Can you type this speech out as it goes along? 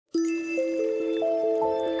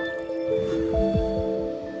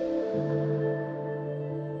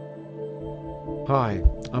Hi,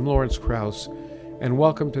 I'm Lawrence Krauss, and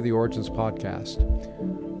welcome to the Origins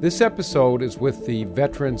Podcast. This episode is with the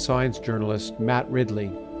veteran science journalist Matt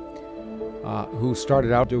Ridley, who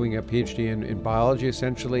started out doing a PhD in biology,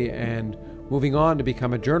 essentially, and moving on to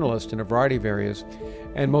become a journalist in a variety of areas,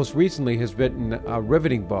 and most recently has written a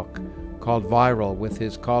riveting book called Viral with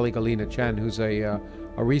his colleague Alina Chen, who's a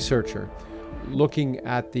researcher, looking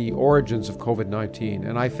at the origins of COVID-19.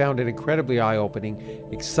 And I found it incredibly eye-opening,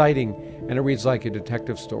 exciting, and it reads like a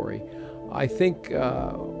detective story. I think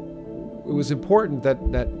it was important that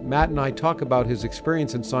Matt and I talk about his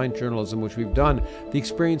experience in science journalism, which we've done, the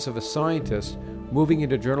experience of a scientist moving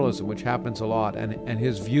into journalism, which happens a lot, and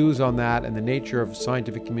his views on that and the nature of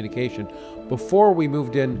scientific communication before we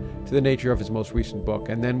moved in to the nature of his most recent book.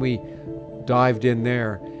 And then we dived in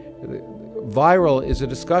there. Viral is a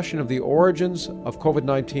discussion of the origins of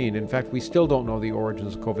COVID-19. In fact, we still don't know the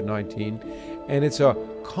origins of COVID-19. And it's a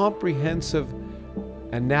comprehensive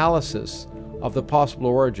analysis of the possible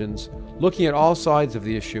origins, looking at all sides of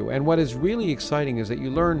the issue. And what is really exciting is that you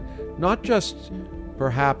learn not just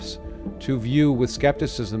perhaps to view with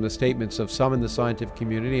skepticism the statements of some in the scientific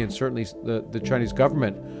community and certainly the Chinese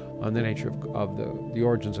government on the nature of the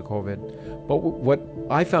origins of COVID, but what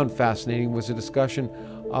I found fascinating was a discussion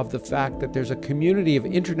of the fact that there's a community of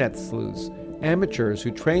internet sleuths, amateurs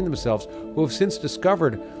who train themselves, who have since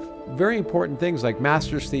discovered very important things like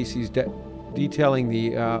master's theses detailing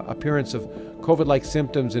the appearance of COVID-like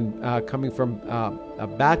symptoms coming from a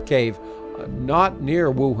bat cave not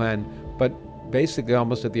near Wuhan, but basically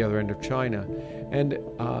almost at the other end of China. And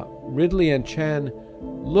Ridley and Chen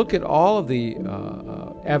look at all of the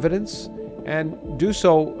evidence and do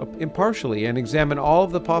so impartially and examine all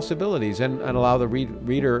of the possibilities and allow the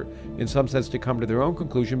reader in some sense to come to their own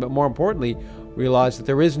conclusion, but more importantly realize that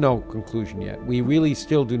there is no conclusion yet. We really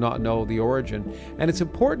still do not know the origin, and it's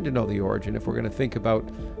important to know the origin if we're going to think about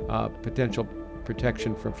potential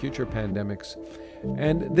protection from future pandemics.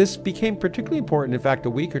 And this became particularly important, in fact, a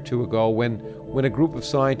week or two ago when a group of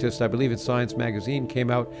scientists, I believe it's Science Magazine,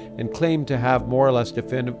 came out and claimed to have more or less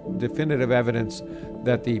definitive evidence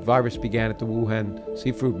that the virus began at the Wuhan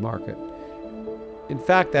seafood market. In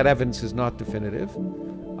fact, that evidence is not definitive.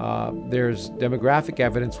 There's demographic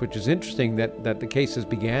evidence, which is interesting, that the cases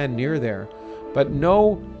began near there, but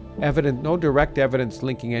no direct evidence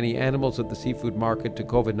linking any animals at the seafood market to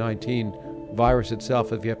COVID-19 virus itself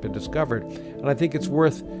have yet been discovered. And I think it's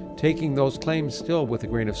worth taking those claims still with a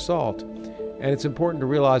grain of salt. And it's important to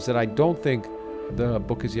realize that I don't think the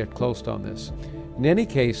book is yet closed on this. In any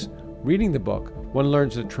case, reading the book, one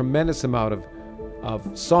learns a tremendous amount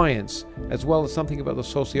of science, as well as something about the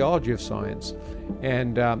sociology of science.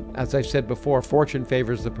 And as I said before, fortune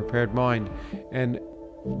favors the prepared mind. And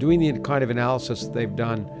doing the kind of analysis that they've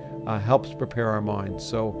done helps prepare our minds.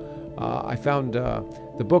 So I found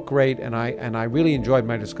the book great, and I really enjoyed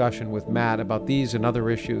my discussion with Matt about these and other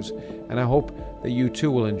issues, and I hope that you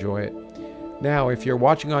too will enjoy it. Now, if you're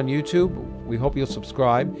watching on YouTube, we hope you'll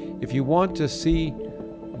subscribe. If you want to see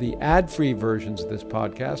the ad-free versions of this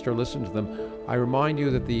podcast or listen to them, I remind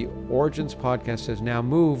you that the Origins podcast has now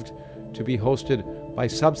moved to be hosted by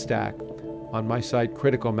Substack on my site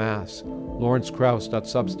Critical Mass,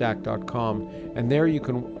 lawrencekrauss.substack.com, and there you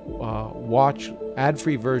can watch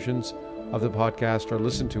ad-free versions of the podcast or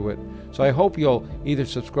listen to it. So I hope you'll either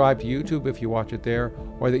subscribe to YouTube if you watch it there,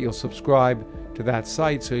 or that you'll subscribe to that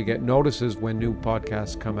site so you get notices when new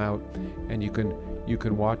podcasts come out, and you can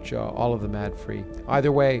watch all of them ad-free.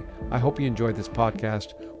 Either way, I hope you enjoyed this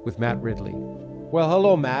podcast with Matt Ridley. Well,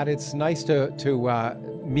 hello, Matt. It's nice to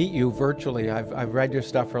meet you virtually. I've read your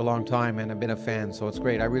stuff for a long time and I've been a fan, so it's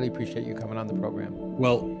great. I really appreciate you coming on the program.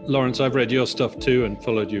 Well, Lawrence, I've read your stuff too and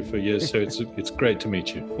followed you for years, so it's great to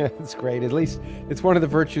meet you. It's great. At least it's one of the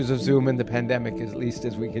virtues of Zoom and the pandemic, at least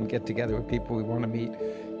as we can get together with people we want to meet,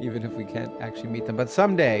 even if we can't actually meet them. But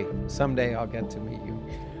someday I'll get to meet you.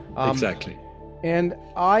 Exactly. And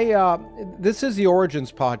this is the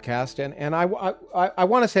Origins podcast, and I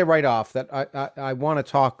want to say right off that I want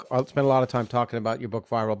to I'll spend a lot of time talking about your book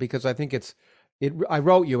Viral, because I think I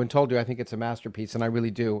wrote you and told you I think it's a masterpiece, and I really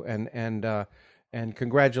do, and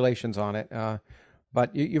congratulations on it.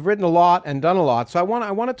 But you've written a lot and done a lot, so I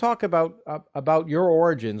want to talk about your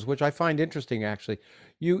origins, which I find interesting actually.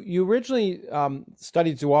 You originally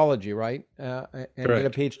studied zoology, right? And did a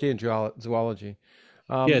PhD in zoology.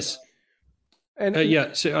 Yes.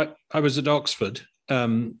 So I was at Oxford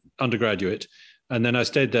undergraduate, and then I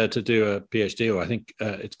stayed there to do a PhD, or I think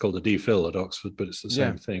it's called a DPhil at Oxford, but it's the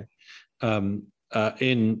same thing,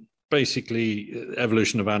 in basically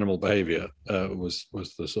evolution of animal behavior was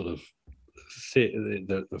the sort of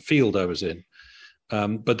the field I was in.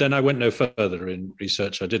 But then I went no further in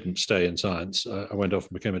research. I didn't stay in science. I went off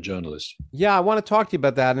and became a journalist. Yeah, I want to talk to you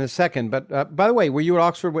about that in a second. But by the way, were you at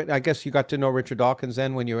Oxford? I guess you got to know Richard Dawkins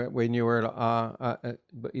then when you were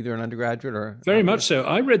either an undergraduate or very much so.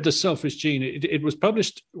 I read The Selfish Gene. It was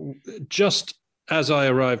published just as I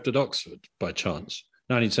arrived at Oxford by chance,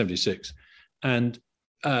 1976, and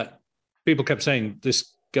people kept saying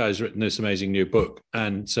this guy's written this amazing new book,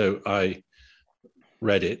 and so I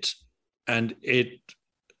read it. And it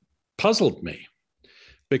puzzled me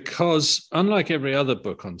because, unlike every other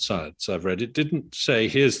book on science I've read, it didn't say,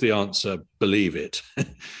 here's the answer, believe it.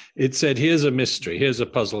 It said, here's a mystery, here's a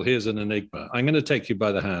puzzle, here's an enigma. I'm going to take you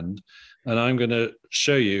by the hand and I'm going to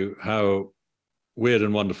show you how weird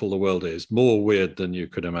and wonderful the world is, more weird than you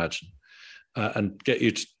could imagine, and get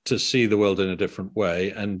you to see the world in a different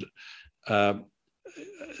way. And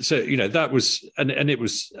so, that was, and it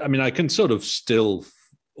was, I mean, I can sort of still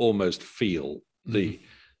almost feel the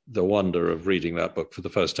wonder of reading that book for the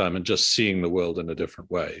first time and just seeing the world in a different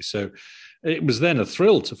way. So it was then a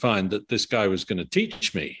thrill to find that this guy was going to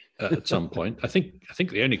teach me at some point. I think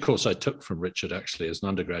the only course I took from Richard actually as an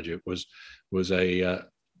undergraduate was a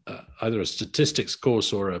either a statistics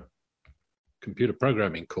course or a computer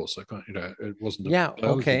programming course. I can't, it wasn't.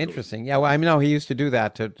 Okay, interesting. Yeah, well, I mean, no, he used to do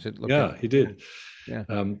that to look. Yeah, he did. Yeah.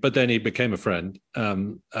 But then he became a friend.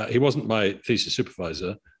 He wasn't my thesis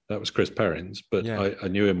supervisor. That was Chris Perrins, but yeah. I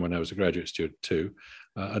knew him when I was a graduate student too.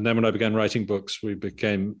 And then when I began writing books, we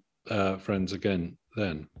became friends again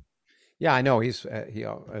then. Yeah, I know he's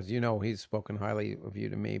as you know, he's spoken highly of you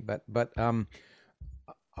to me. But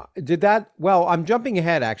did that? Well, I'm jumping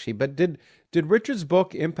ahead actually. But did Richard's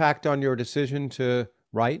book impact on your decision to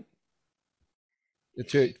write?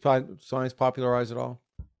 To find science popularized at all?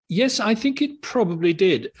 Yes, I think it probably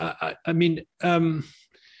did. I mean,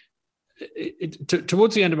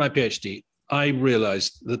 towards the end of my PhD, I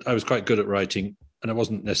realized that I was quite good at writing and I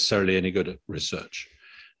wasn't necessarily any good at research.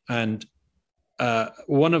 And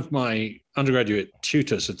one of my undergraduate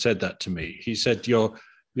tutors had said that to me. He said,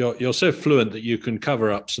 you're so fluent that you can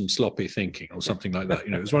cover up some sloppy thinking or something like that.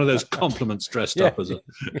 It was one of those compliments dressed up as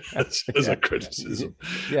a criticism.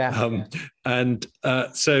 Yeah.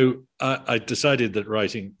 So I decided that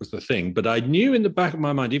writing was the thing. But I knew in the back of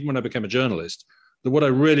my mind, even when I became a journalist, that what I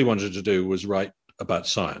really wanted to do was write about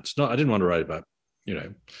science. I didn't want to write about,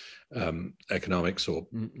 economics or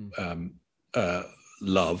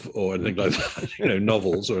love or anything like that,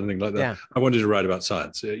 novels or anything like that. Yeah. I wanted to write about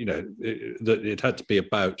science, that it had to be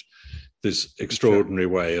about this extraordinary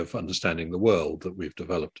way of understanding the world that we've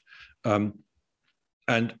developed.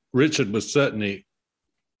 And Richard was certainly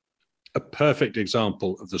a perfect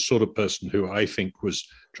example of the sort of person who I think was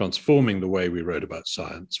transforming the way we wrote about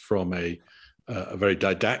science from a very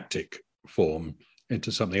didactic form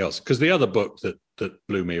into something else. Because the other book that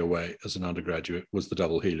blew me away as an undergraduate was The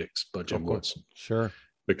Double Helix by Jim Watson. Sure.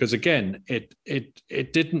 Because again, it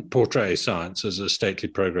didn't portray science as a stately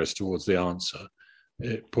progress towards the answer.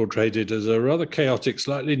 It portrayed it as a rather chaotic,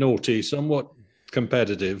 slightly naughty, somewhat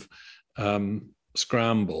competitive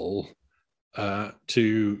scramble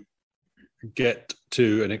to get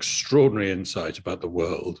to an extraordinary insight about the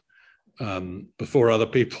world before other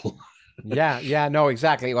people. Yeah, no,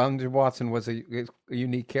 exactly. Well, Watson was a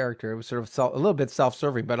unique character. It was sort of a little bit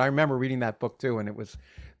self-serving, but I remember reading that book too, and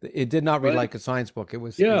it did not read like a science book. It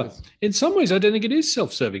was. In some ways, I don't think it is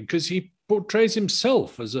self-serving because he portrays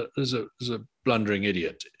himself as a blundering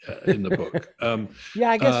idiot in the book.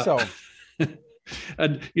 Yeah, I guess so.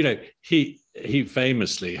 And he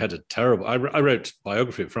famously had a terrible. I wrote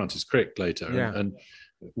biography of Francis Crick later, and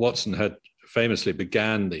Watson had famously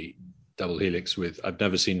began the Double Helix with, "I've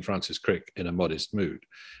never seen Francis Crick in a modest mood,"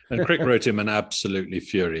 and Crick wrote him an absolutely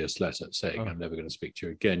furious letter saying, "I'm never going to speak to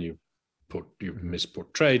you again. You've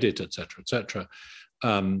misportrayed it, etc., etc."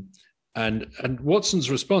 And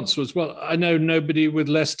Watson's response was, "Well, I know nobody with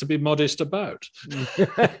less to be modest about."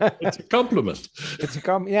 It's a compliment. It's a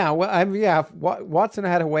compliment. Yeah. Well, Watson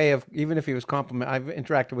had a way of, even if he was I've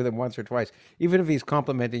interacted with him once or twice. Even if he's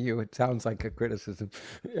complimenting you, it sounds like a criticism.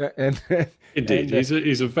 Indeed,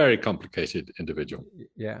 he's a very complicated individual.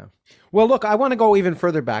 Yeah. Well, look, I want to go even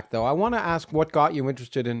further back, though. I want to ask what got you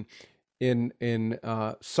interested in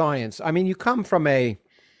science. I mean, you come from a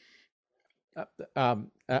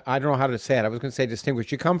I don't know how to say it. I was going to say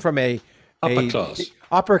distinguished. You come from a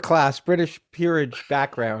upper class British peerage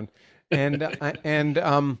background, and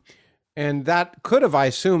and that could have, I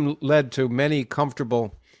assume, led to many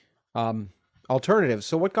comfortable alternatives.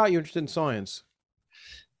 So, what got you interested in science?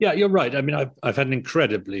 Yeah, you're right. I mean, I've had an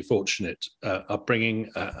incredibly fortunate upbringing.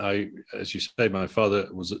 As you say, my father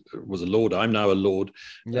was a lord. I'm now a lord.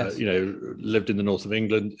 Yes. Lived in the north of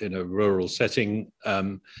England in a rural setting,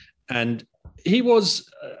 and he was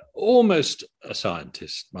almost a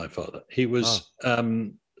scientist. My father. He was a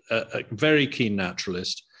very keen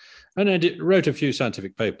naturalist, and I wrote a few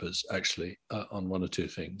scientific papers actually on one or two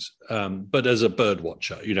things, but as a bird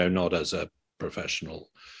watcher, not as a professional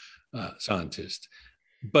scientist.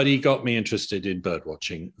 But he got me interested in bird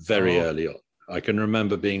watching very early on. I can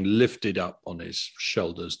remember being lifted up on his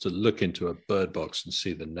shoulders to look into a bird box and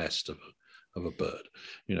see the nest of a bird,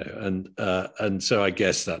 and so I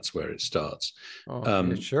guess that's where it starts.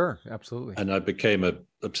 Sure, absolutely. And I became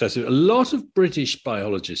obsessive. A lot of British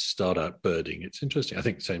biologists start out birding. It's interesting. I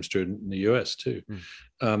think the same's true in the US too.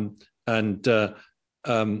 But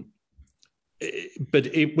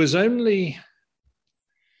it was only,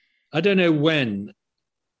 I don't know when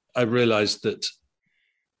I realized that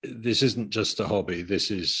this isn't just a hobby.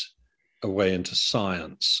 This is a way into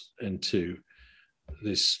science, into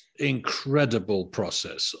this incredible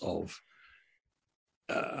process of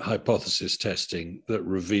hypothesis testing that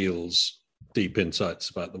reveals deep insights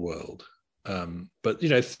about the world. But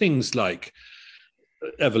things like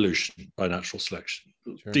evolution by natural selection,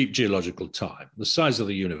 sure, deep geological time, the size of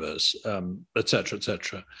the universe, et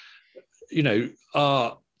cetera,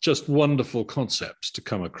 are just wonderful concepts to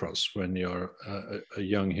come across when you're a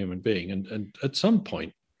young human being. And at some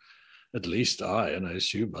point, at least I, and I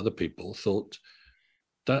assume other people, thought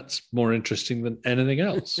that's more interesting than anything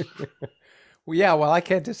else. Well, I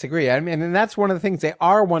can't disagree. I mean, and that's one of the things. They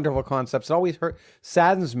are wonderful concepts. It always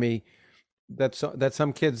saddens me that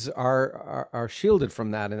some kids are shielded from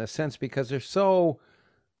that in a sense, because they're so,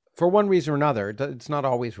 for one reason or another. It's not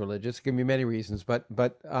always religious. It can be many reasons, but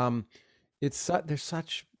they're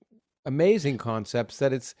such amazing concepts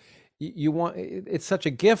that it's such a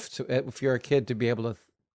gift if you're a kid to be able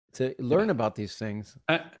to learn about these things.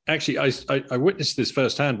 Actually, I witnessed this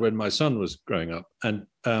firsthand when my son was growing up, and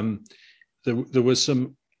there was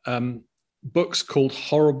some books called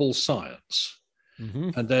Horrible Science,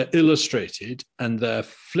 and they're illustrated and they're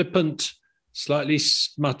flippant, slightly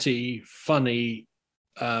smutty, funny,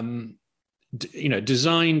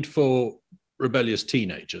 designed for rebellious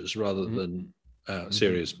teenagers rather than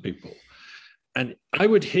serious people. And I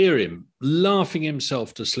would hear him laughing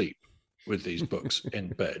himself to sleep with these books in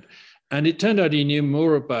bed. And it turned out he knew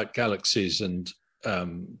more about galaxies and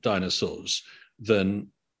dinosaurs than,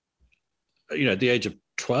 at the age of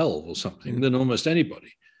 12 or something, than almost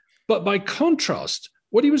anybody. But by contrast,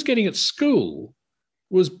 what he was getting at school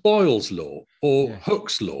was Boyle's law or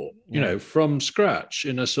Hooke's law, from scratch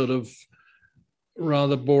in a sort of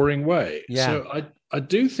rather boring way. Yeah. So I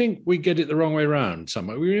do think we get it the wrong way around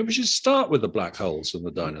somewhere. We should start with the black holes and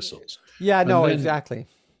the dinosaurs. Yeah, no, exactly.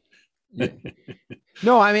 Yeah.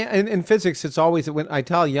 No, I mean, in physics, it's always, when I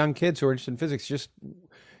tell young kids who are interested in physics, just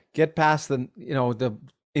get past the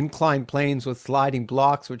inclined planes with sliding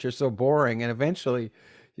blocks, which are so boring, and eventually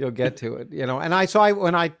you'll get to it. And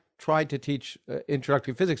when I tried to teach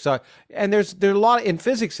introductory physics, and there's a lot in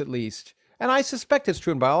physics at least, and I suspect it's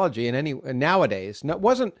true in biology and nowadays. It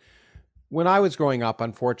wasn't when I was growing up.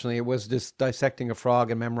 Unfortunately, it was just dissecting a frog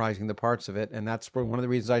and memorizing the parts of it, and that's one of the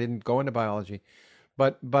reasons I didn't go into biology.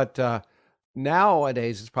 But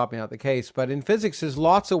nowadays it's probably not the case. But in physics, there's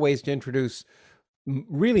lots of ways to introduce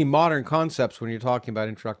really modern concepts when you're talking about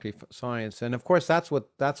introductory science, and of course that's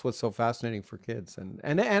what's so fascinating for kids and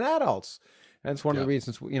adults. And it's one of the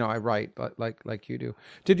reasons I write, but like you do.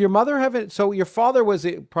 Did your mother have it? So your father was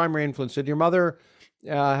the primary influence. Did your mother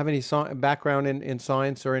have any background in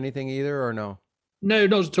science or anything either, or no? No,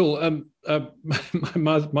 not at all.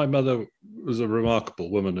 My mother was a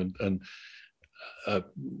remarkable woman and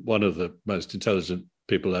one of the most intelligent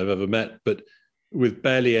people I've ever met, but with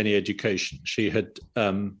barely any education. She had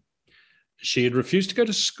refused to go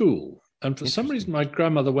to school. And for some reason, my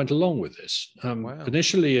grandmother went along with this,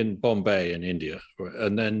 initially in Bombay in India,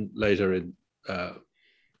 and then later in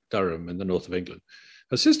Durham in the north of England.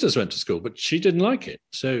 Her sisters went to school, but she didn't like it.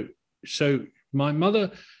 So my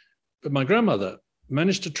grandmother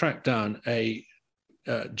managed to track down a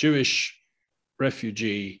Jewish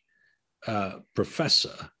refugee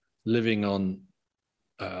professor living on,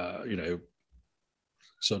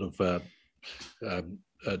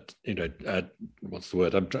 what's the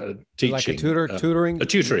word? I'm teaching. Like a tutoring?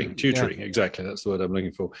 Tutoring, exactly. That's the word I'm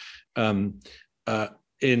looking for.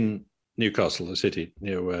 In Newcastle, the city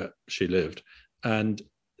near where she lived. And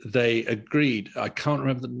they agreed, I can't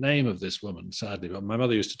remember the name of this woman, sadly, but my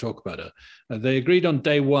mother used to talk about her. They agreed on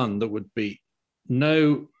day one there would be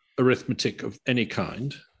no arithmetic of any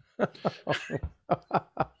kind.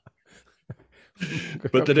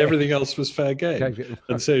 but that everything else was fair game.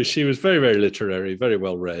 And so she was very, very literary, very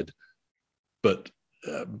well read, but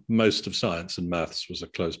most of science and maths was a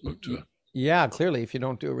closed book to her. Yeah, clearly, if you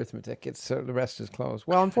don't do arithmetic, it's the rest is closed.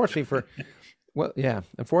 Well, unfortunately for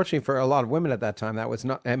a lot of women at that time, that was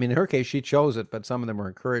not. I mean, in her case, she chose it, but some of them were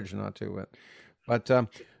encouraged not to. But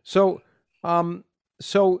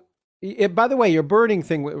by the way, your birding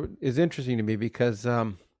thing is interesting to me because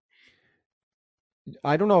I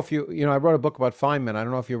don't know if I wrote a book about Feynman. I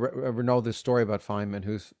don't know if you ever know this story about Feynman,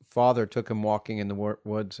 whose father took him walking in the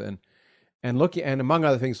woods and looking, and among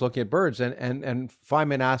other things, looking at birds. And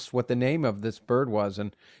Feynman asked what the name of this bird was,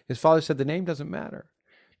 and his father said the name doesn't matter.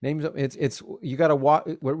 Names, it's you got to watch.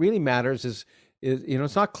 What really matters is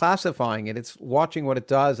it's not classifying it; it's watching what it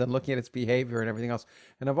does and looking at its behavior and everything else.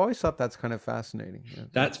 And I've always thought that's kind of fascinating. Yeah.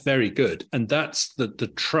 That's very good, and that's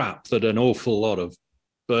the trap that an awful lot of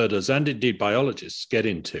birders and indeed biologists get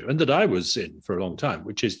into, and that I was in for a long time,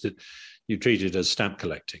 which is that you treat it as stamp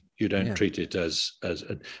collecting. You don't treat it as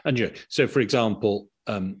so for example,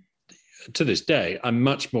 to this day, I'm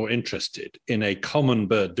much more interested in a common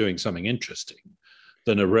bird doing something interesting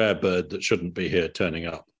than a rare bird that shouldn't be here turning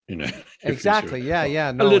up. Exactly.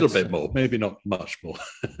 Yeah. No, a little bit more, maybe not much more.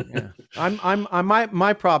 Yeah.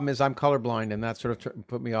 My problem is I'm colorblind, and that sort of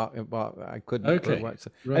put me off. Well, I couldn't. Okay. Right.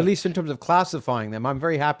 At least in terms of classifying them, I'm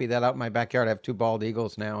very happy that out in my backyard I have 2 bald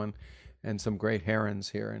eagles now and some great herons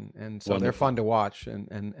here, and so Wonderful. They're fun to watch.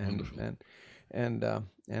 And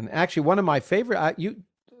actually, one of my favorite.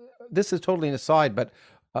 This is totally an aside, but.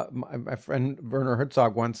 My friend Werner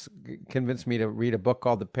Herzog once convinced me to read a book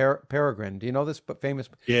called The Peregrine. Do you know this famous?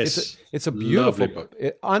 Yes, it's a beautiful book,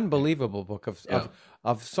 unbelievable book of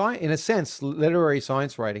science, in a sense, literary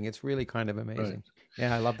science writing. It's really kind of amazing. Right.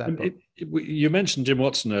 Yeah, I love that book. You mentioned Jim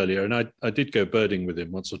Watson earlier, and I did go birding with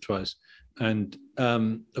him once or twice, and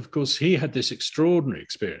of course he had this extraordinary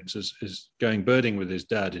experience as going birding with his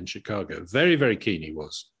dad in Chicago. Very, very keen he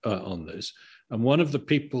was on this, and one of the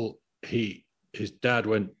people his dad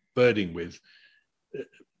went birding with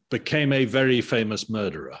became a very famous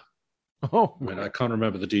murderer. Oh, I mean, I can't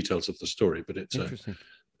remember the details of the story, but it's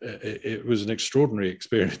it was an extraordinary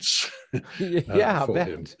experience. For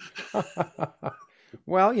him.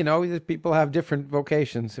 Well, people have different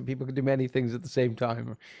vocations, and people can do many things at the same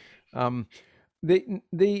time. I want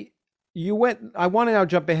to now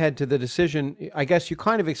jump ahead to the decision. I guess you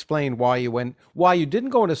kind of explained why you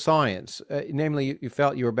didn't go into science. Namely, you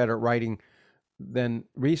felt you were better at writing than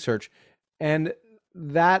research, and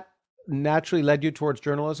that naturally led you towards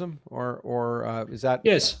journalism, or is that?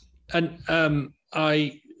 Yes, and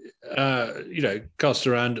I cast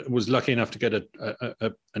around, was lucky enough to get an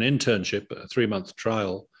internship, a 3-month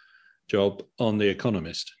trial job on The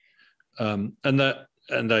Economist, and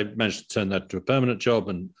I managed to turn that to a permanent job,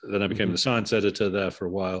 and then I became the science editor there for a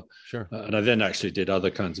while. Sure. And I then actually did other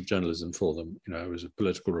kinds of journalism for them. I was a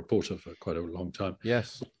political reporter for quite a long time.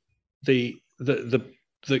 Yes. The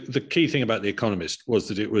key thing about The Economist was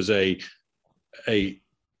that it was a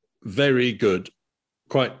very good,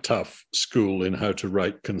 quite tough school in how to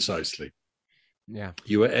write concisely. Yeah.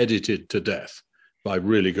 You were edited to death by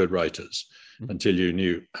really good writers until you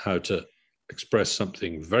knew how to express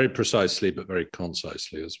something very precisely but very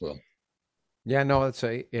concisely as well. Yeah, no, it's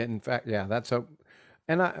it's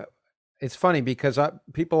funny because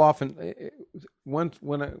people often once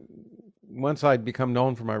I'd become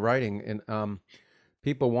known for my writing, and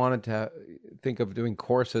people wanted to think of doing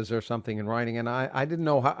courses or something in writing, and I didn't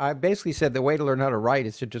know how. I basically said the way to learn how to write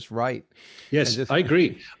is to just write. Yes, I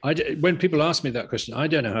agree. When people ask me that question, I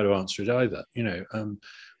don't know how to answer it either.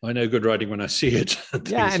 I know good writing when I see it.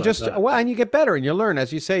 Yeah, and and you get better and you learn,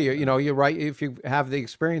 as you say. You write if you have the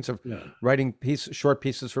experience of writing short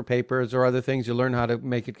pieces for papers or other things. You learn how to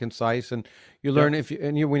make it concise, and you learn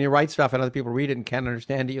when you write stuff and other people read it and can't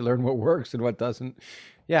understand it, you learn what works and what doesn't.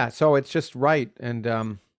 Yeah, so it's just right, and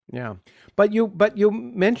But you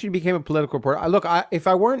mentioned you became a political reporter. Look, if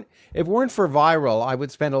it weren't for Viral, I would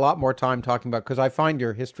spend a lot more time talking about, because I find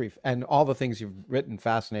your history and all the things you've written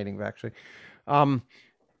fascinating, actually.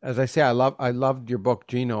 As I say, I loved your book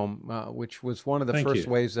Genome, which was one of the first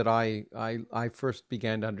ways that I first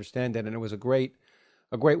began to understand it, and it was a great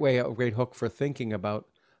hook for thinking about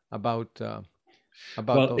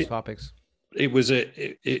those topics. It was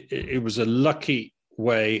a lucky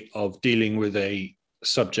way of dealing with a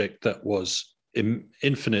subject that was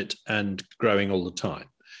infinite and growing all the time.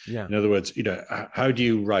 Yeah. In other words, how do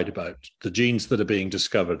you write about the genes that are being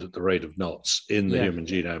discovered at the rate of knots in the human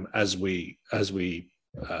genome as we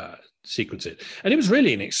sequence it? And it was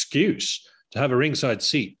really an excuse to have a ringside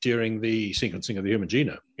seat during the sequencing of the human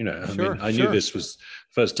genome. I knew this was the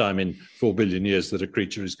first time in 4 billion years that a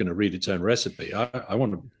creature is going to read its own recipe. I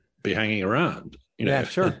want to be hanging around,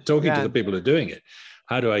 talking to the people who are doing it.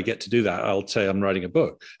 How do I get to do that? I'll say I'm writing a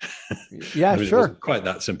book. It wasn't quite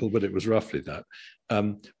that simple, but it was roughly that.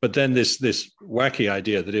 But then this wacky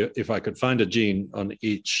idea that if I could find a gene on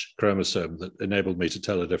each chromosome that enabled me to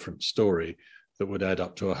tell a different story that would add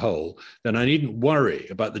up to a whole, then I needn't worry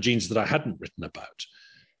about the genes that I hadn't written about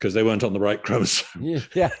because they weren't on the right chromosome.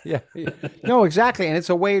 Yeah. No, exactly. And it's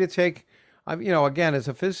a way to take, again, as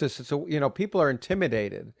a physicist, people are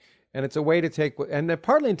intimidated, and it's a way to take, and they're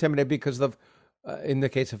partly intimidated because of, in the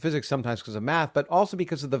case of physics, sometimes because of math, but also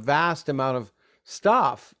because of the vast amount of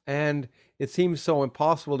stuff. And it seems so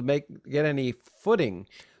impossible to get any footing.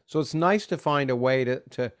 So it's nice to find a way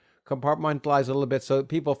to compartmentalize a little bit so that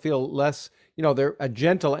people feel less, they're a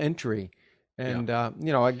gentle entry. And,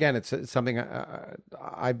 again, it's something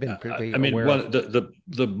I've been pretty aware of.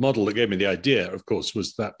 The model that gave me the idea, of course,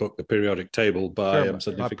 was that book, The Periodic Table by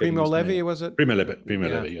Primo Levi, was it? Primo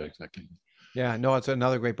Levi, yeah, exactly. Yeah, no, it's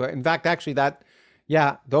another great book. In fact, actually,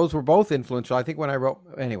 those were both influential. I think when I wrote,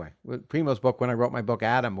 with Primo's book, when I wrote my book,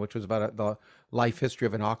 Atom, which was about the life history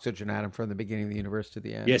of an oxygen atom from the beginning of the universe to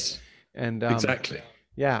the end. Yes, and exactly.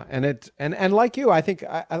 Yeah, and like you, I think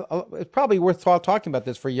it's probably worth talking about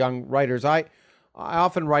this for young writers. I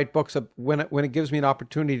often write books when it gives me an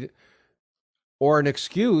opportunity or an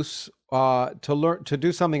excuse to learn to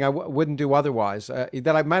do something I wouldn't do otherwise,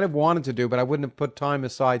 that I might have wanted to do, but I wouldn't have put time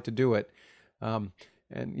aside to do it. That's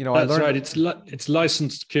right. It's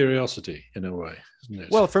licensed curiosity in a way, isn't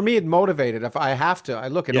it? Well, for me, it motivated. If I have to,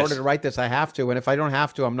 in order to write this, I have to. And if I don't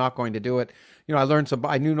have to, I'm not going to do it. I learned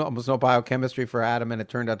I knew almost no biochemistry for atom, and it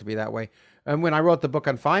turned out to be that way. And when I wrote the book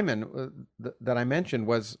on Feynman that I mentioned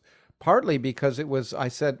was partly because I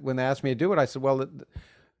said, when they asked me to do it, I said, well,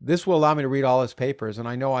 this will allow me to read all his papers. And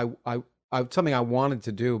I know I something I wanted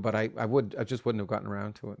to do, but I just wouldn't have gotten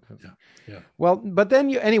around to it. Yeah. Well, but then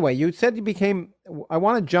you said you became, I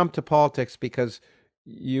want to jump to politics because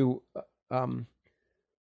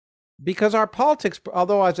because our politics,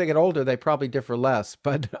 although as I get older, they probably differ less,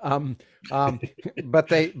 but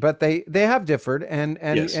they have differed. And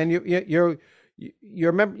yes. And you've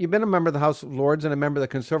been a member of the House of Lords and a member of the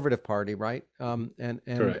Conservative Party, right?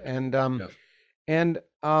 Correct.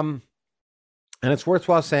 And it's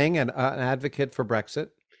worthwhile saying, an advocate for Brexit.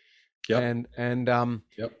 Yep.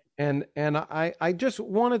 And I just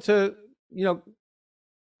wanted to,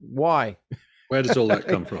 why? Where does all that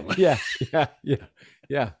come from? Yeah.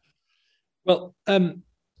 Well,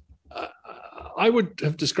 I would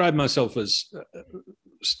have described myself as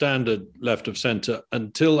standard left of center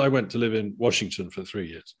until I went to live in Washington for 3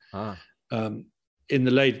 years. In the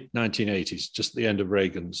late 1980s, just the end of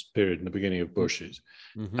Reagan's period and the beginning of Bush's.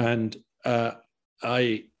 Mm-hmm. And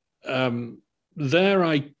there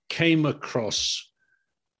I came across,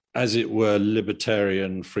 as it were,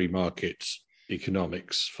 libertarian free market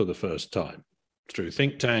economics for the first time through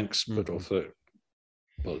think tanks, but also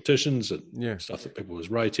politicians and stuff that people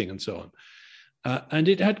was writing and so on. And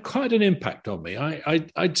it had quite an impact on me.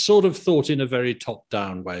 I'd sort of thought in a very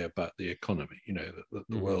top-down way about the economy, that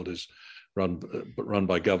the world is run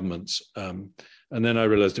by governments. And then I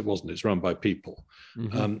realized it wasn't. It's run by people.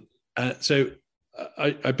 So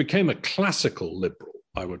I became a classical liberal,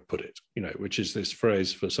 I would put it, which is this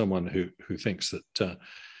phrase for someone who thinks that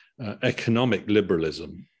economic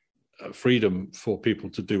liberalism, freedom for people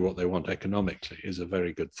to do what they want economically, is a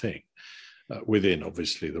very good thing, within,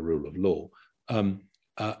 obviously, the rule of law. And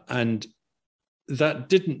that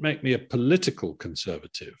didn't make me a political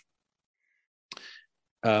conservative.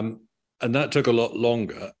 And that took a lot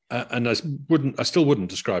longer. And I still wouldn't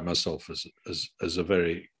describe myself as a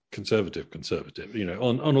very conservative,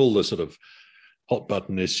 on all the sort of hot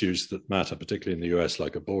button issues that matter, particularly in the US,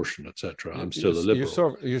 like abortion, etc. I'm still a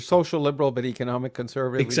liberal. You're social liberal, but economic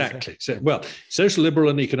conservative. Exactly. So, social liberal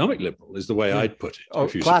and economic liberal is the way I'd put it. Oh,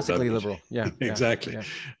 classically liberal. Yeah. Exactly. Yeah.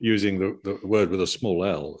 Using the word with a small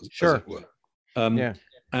L, as it were. And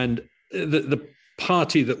the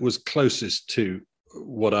party that was closest to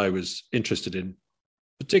what I was interested in,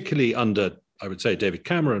 particularly under, I would say, David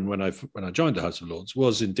Cameron, when I joined the House of Lords,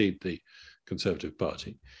 was indeed the Conservative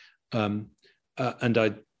Party. And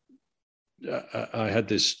I had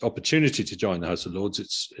this opportunity to join the House of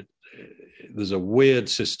Lords. There's a weird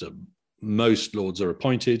system. Most Lords are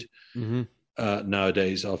appointed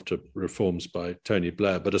nowadays after reforms by Tony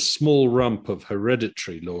Blair, but a small rump of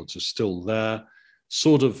hereditary Lords are still there,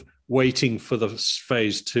 sort of waiting for the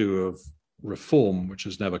phase 2 of reform, which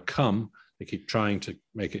has never come. They keep trying to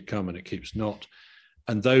make it come and it keeps not.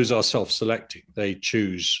 and those are self-selecting. They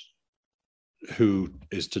choose who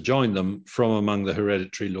is to join them from among the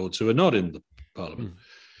hereditary lords who are not in the parliament,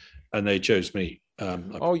 and they chose me.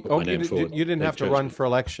 You didn't have to run for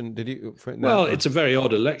election, did you? Well, it's a very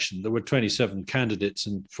odd election. There were 27 candidates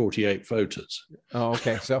and 48 voters. Oh,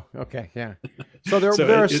 okay. So yeah. So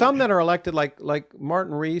there are some that are elected, like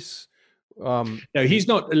Martin Rees. No, he's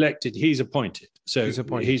not elected. He's appointed. So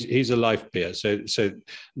he's a life peer. So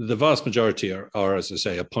the vast majority are, as I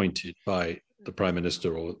say, appointed by the Prime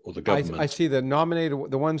Minister or the government. I see the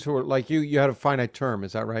nominated, the ones who are like you had a finite term.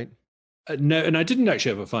 Is that right? No, and I didn't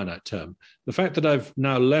actually have a finite term. The fact that I've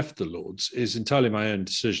now left the Lords is entirely my own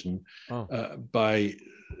decision. By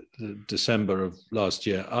December of last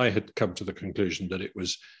year, I had come to the conclusion that it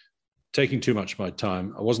was taking too much of my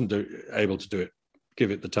time. I wasn't able to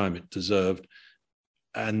give it the time it deserved,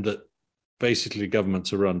 and that basically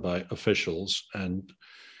governments are run by officials and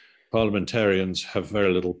parliamentarians have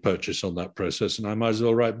very little purchase on that process, and I might as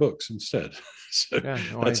well write books instead. So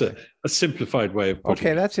that's a simplified way of putting it.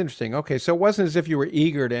 Okay, that's interesting. Okay, so it wasn't as if you were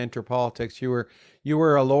eager to enter politics. You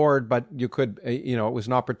were a lord, but you could, it was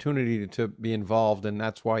an opportunity to be involved, and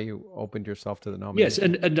that's why you opened yourself to the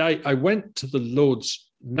nomination. Yes, and I went to the Lords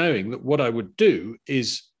knowing that what I would do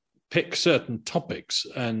is pick certain topics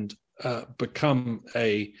and become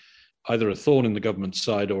either a thorn in the government's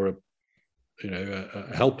side or a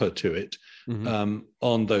helper to it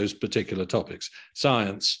on those particular topics.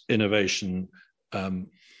 Science, innovation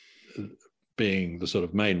being the sort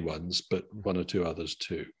of main ones, but one or two others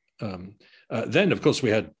too. Then, of course, we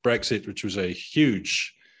had Brexit, which was a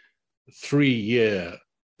huge 3-year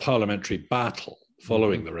parliamentary battle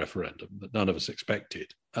following the referendum that none of us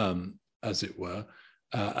expected, as it were.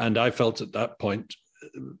 And I felt at that point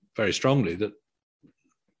very strongly that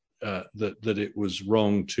it was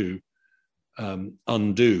wrong to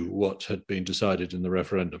undo what had been decided in the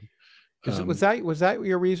referendum. Was that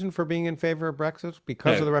your reason for being in favor of Brexit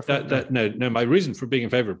because of the referendum? No. My reason for being in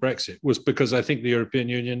favor of Brexit was because I think the European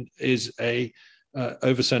Union is a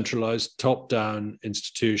over-centralized, top-down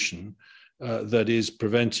institution that is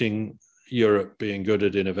preventing Europe being good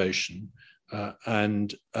at innovation,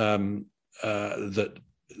 and that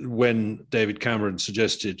when David Cameron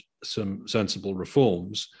suggested some sensible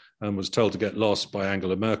reforms and was told to get lost by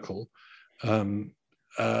Angela Merkel,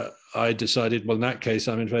 I decided, well, in that case,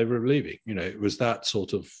 I'm in favor of leaving. It was that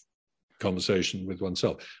sort of conversation with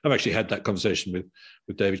oneself. I've actually had that conversation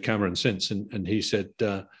with David Cameron since, and he said,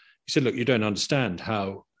 look, you don't understand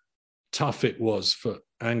how tough it was for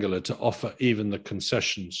Angela to offer even the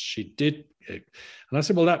concessions she did. And I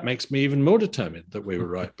said, well, that makes me even more determined that we were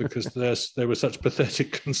right, because there were such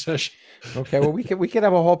pathetic concessions. Okay, well, we could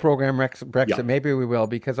have a whole program Brexit. Yeah. Maybe we will,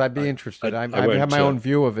 because I'd be interested. I have my own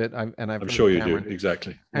view of it, I'm sure you do.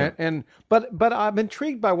 Exactly. Yeah. But I'm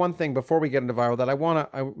intrigued by one thing before we get into viral that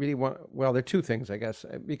I really want. Well, there are two things, I guess,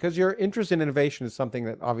 because your interest in innovation is something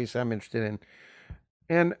that obviously I'm interested in,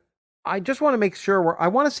 and I just want to make sure I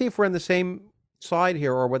want to see if we're on the same side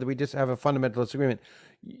here or whether we just have a fundamental disagreement.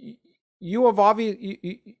 You have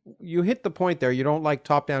you hit the point there. You don't like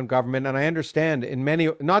top-down government, and I understand in many,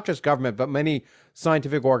 not just government, but many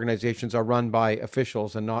scientific organizations are run by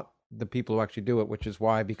officials and not the people who actually do it, which is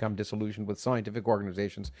why I become disillusioned with scientific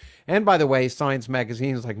organizations. And by the way, science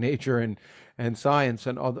magazines like Nature and Science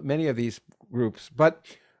and many of these groups. But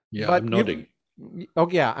I'm nodding.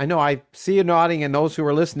 Yeah, I know. I see you nodding, and those who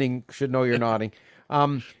are listening should know you're nodding.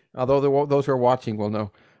 Although those who are watching will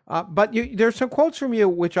know. But there's some quotes from you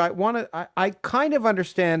which I kind of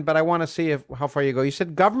understand, but I want to see how far you go. You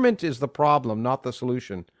said government is the problem, not the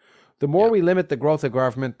solution. The more we limit the growth of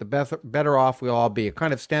government, the better off we'll all be. A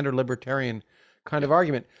kind of standard libertarian kind of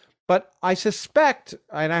argument. But I suspect,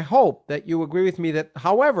 and I hope that you agree with me that,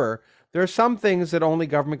 however, there are some things that only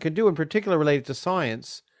government can do, in particular related to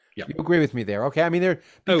science. Yeah. You agree with me there, okay? I mean,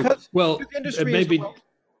 maybe.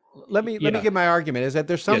 Let me give my argument. Is that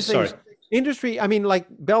there's some things. Sorry. Industry, I mean, like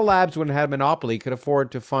Bell Labs, when it had a monopoly, could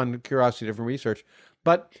afford to fund curiosity-driven research.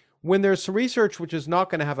 But when there's some research which is not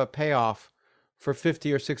going to have a payoff for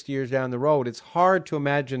 50 or 60 years down the road, it's hard to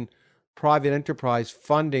imagine private enterprise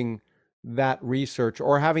funding that research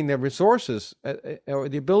or having the resources or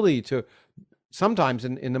the ability to, sometimes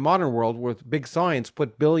in the modern world with big science,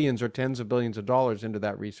 put billions or tens of billions of dollars into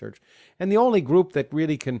that research. And the only group that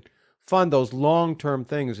really can fund those long-term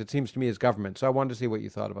things, it seems to me, is government. So I wanted to see what you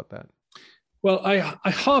thought about that. Well, I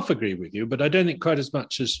half agree with you, but I don't think quite as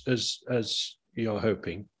much as you're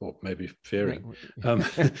hoping, or maybe fearing.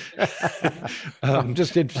 I'm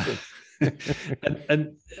just interested.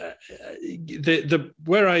 and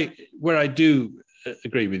where I do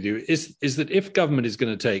agree with you is that if government is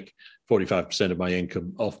going to take 45% of my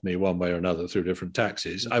income off me one way or another through different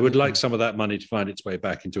taxes. I would like some of that money to find its way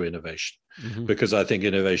back into innovation, because I think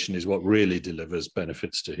innovation is what really delivers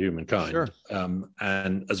benefits to humankind, Sure.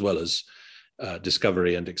 And as well as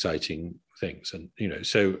discovery and exciting things. And,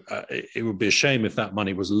 so it would be a shame if that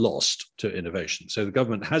money was lost to innovation. So the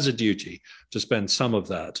government has a duty to spend some of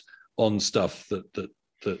that on stuff that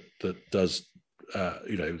does,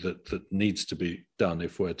 that needs to be done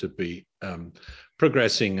if we're to be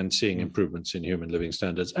progressing and seeing improvements in human living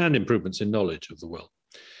standards and improvements in knowledge of the world.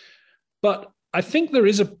 But I think there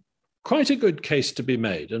is quite a good case to be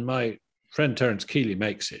made, and my friend Terence Keeley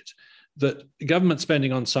makes it, that government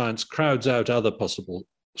spending on science crowds out other possible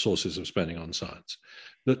sources of spending on science,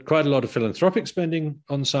 that quite a lot of philanthropic spending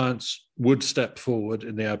on science would step forward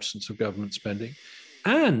in the absence of government spending.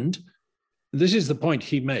 And this is the point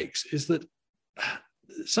he makes, is that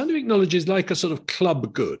scientific knowledge is like a sort of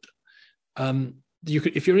club good.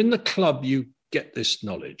 If you're in the club, you get this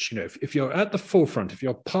knowledge. If you're at the forefront, if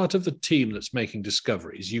you're part of the team that's making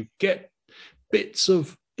discoveries, you get bits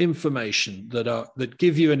of information that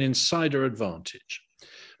give you an insider advantage.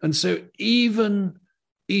 And so even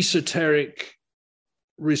esoteric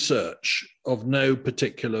research of no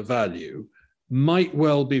particular value might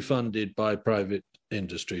well be funded by private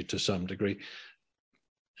industry to some degree.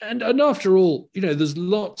 And after all, there's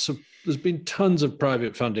been tons of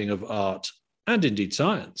private funding of art and indeed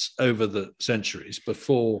science over the centuries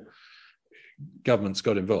before governments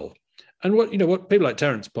got involved. And what people like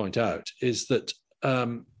Terence point out is that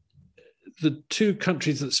the two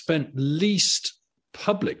countries that spent least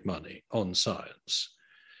public money on science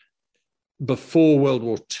before World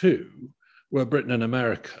War II were Britain and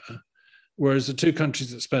America, whereas the two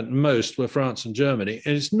countries that spent most were France and Germany.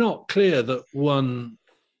 And it's not clear that one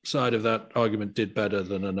side of that argument did better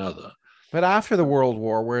than another. But after the World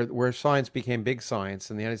War, where science became big science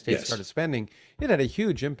and the United States started spending, it had a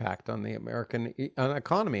huge impact on the American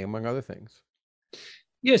economy, among other things.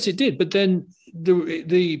 Yes, it did. But then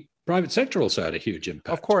the private sector also had a huge impact.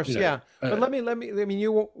 Of course, yeah. But let me.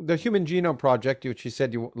 The Human Genome Project, which you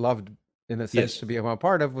said you loved in a sense to be a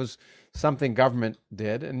part of, was something government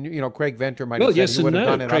did, and Craig Venter might have said he would have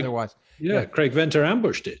done it otherwise. Yeah, Craig Venter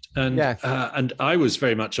ambushed it, and I was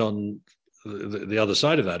very much on the other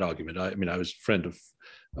side of that argument. I was a friend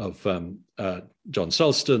of John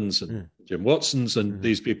Sulston's and Jim Watson's and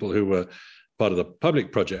these people who were part of the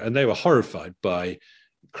public project, and they were horrified by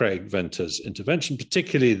Craig Venter's intervention,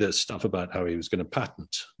 particularly the stuff about how he was going to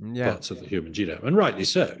patent parts of the human genome, and rightly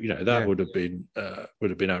so. That would have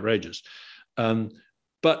been outrageous.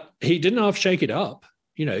 But he didn't half shake it up.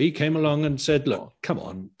 He came along and said, "Look, come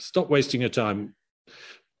on, stop wasting your time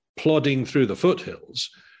plodding through the foothills.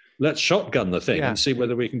 Let's shotgun the thing and see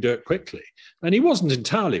whether we can do it quickly." And he wasn't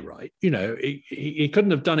entirely right. He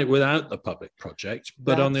couldn't have done it without the public project.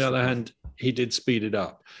 But on the other hand, he did speed it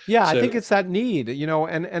up. Yeah, so, I think it's that need,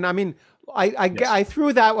 and I mean, I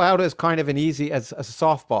threw that out as kind of an easy, as a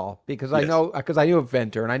softball, because I knew of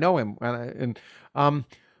Venter and I know him.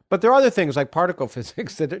 But there are other things like particle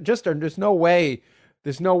physics that just are, there's no way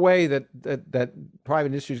that private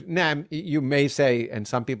industries, you may say, and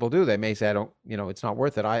some people do, they may say, I don't, it's not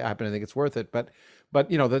worth it. I happen to think it's worth it. But that's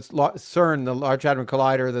CERN, the Large Hadron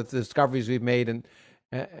Collider, the discoveries we've made, and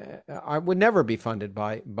I would never be funded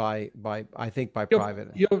by private.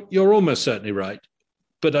 You're almost certainly right.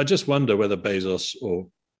 But I just wonder whether Bezos or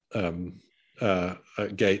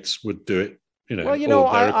Gates would do it.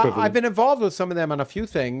 I've been involved with some of them on a few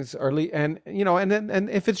things early, and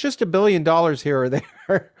if it's just $1 billion here or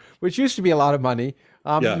there, which used to be a lot of money,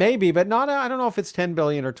 maybe, but not. I don't know if it's 10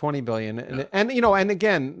 billion or 20 billion. And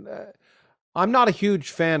again, I'm not a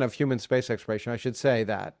huge fan of human space exploration. I should say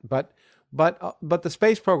that, but the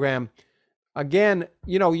space program, again,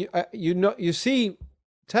 you see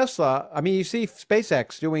Tesla. I mean, you see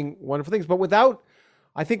SpaceX doing wonderful things, but without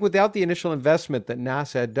the initial investment that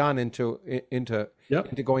NASA had done into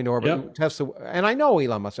going to orbit, Tesla, and I know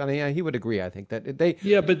Elon Musk, he would agree. I think that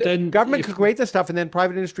but then government could create this stuff, and then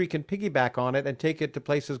private industry can piggyback on it and take it to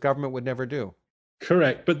places government would never do.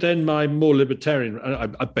 Correct, but then my more libertarian,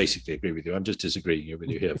 I basically agree with you. I'm just disagreeing with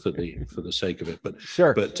you here for the sake of it. But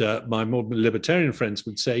sure. But my more libertarian friends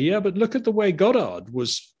would say, but look at the way Goddard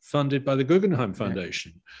was funded by the Guggenheim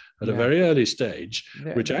Foundation at a very early stage,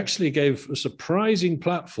 which actually gave a surprising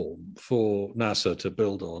platform for NASA to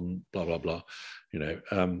build on. Blah blah blah,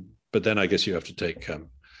 But then I guess you have to take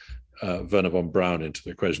Werner von Braun into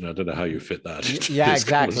the equation. I don't know how you fit that. Yeah,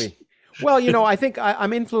 exactly. Well, I think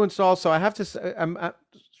I'm influenced also. I have to, I'm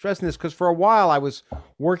stressing this because for a while I was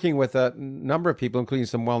working with a number of people, including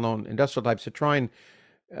some well-known industrial types, to try and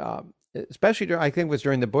especially I think it was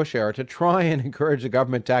during the Bush era, to try and encourage the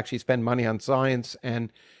government to actually spend money on science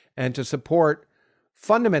and to support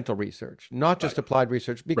fundamental research, not just applied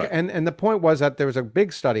research. Because, and the point was that there was a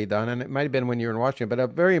big study done, and it might have been when you were in Washington, but a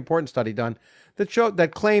very important study done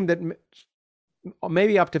that claimed that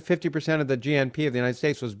maybe up to 50% of the GNP of the United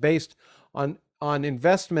States was based on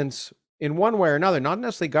investments in one way or another, not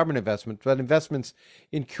necessarily government investments, but investments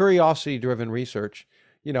in curiosity-driven research.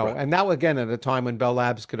 And that again at a time when Bell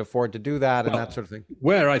Labs could afford to do that and that sort of thing.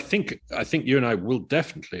 Where I think you and I will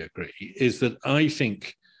definitely agree is that I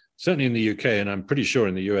think certainly in the UK, and I'm pretty sure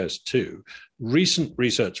in the US too, recent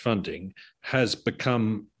research funding has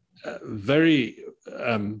become very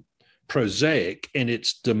prosaic in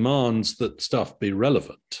its demands that stuff be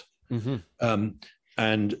relevant,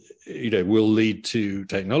 and will lead to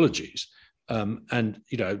technologies. And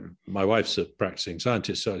my wife's a practicing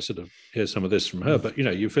scientist, so I sort of hear some of this from her. But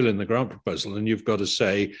you fill in the grant proposal, and you've got to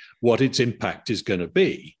say what its impact is going to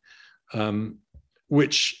be,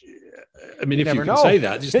 which. I mean, if you can say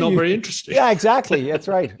that, it's not very interesting. Yeah, exactly. That's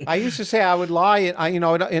right. I used to say I would lie.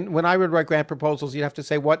 When I would write grant proposals, you'd have to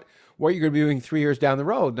say what you're going to be doing 3 years down the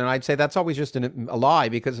road. And I'd say that's always just a lie,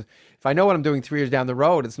 because if I know what I'm doing 3 years down the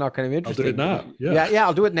road, it's not going to be interesting. I'll do it now. Yeah,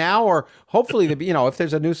 I'll do it now, or hopefully, if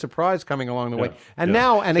there's a new surprise coming along the way. And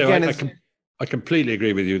now, and so again, I completely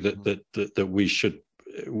agree with you that we should,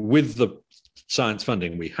 with the science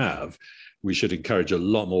funding we have, we should encourage a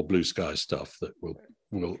lot more blue sky stuff that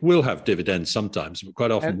will have dividends sometimes, but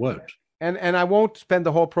quite often won't. And I won't spend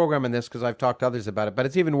the whole program on this because I've talked to others about it, but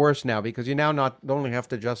it's even worse now because you now not only have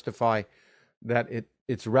to justify that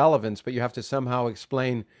its relevance, but you have to somehow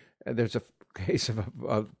explain. There's a case of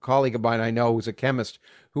a colleague of mine I know who's a chemist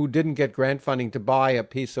who didn't get grant funding to buy a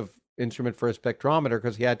piece of instrument for a spectrometer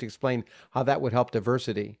because he had to explain how that would help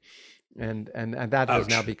diversity. And that has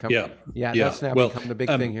now become that's now become the big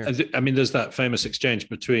thing here. I mean, there's that famous exchange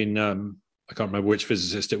between I can't remember which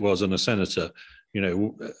physicist it was and a senator,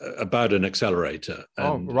 about an accelerator.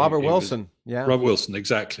 And Robert Wilson. Robert Wilson,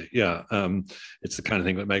 exactly. Yeah. It's the kind of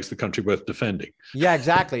thing that makes the country worth defending. Yeah,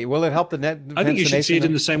 exactly. Will it help the net? I think you should see it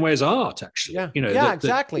in the same way as art, actually. Yeah,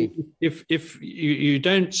 exactly. If you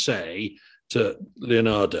don't say to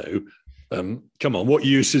Leonardo, come on, what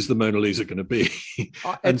use is the Mona Lisa going to be?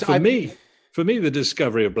 And for me, the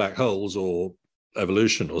discovery of black holes or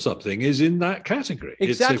evolution or something is in that category.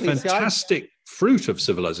 Exactly. It's a fantastic fruit of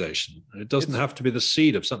civilization. It doesn't have to be the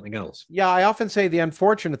seed of something else. Yeah, I often say the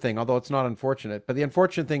unfortunate thing, although it's not unfortunate, but the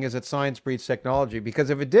unfortunate thing is that science breeds technology, because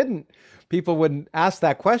if it didn't, people wouldn't ask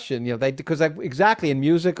that question. Exactly in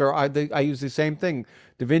music, or I use the same thing,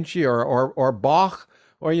 Da Vinci or Bach.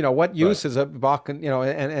 Or what use is a Bach?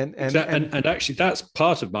 And actually, that's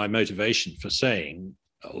part of my motivation for saying,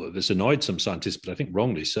 although this annoyed some scientists, but I think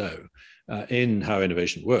wrongly so, in how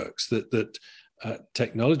innovation works, that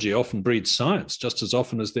technology often breeds science just as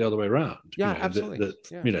often as the other way around. Yeah, absolutely.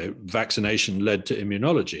 Vaccination led to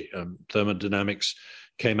immunology. Thermodynamics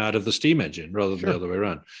came out of the steam engine rather than the other way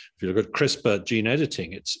around. If you look at CRISPR gene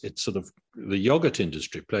editing, it's sort of the yogurt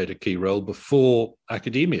industry played a key role before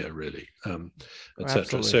academia, really,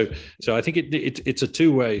 etc. So I think it's a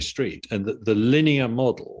two-way street, and the linear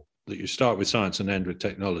model that you start with science and end with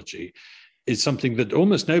technology is something that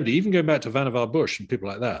almost nobody, even going back to Vannevar Bush and people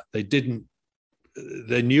like that,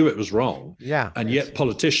 they knew it was wrong. Yeah. And yet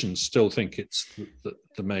politicians still think it's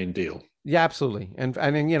the main deal. Yeah, absolutely. And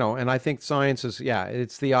I think science is,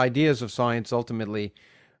 it's the ideas of science ultimately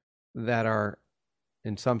that are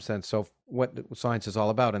in some sense so what science is all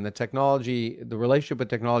about. And the relationship with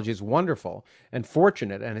technology is wonderful and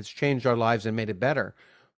fortunate, and it's changed our lives and made it better.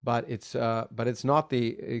 But it's not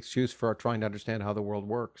the excuse for trying to understand how the world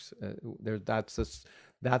works.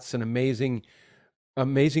 That's an amazing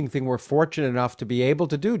thing we're fortunate enough to be able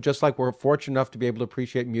to do, just like we're fortunate enough to be able to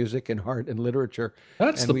appreciate music and art and literature.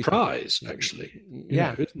 That's the prize, actually.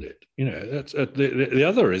 Isn't it? That's the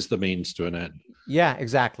other is the means to an end. Yeah,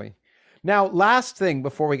 exactly. Now, last thing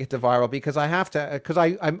before we get to viral, because I have to, because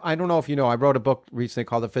I don't know if you know, I wrote a book recently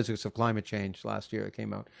called The Physics of Climate Change last year. It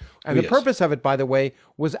came out. And the purpose of it, by the way,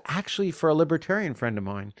 was actually for a libertarian friend of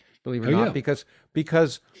mine, believe it or not,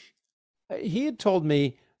 because he had told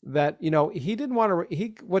me that, he didn't want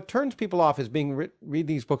to, what turns people off is read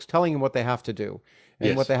these books telling them what they have to do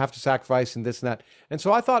and what they have to sacrifice and this and that. And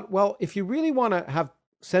so I thought, well, if you really want to have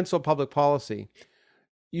sensible public policy,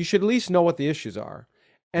 you should at least know what the issues are.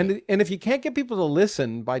 And if you can't get people to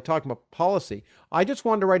listen by talking about policy, I just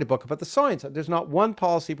wanted to write a book about the science. There's not one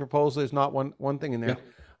policy proposal. There's not one thing in there.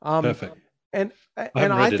 Yeah. Perfect. And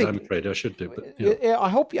I think I'm afraid I should do, but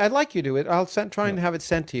I'd like you to do it. I'll try and have it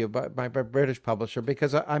sent to you by a British publisher,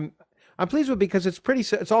 because I'm I'm pleased with it because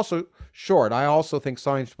it's also short. I also think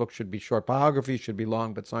science books should be short. Biography should be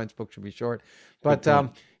long, but science books should be short. But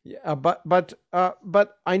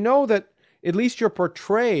but I know that at least you're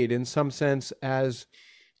portrayed in some sense as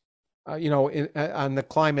on the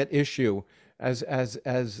climate issue as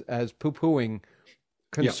poo-pooing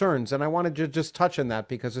concerns, and I wanted to just touch on that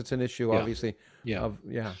because it's an issue, obviously.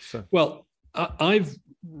 So well, I've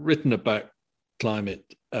written about climate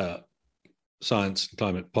science and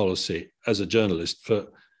climate policy as a journalist for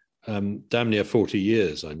damn near 40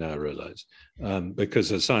 years, I now realize,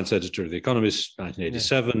 because as science editor of The Economist,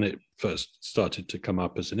 1987, it first started to come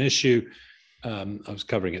up as an issue. I was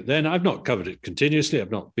covering it then. I've not covered it continuously.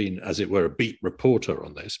 I've not been, as it were, a beat reporter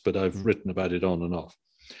on this, but I've written about it on and off.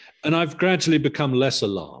 And I've gradually become less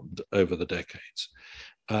alarmed over the decades.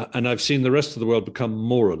 And I've seen the rest of the world become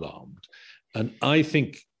more alarmed. And I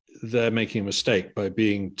think they're making a mistake by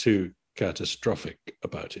being too catastrophic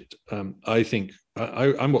about it. I think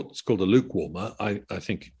I'm what's called a lukewarmer. I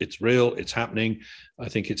think it's real, it's happening. I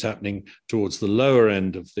think it's happening towards the lower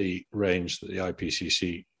end of the range that the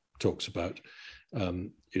IPCC talks about.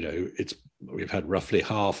 We've had roughly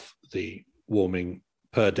half the warming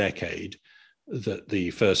per decade that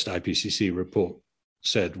the first IPCC report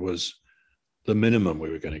said was the minimum we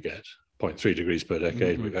were going to get, 0.3 degrees per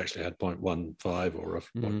decade. We've actually had 0.15 or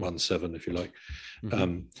 0.17, if you like.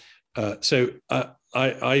 So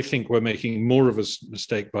I think we're making more of a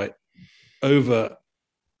mistake by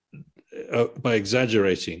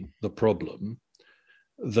exaggerating the problem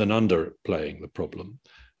than underplaying the problem.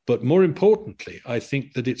 But more importantly, I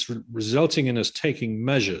think that it's resulting in us taking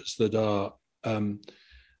measures that are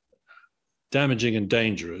damaging and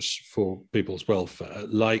dangerous for people's welfare,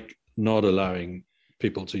 like not allowing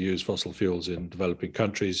people to use fossil fuels in developing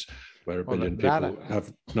countries where a billion people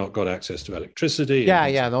have not got access to electricity.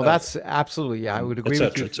 That's absolutely, I would agree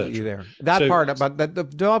with you there. That part, but the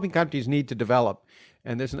developing countries need to develop,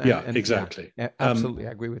 and there's exactly. Absolutely,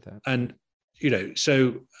 I agree with that. And it's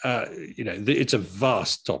a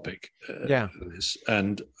vast topic.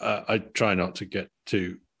 And I try not to get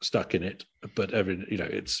too stuck in it, but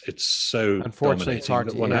it's so dominating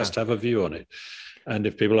that one has to have a view on it. And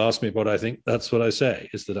if people ask me what I think, that's what I say,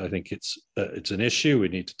 is that I think it's an issue. We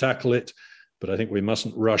need to tackle it, but I think we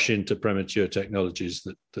mustn't rush into premature technologies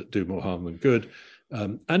that do more harm than good.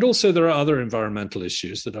 And also there are other environmental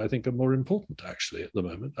issues that I think are more important, actually, at the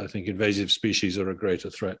moment. I think invasive species are a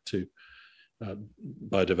greater threat to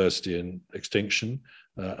biodiversity and extinction.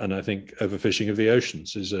 And I think overfishing of the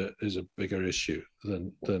oceans is a bigger issue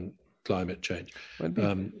than climate change.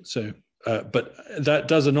 But that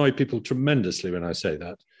does annoy people tremendously when I say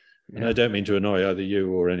that, and I don't mean to annoy either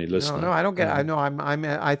you or any listener. No, I don't get. I know.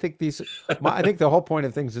 I think these. I think the whole point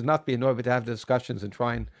of things is not be annoyed, but to have discussions and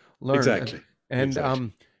try and learn. Exactly.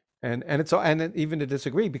 And even to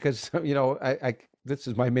disagree, because this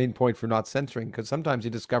is my main point for not censoring, because sometimes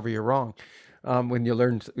you discover you're wrong when you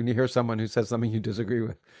hear someone who says something you disagree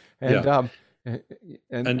with, and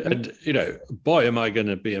boy, am I going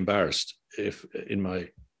to be embarrassed if in my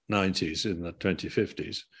 90s, in the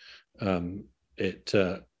 2050s, it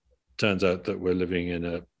turns out that we're living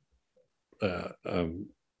in a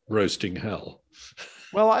roasting hell.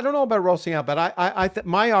 Well, I don't know about roasting hell, but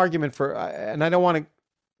my argument for, and I don't want to,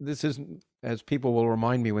 this isn't, as people will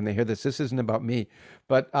remind me when they hear this isn't about me,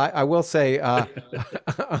 but I will say that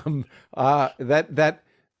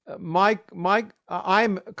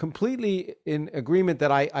I'm completely in agreement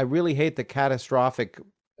that I really hate the catastrophic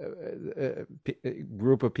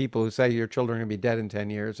group of people who say your children are going to be dead in 10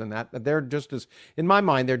 years, and that they're just as, in my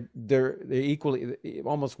mind, they're equally,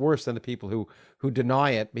 almost worse than the people who deny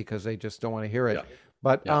it because they just don't want to hear it.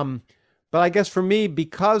 But I guess for me,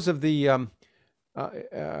 because of the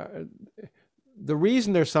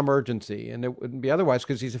reason there's some urgency, and it wouldn't be otherwise,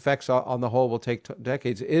 because these effects on the whole will take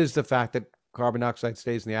decades, is the fact that carbon dioxide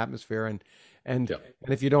stays in the atmosphere, and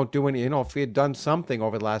if you don't do any, if we had done something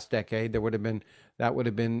over the last decade, that would have been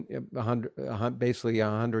basically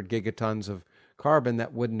 100 gigatons of carbon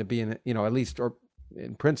that wouldn't be in, at least, or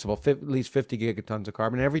in principle, at least 50 gigatons of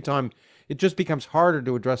carbon. And every time it just becomes harder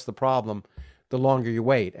to address the problem, the longer you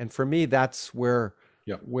wait. And for me, that's where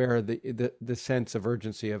the sense of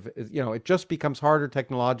urgency of, it just becomes harder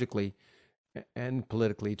technologically and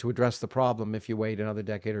politically to address the problem if you wait another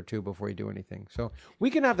decade or two before you do anything. So we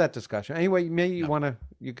can have that discussion. Anyway, maybe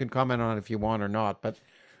you can comment on it if you want or not, but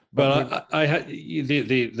I had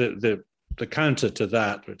the counter to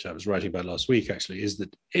that, which I was writing about last week, actually, is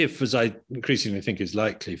that if, as I increasingly think is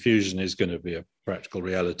likely, fusion is going to be a practical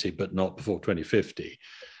reality, but not before 2050,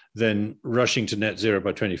 then rushing to net zero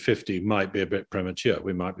by 2050 might be a bit premature.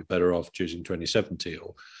 We might be better off choosing 2070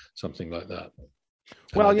 or something like that.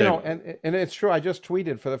 Well, and it's true. I just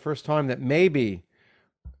tweeted for the first time that maybe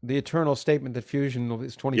the eternal statement that fusion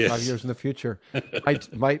is 25 years in the future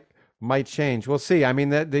might change. We'll see. I mean,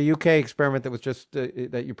 the UK experiment that was just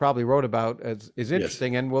that you probably wrote about is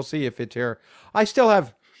interesting, and we'll see if it's here. I still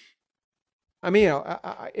have. I mean,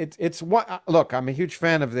 it's what. Look, I'm a huge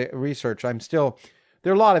fan of the research.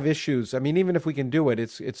 There are a lot of issues. I mean, even if we can do it,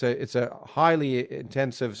 it's a highly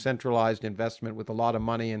intensive, centralized investment with a lot of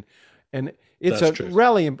money, and it's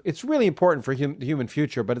really important for the human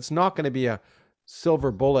future. But it's not going to be a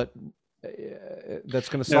silver bullet that's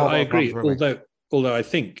going to solve. No, I agree. Although I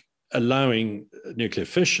think allowing nuclear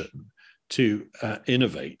fission to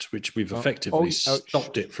innovate, which we've effectively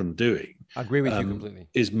stopped it from doing. I agree with you completely.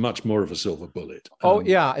 Is much more of a silver bullet.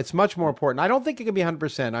 It's much more important. I don't think it can be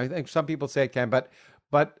 100%. I think some people say it can, but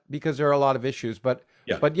because there are a lot of issues. But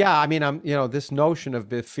I mean, this notion of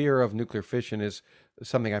the fear of nuclear fission is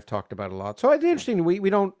something I've talked about a lot. So it's interesting. We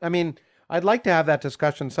don't. I mean, I'd like to have that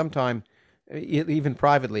discussion sometime, even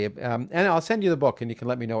privately. And I'll send you the book, and you can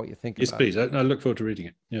let me know what you think. Yes, please. I look forward to reading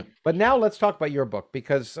it. Yeah. But now let's talk about your book,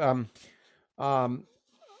 because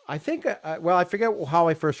I think I forget how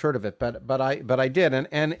I first heard of it, but I did,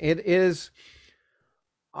 and it is.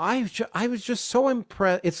 I was just so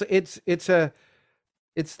impressed.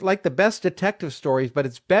 It's like the best detective stories, but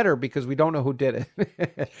it's better because we don't know who did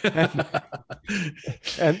it.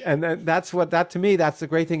 and that's to me, that's the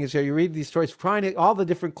great thing is you read these stories, finding all the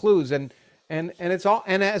different clues, and it's all.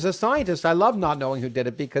 And as a scientist, I love not knowing who did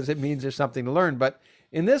it because it means there's something to learn. But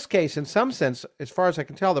in this case, in some sense, as far as I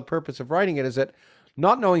can tell, the purpose of writing it is that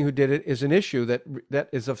not knowing who did it is an issue that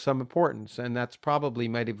is of some importance, and that's probably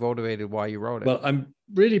might have motivated why you wrote it. Well, I'm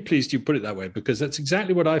really pleased you put it that way, because that's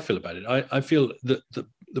exactly what I feel about it. I feel that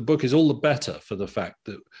the book is all the better for the fact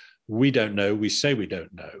that we don't know, we say we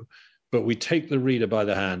don't know, but we take the reader by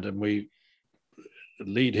the hand and we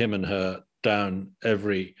lead him and her down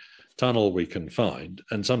every tunnel we can find.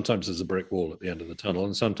 And sometimes there's a brick wall at the end of the tunnel,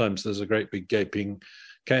 and sometimes there's a great big gaping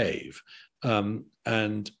cave.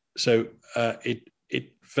 And so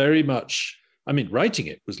it very much, I mean, writing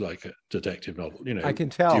it was like a detective novel. I can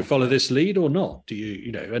tell. Do you follow this lead or not? Do you,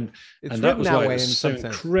 and that was why it was so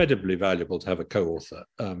incredibly valuable to have a co-author,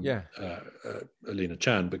 Alina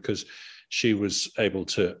Chan, because she was able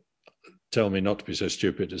to tell me not to be so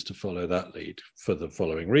stupid as to follow that lead for the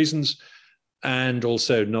following reasons, and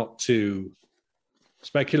also not to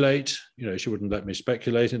speculate. She wouldn't let me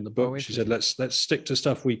speculate in the book. She said, let's stick to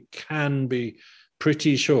stuff we can be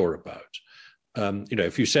pretty sure about.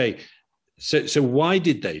 If you say, so why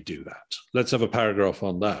did they do that? Let's have a paragraph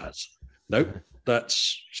on that. Nope,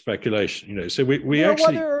 that's speculation. So we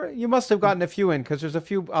actually. You must have gotten a few in, because there's a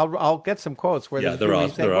few. I'll get some quotes where there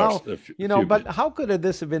are. But how could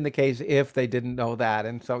this have been the case if they didn't know that?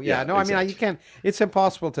 And so exactly. I mean, you can't. It's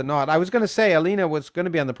impossible to not. I was going to say Alina was going to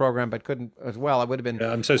be on the program, but couldn't as well. I would have been.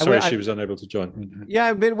 Yeah, I'm so sorry she was unable to join.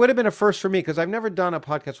 Yeah, it would have been a first for me, because I've never done a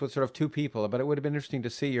podcast with sort of two people, but it would have been interesting to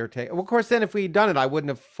see your take. Well, of course, then if we'd done it, I wouldn't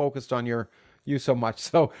have focused on you so much.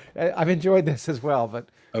 So I've enjoyed this as well. But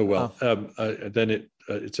then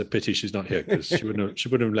it's a pity she's not here, because she wouldn't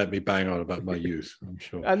have let me bang on about my youth, I'm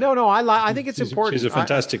sure. No, I think it's important. She's a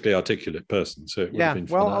fantastically articulate person, so it would have been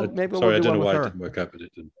fun. Well, maybe sorry, I don't know why it didn't work out, but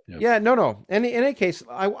it didn't. Yeah, no. In any case,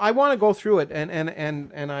 I want to go through it,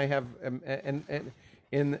 and I have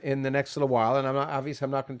in the next little while, and I'm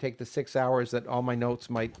not going to take the 6 hours that all my notes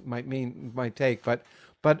might take, but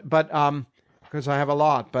because I have a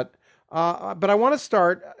lot, but I want to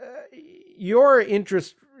start. Your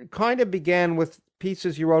interest kind of began with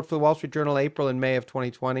pieces you wrote for the Wall Street Journal, April and May of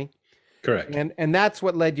 2020. Correct. And that's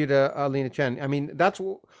what led you to Alina Chen. I mean, that's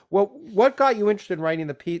what got you interested in writing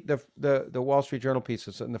the Wall Street Journal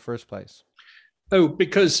pieces in the first place? Oh,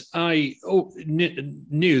 because I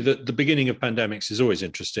knew that the beginning of pandemics is always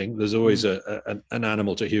interesting. There's always an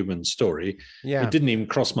animal to human story. Yeah. It didn't even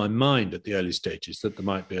cross my mind at the early stages that there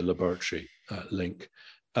might be a laboratory link.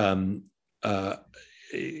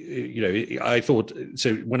 I thought,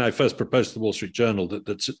 so when I first proposed to the Wall Street Journal that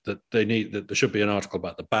there should be an article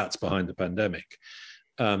about the bats behind the pandemic,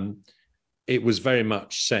 it was very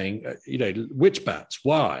much saying, which bats,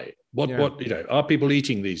 why, what, are people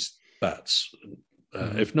eating these bats?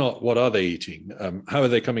 If not, what are they eating? How are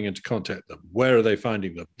they coming into contact with them? Where are they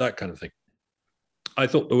finding them? That kind of thing. I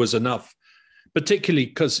thought there was enough, particularly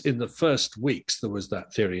because in the first weeks there was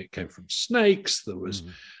that theory it came from snakes. There was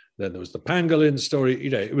then there was the pangolin story.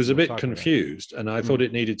 It was a bit confused, and I thought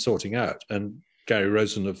it needed sorting out. And Gary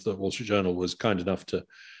Rosen of the Wall Street Journal was kind enough to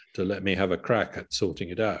to let me have a crack at sorting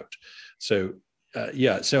it out. So,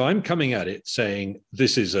 so I'm coming at it saying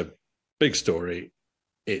this is a big story.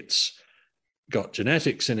 It's got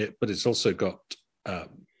genetics in it, but it's also got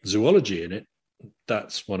zoology in it.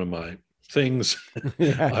 That's one of my things.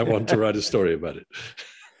 I want to write a story about it.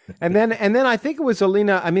 And then I think it was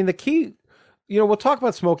Alina. I mean, the key, we'll talk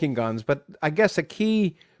about smoking guns, but I guess a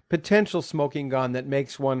key potential smoking gun that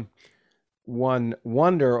makes one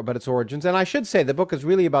wonder about its origins. And I should say the book is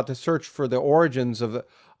really about the search for the origins of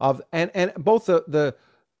both the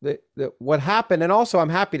what happened, and also I'm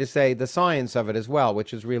happy to say the science of it as well,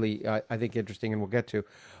 which is really I think interesting, and we'll get to.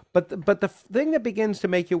 But the thing that begins to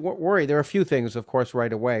make you worry, there are a few things, of course,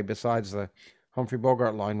 right away besides the Humphrey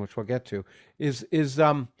Bogart line, which we'll get to, is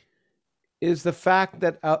the fact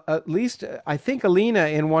that at least I think Alina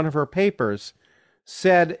in one of her papers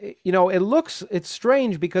said, it's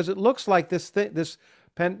strange because it looks like this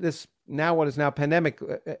now what is now pandemic,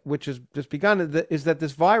 which has just begun, is that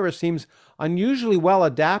this virus seems unusually well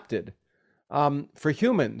adapted for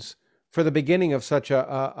humans for the beginning of such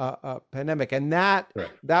a pandemic, and that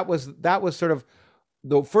was sort of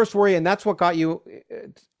the first worry, and that's what got you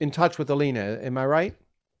in touch with Alina. Am I right?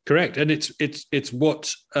 Correct, and it's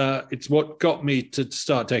what got me to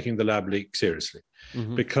start taking the lab leak seriously,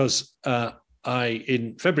 because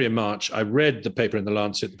in February and March, I read the paper in The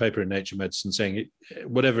Lancet, the paper in Nature Medicine, saying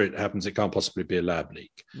whatever it happens, it can't possibly be a lab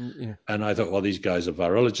leak. Yeah. And I thought, well, these guys are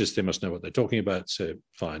virologists; they must know what they're talking about. So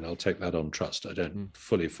fine, I'll take that on trust. I don't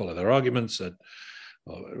fully follow their arguments, and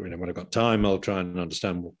when I've got time, I'll try and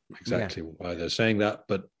understand exactly why they're saying that.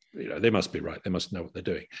 But they must be right; they must know what they're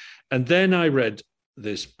doing. And then I read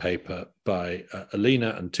this paper by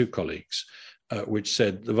Alina and two colleagues, which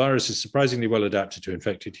said the virus is surprisingly well adapted to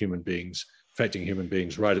infecting human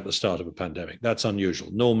beings right at the start of a pandemic. That's unusual.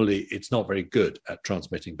 Normally, it's not very good at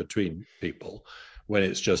transmitting between people when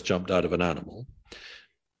it's just jumped out of an animal.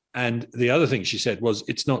 And the other thing she said was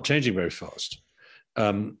it's not changing very fast.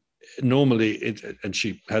 Normally, and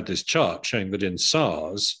she had this chart showing that in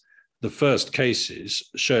SARS, the first cases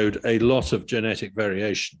showed a lot of genetic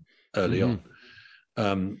variation early on,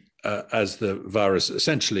 as the virus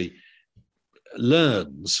essentially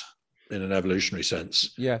learns, in an evolutionary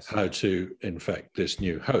sense, how to infect this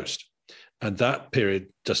new host. And that period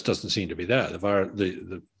just doesn't seem to be there.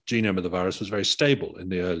 The genome of the virus was very stable in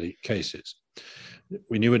the early cases.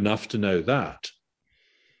 We knew enough to know that.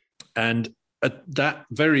 And at that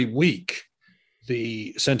very week,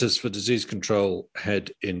 the Centers for Disease Control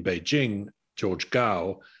head in Beijing, George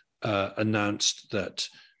Gao, announced that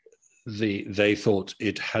they thought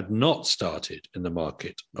it had not started in the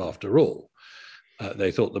market after all.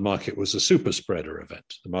 They thought the market was a super spreader event.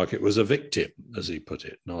 The market was a victim, as he put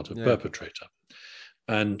it, not a perpetrator.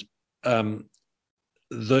 And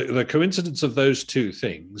the coincidence of those two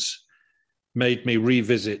things made me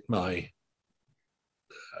revisit my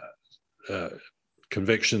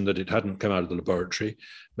conviction that it hadn't come out of the laboratory,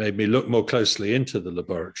 made me look more closely into the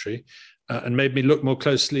laboratory, and made me look more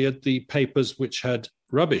closely at the papers which had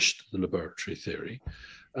rubbished the laboratory theory.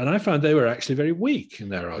 And I found they were actually very weak in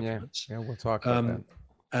their arguments. Yeah, we'll talk about that.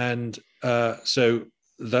 And so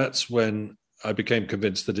that's when I became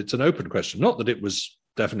convinced that it's an open question. Not that it was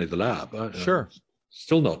definitely the lab. I'm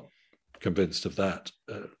still not convinced of that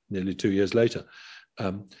nearly 2 years later.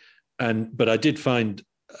 But I did find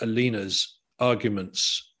Alina's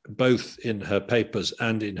arguments, both in her papers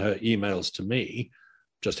and in her emails to me,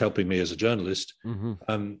 just helping me as a journalist,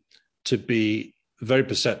 to be very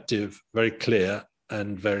perceptive, very clear,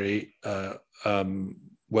 and very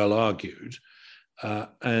well argued.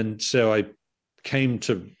 And so I came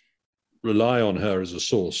to rely on her as a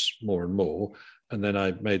source more and more. And then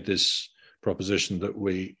I made this proposition that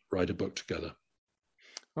we write a book together.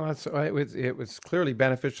 Well, it was clearly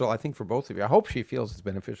beneficial, I think, for both of you. I hope she feels it's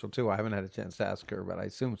beneficial too. I haven't had a chance to ask her, but I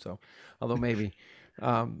assume so. Although maybe...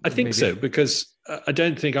 I think so, because I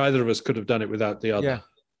don't think either of us could have done it without the other.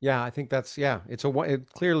 Yeah, I think that's, it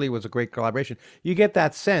clearly was a great collaboration. You get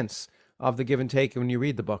that sense of the give and take when you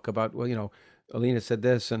read the book about, Alina said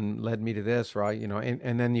this and led me to this, right?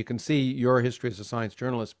 And then you can see your history as a science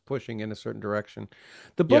journalist pushing in a certain direction.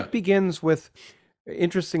 The book begins with,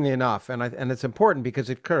 interestingly enough, and it's important because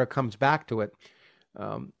it kind of comes back to it.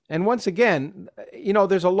 And once again,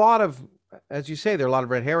 there's a lot of, as you say, there are a lot of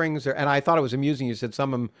red herrings there. And I thought it was amusing. You said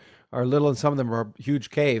some of them are little and some of them are huge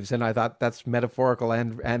caves. And I thought that's metaphorical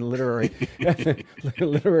and literary,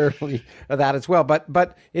 literally that as well.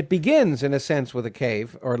 But it begins in a sense with a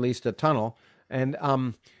cave, or at least a tunnel. And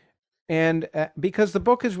And because the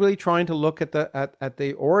book is really trying to look at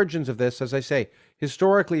the origins of this, as I say,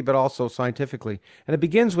 historically, but also scientifically. And it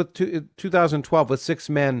begins with 2012 with 6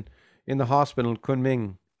 men in the hospital in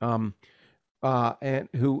Kunming, and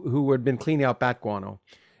who had been cleaning out bat guano,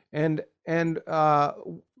 and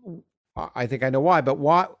I think I know why. But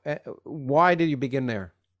why did you begin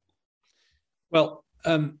there? Well,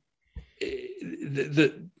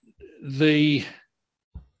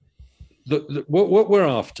 what we're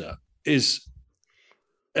after is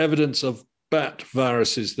evidence of bat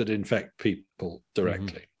viruses that infect people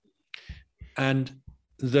directly. And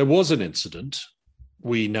there was an incident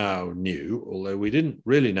we now knew, although we didn't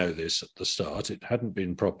really know this at the start, it hadn't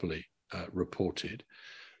been properly reported.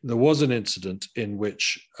 There was an incident in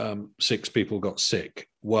which 6 people got sick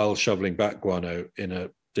while shoveling bat guano in a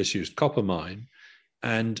disused copper mine,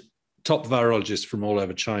 and top virologists from all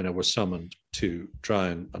over China were summoned to try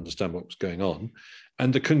and understand what was going on.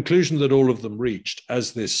 And the conclusion that all of them reached,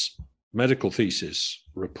 as this medical thesis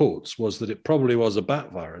reports, was that it probably was a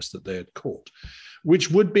bat virus that they had caught, which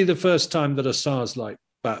would be the first time that a SARS-like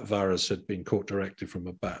bat virus had been caught directly from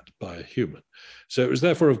a bat by a human. So it was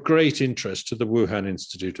therefore of great interest to the Wuhan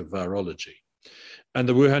Institute of Virology. And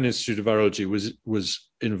the Wuhan Institute of Virology was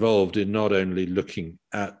involved in not only looking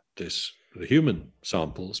at the human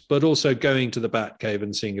samples, but also going to the bat cave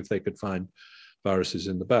and seeing if they could find viruses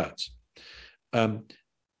in the bats. To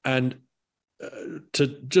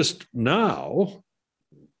just now,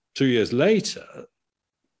 2 years later,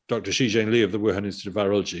 Dr. Shizheng Li of the Wuhan Institute of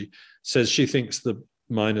Virology says she thinks the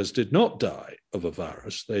miners did not die of a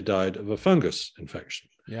virus, they died of a fungus infection.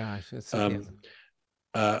 Yeah.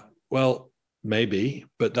 Well, maybe,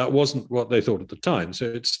 but that wasn't what they thought at the time. So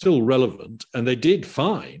it's still relevant. And they did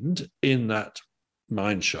find in that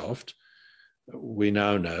mine shaft, we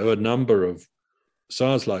now know, a number of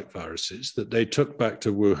SARS-like viruses that they took back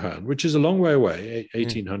to Wuhan, which is a long way away,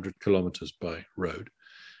 1,800 kilometers by road.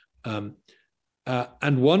 And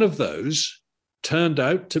one of those turned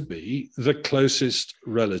out to be the closest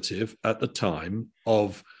relative at the time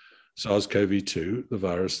of SARS-CoV-2, the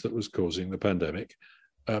virus that was causing the pandemic.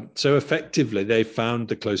 So effectively, they found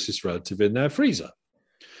the closest relative in their freezer.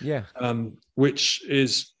 Yeah. Which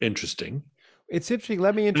is interesting. It's interesting.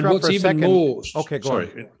 Let me interrupt for a second. Okay, go on.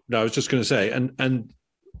 Sorry. No, I was just going to say, and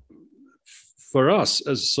for us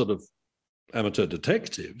as sort of amateur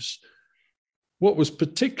detectives, what was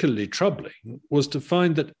particularly troubling was to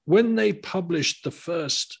find that when they published the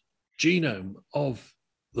first genome of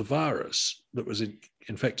the virus that was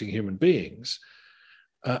infecting human beings,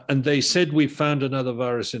 and they said we found another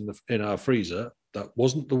virus in our freezer, that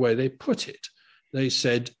wasn't the way they put it. They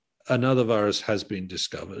said another virus has been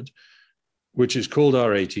discovered, which is called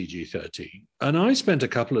RATG13. And I spent a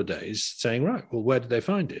couple of days saying, right, well, where did they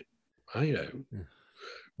find it?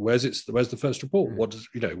 Where's the first report? What does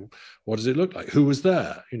it look like? Who was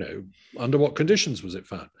there? Under what conditions was it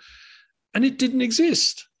found? And it didn't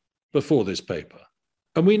exist before this paper.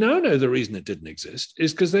 And we now know the reason it didn't exist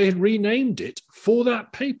is because they had renamed it for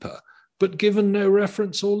that paper, but given no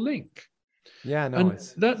reference or link. Yeah, no. And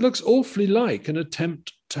that looks awfully like an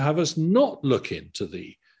attempt to have us not look into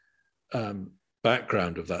the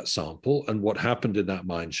background of that sample and what happened in that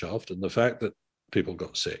mine shaft and the fact that people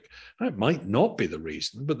got sick. That might not be the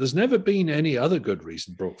reason, but there's never been any other good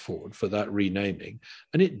reason brought forward for that renaming.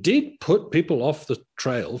 And it did put people off the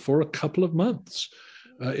trail for a couple of months.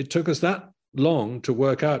 It took us that long to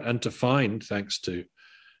work out and to find, thanks to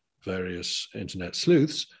various internet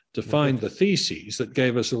sleuths, to find the theses that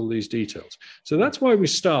gave us all these details. So that's why we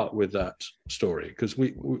start with that story, because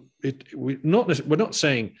we're not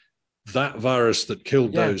saying that virus that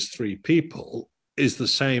killed those 3 people is the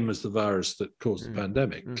same as the virus that caused the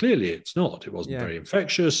pandemic. Clearly it's not. It wasn't very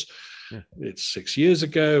infectious. It's 6 years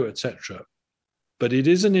ago, etc. But it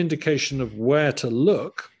is an indication of where to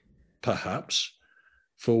look, perhaps,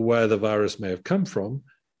 for where the virus may have come from,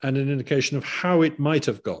 and an indication of how it might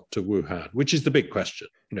have got to Wuhan, which is the big question.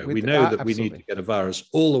 We know that we need to get a virus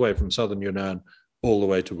all the way from southern Yunnan all the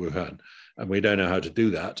way to Wuhan, and we don't know how to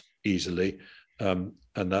do that easily, and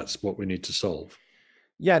that's what we need to solve.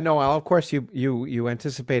 Yeah, no. Of course, you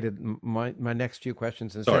anticipated my next few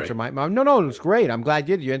questions and answer my no. It's great. I'm glad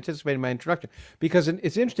you anticipated my introduction, because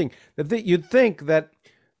it's interesting that you'd think that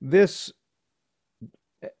this.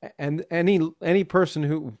 And any person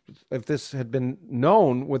who, if this had been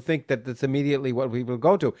known, would think that that's immediately what we will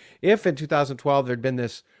go to. If in 2012 there'd been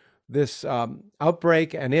this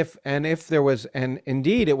outbreak, and if there was, and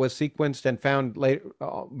indeed it was sequenced and found later,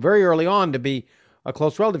 very early on, to be a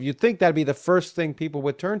close relative, you'd think that'd be the first thing people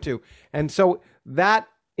would turn to. And so that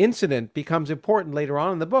incident becomes important later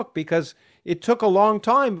on in the book, because it took a long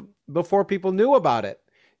time before people knew about it.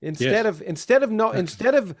 Instead of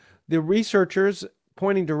the researchers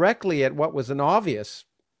pointing directly at what was an obvious,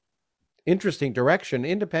 interesting direction,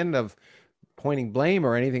 independent of pointing blame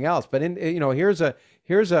or anything else. But here's a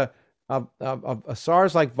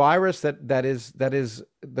SARS-like virus that is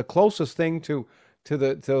the closest thing to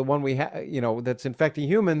the one we have, that's infecting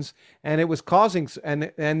humans, and it was causing,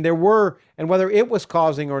 and whether it was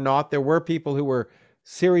causing or not, there were people who were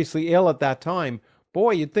seriously ill at that time.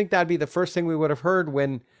 Boy, you'd think that'd be the first thing we would have heard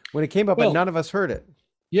when it came up, but none of us heard it.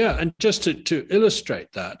 Yeah, and just to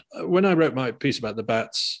illustrate that, when I wrote my piece about the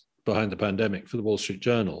bats behind the pandemic for the Wall Street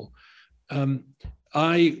Journal,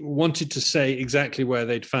 I wanted to say exactly where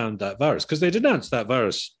they'd found that virus, because they'd announced that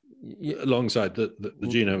virus alongside the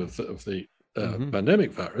genome of the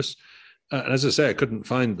pandemic virus. And as I say, I couldn't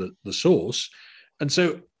find the source. And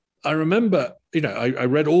so I remember, I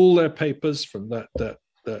read all their papers from that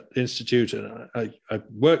institute, and I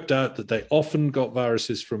worked out that they often got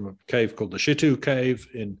viruses from a cave called the Shitu Cave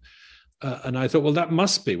and I thought, well, that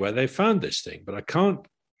must be where they found this thing, but I can't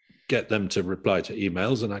get them to reply to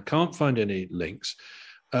emails, and I can't find any links.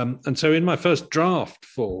 And so in my first draft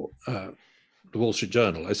for the Wall Street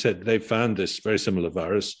Journal, I said they found this very similar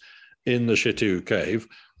virus in the Shitu Cave,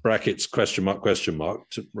 brackets, question mark,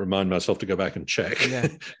 to remind myself to go back and check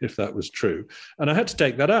if that was true. And I had to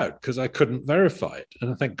take that out because I couldn't verify it.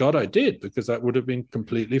 And thank God I did, because that would have been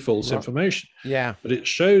completely false information. Yeah. But it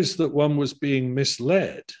shows that one was being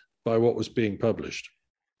misled by what was being published.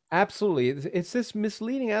 Absolutely. It's this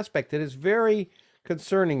misleading aspect that is very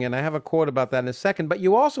concerning. And I have a quote about that in a second. But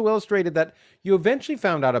you also illustrated that you eventually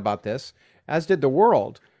found out about this, as did the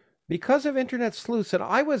world, because of internet sleuths. And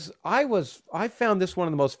I found this one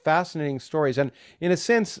of the most fascinating stories, and in a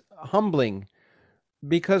sense humbling,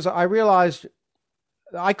 because I realized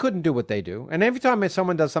I couldn't do what they do. And every time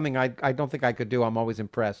someone does something I don't think I could do, I'm always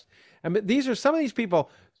impressed. And some of these people,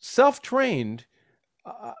 self-trained,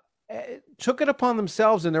 took it upon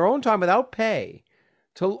themselves in their own time without pay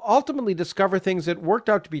to ultimately discover things that worked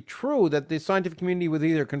out to be true, that the scientific community was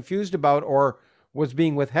either confused about or was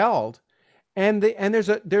being withheld. And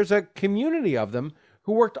there's a community of them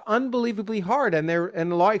who worked unbelievably hard, and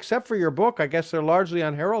except for your book, I guess they're largely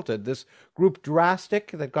unheralded. This group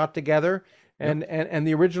Drastic that got together, and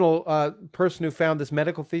the original person who found this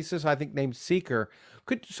medical thesis, I think named Seeker.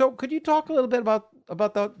 Could you talk a little bit about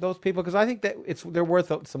those people, because I think that they're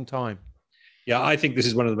worth some time. Yeah, I think this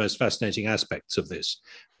is one of the most fascinating aspects of this,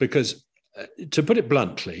 because to put it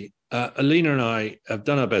bluntly, Alina and I have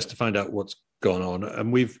done our best to find out what's gone on,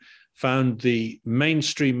 and we've found the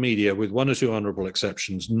mainstream media, with one or two honorable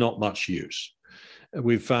exceptions, not much use.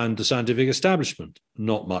 We've found the scientific establishment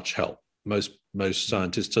not much help. Most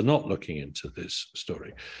scientists are not looking into this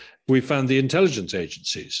story. We found the intelligence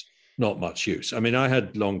agencies not much use. I mean, I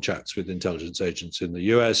had long chats with intelligence agents in the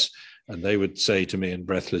US, and they would say to me in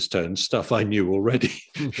breathless tones stuff I knew already,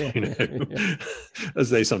 as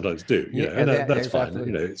they sometimes do. And that's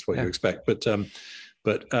fine. It's what you expect. But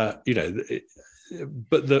the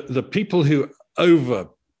people who over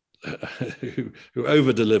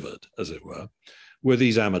delivered, as it were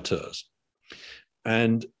these amateurs.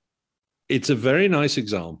 And it's a very nice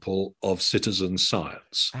example of citizen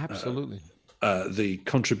science. Absolutely. The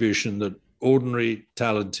contribution that ordinary,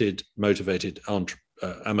 talented, motivated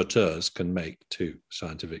amateurs can make to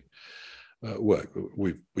scientific work.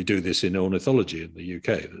 We do this in ornithology in the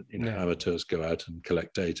UK. That amateurs go out and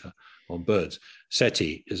collect data on birds.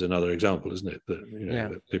 SETI is another example, isn't it?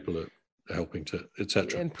 That people are helping to,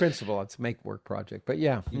 etc. In principle, it's a make work project, but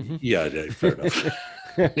yeah. Mm-hmm. Yeah, fair enough.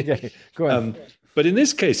 Okay, go ahead. But in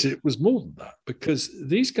this case, it was more than that, because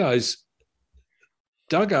these guys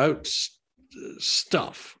dug out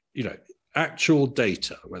stuff, actual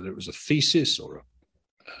data, whether it was a thesis or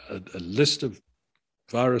a list of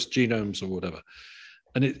virus genomes or whatever.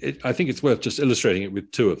 And I think it's worth just illustrating it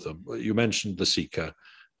with two of them. You mentioned the Seeker.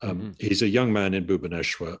 He's a young man in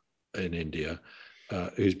Bhubaneswar in India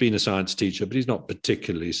who's been a science teacher, but he's not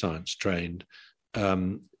particularly science trained.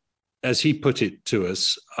 As he put it to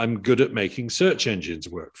us, I'm good at making search engines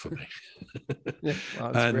work for me.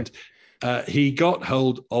 And he got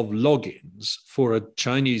hold of logins for a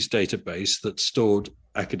Chinese database that stored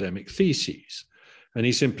academic theses. And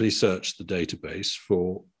he simply searched the database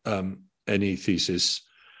for any thesis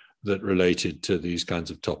that related to these kinds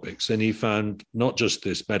of topics. And he found not just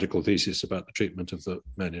this medical thesis about the treatment of the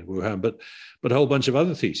men in Wuhan, but a whole bunch of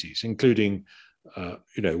other theses, including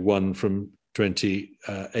one from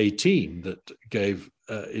 2018 that gave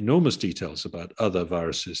enormous details about other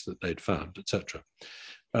viruses that they'd found, etc.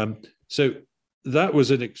 So that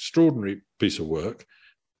was an extraordinary piece of work.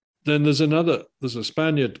 Then there's a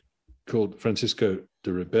Spaniard called Francisco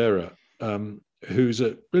de Ribera, who's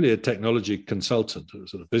really a technology consultant, a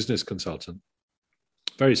sort of business consultant,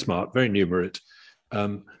 very smart, very numerate,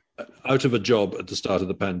 out of a job at the start of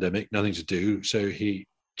the pandemic, nothing to do. So he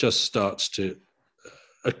just starts to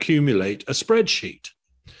accumulate a spreadsheet.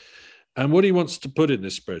 And what he wants to put in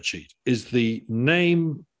this spreadsheet is the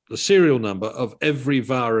name, the serial number of every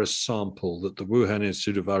virus sample that the Wuhan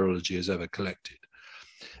Institute of Virology has ever collected.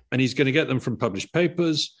 And he's going to get them from published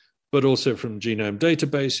papers, but also from genome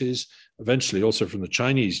databases, eventually also from the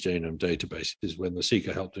Chinese genome databases when the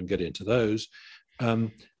Seeker helped him get into those.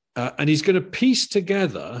 And he's going to piece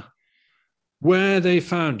together where they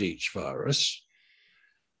found each virus.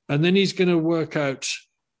 And then he's going to work out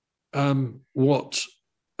what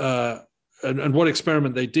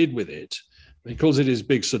experiment they did with it. He calls it his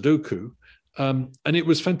big Sudoku. And it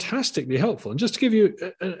was fantastically helpful. And just to give you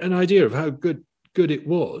an idea of how good it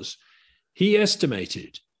was, he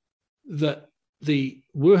estimated that the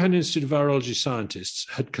Wuhan Institute of Virology scientists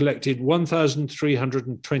had collected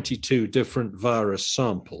 1,322 different virus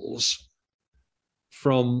samples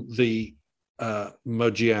from the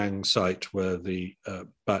Mojiang site where the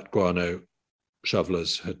bat guano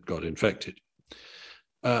shovelers had got infected.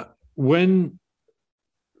 When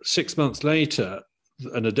 6 months later,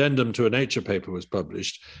 an addendum to a Nature paper was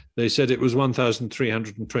published, they said it was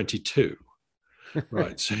 1,322.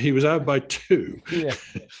 Right, so he was out by 2. Yeah.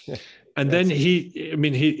 And then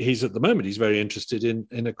he's at the moment, he's very interested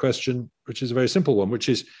in a question, which is a very simple one, which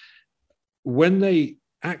is when they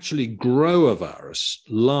actually grow a virus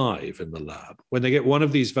live in the lab, when they get one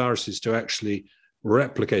of these viruses to actually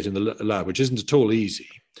replicate in the lab, which isn't at all easy,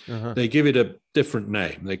 they give it a different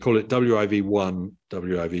name. They call it WIV1,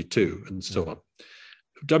 WIV2, and so on.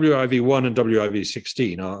 WIV1 and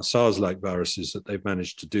WIV16 are SARS-like viruses that they've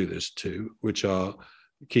managed to do this to, which are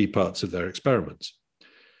key parts of their experiments.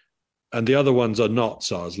 And the other ones are not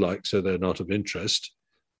SARS-like, so they're not of interest.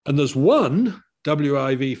 And there's one,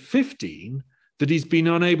 WIV15, that he's been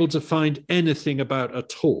unable to find anything about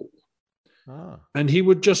at all. And he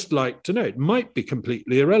would just like to know. It might be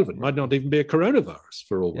completely irrelevant, might not even be a coronavirus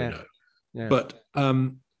for all we know. Yeah. But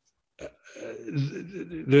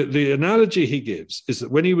the analogy he gives is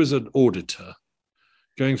that when he was an auditor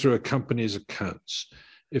going through a company's accounts,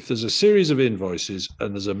 if there's a series of invoices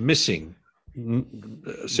and there's a missing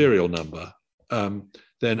serial number,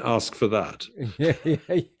 then ask for that. Yeah,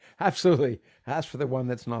 absolutely. Ask for the one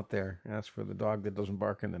that's not there. Ask for the dog that doesn't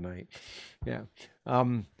bark in the night. Yeah.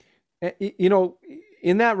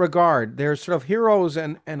 In that regard, there's sort of heroes,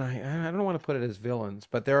 and I don't want to put it as villains,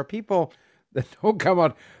 but there are people that don't come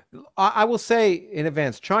out. I will say in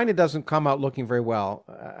advance, China doesn't come out looking very well.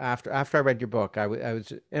 After I read your book, I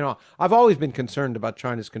was, I've always been concerned about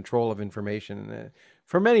China's control of information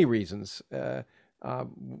for many reasons.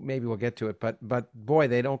 Maybe we'll get to it, but boy,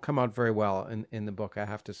 they don't come out very well in the book, I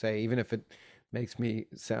have to say, even if it makes me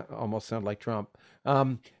almost sound like Trump.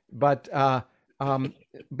 But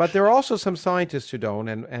there are also some scientists who don't,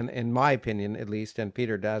 and in my opinion, at least, and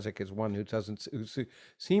Peter Daszak is one who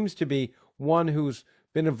seems to be one who's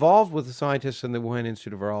been involved with the scientists in the Wuhan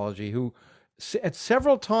Institute of Virology, who at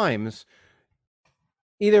several times,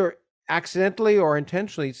 either accidentally or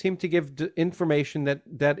intentionally, seem to give information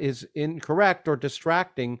that is incorrect or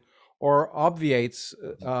distracting or obviates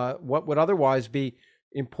what would otherwise be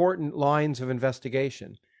important lines of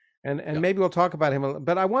investigation. And maybe we'll talk about him,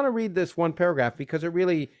 but I want to read this one paragraph because it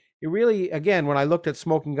really, again, when I looked at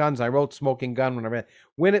smoking guns, I wrote smoking gun when I read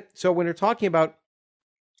when you're talking about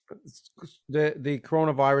the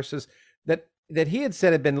coronaviruses that he had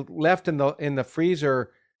said had been left in the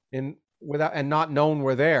freezer without and not known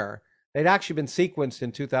were there. They'd actually been sequenced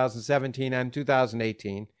in 2017 and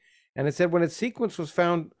 2018, and it said when its sequence was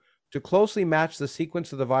found to closely match the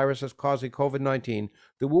sequence of the viruses causing COVID-19,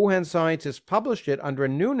 the Wuhan scientists published it under a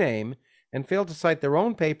new name and failed to cite their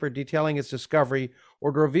own paper detailing its discovery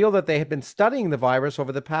or to reveal that they had been studying the virus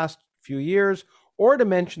over the past few years or to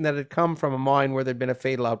mention that it had come from a mine where there'd been a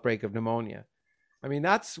fatal outbreak of pneumonia. I mean,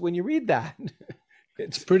 that's when you read that.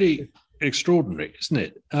 It's pretty extraordinary, isn't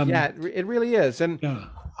it? Yeah, it really is. And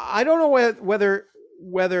I don't know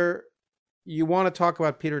whether you want to talk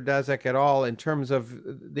about Peter Daszak at all in terms of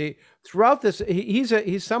throughout this,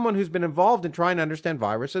 he's someone who's been involved in trying to understand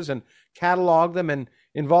viruses and catalog them, and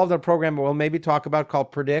involved in a program we'll maybe talk about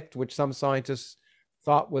called PREDICT, which some scientists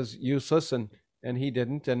thought was useless and he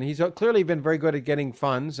didn't. And he's clearly been very good at getting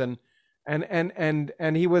funds, and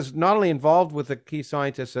he was not only involved with the key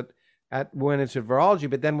scientists at Wuhan Institute of Virology,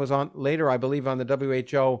 but then was on later, I believe, on the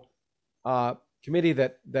WHO committee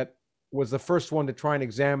that was the first one to try and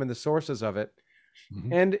examine the sources of it.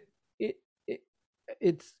 Mm-hmm. And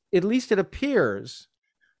it's, at least it appears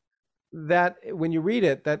that when you read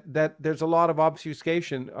it, that there's a lot of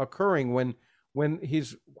obfuscation occurring when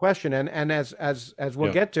he's questioned, and as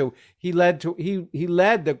we'll get to, he led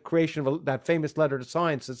the creation of that famous letter to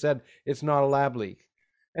Science that said it's not a lab leak.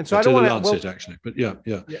 And so I don't want to Lancet, actually, but yeah.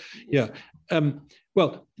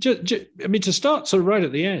 Well, I mean, to start sort of right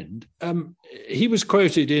at the end, he was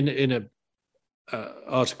quoted in a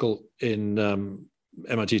article in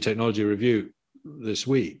MIT Technology Review this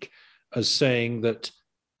week as saying that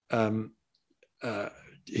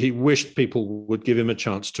he wished people would give him a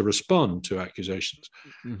chance to respond to accusations.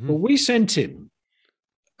 Mm-hmm. Well, we sent him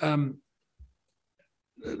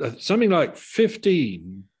something like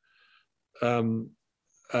 15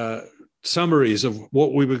 summaries of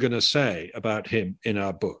what we were going to say about him in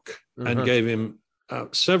our book, and gave him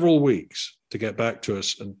several weeks to get back to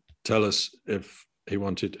us and tell us if he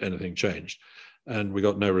wanted anything changed. And we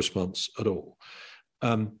got no response at all.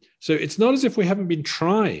 So it's not as if we haven't been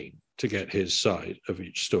trying to get his side of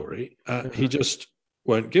each story. He just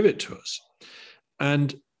won't give it to us.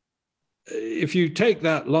 And if you take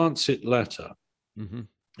that Lancet letter,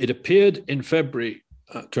 it appeared in February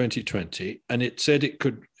 2020, and it said it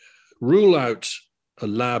could rule out a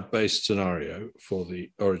lab-based scenario for the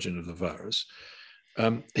origin of the virus.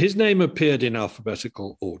 His name appeared in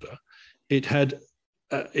alphabetical order. It had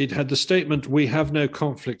the statement, "We have no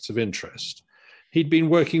conflicts of interest." He'd been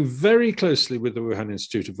working very closely with the Wuhan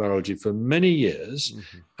Institute of Virology for many years,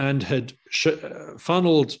 and had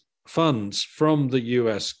funneled funds from the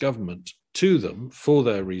US government to them for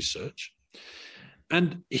their research.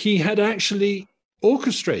 And he had actually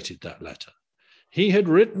orchestrated that letter. He had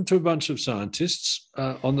written to a bunch of scientists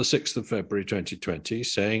on the 6th of February 2020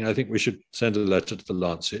 saying, I think we should send a letter to the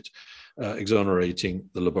Lancet exonerating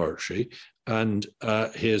the laboratory, and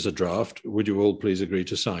here's a draft. Would you all please agree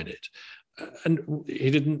to sign it? And he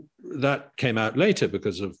didn't. That came out later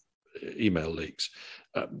because of email leaks.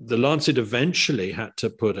 The Lancet eventually had to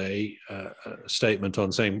put a statement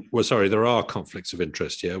on saying, well, sorry, there are conflicts of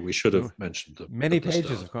interest here. We should have mentioned them. Many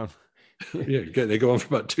pages of conflict. Yeah, they go on for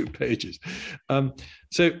about 2 pages.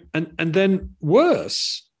 So then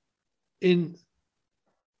worse, in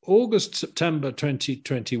August, September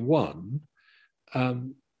 2021,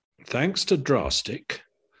 thanks to Drastic,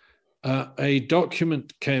 a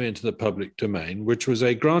document came into the public domain, which was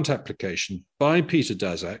a grant application by Peter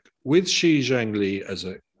Daszak with Shi Zhengli as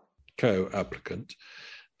a co-applicant,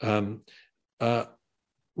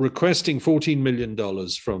 requesting $14 million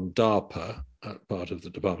from DARPA, part of the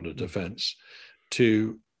Department of Defense,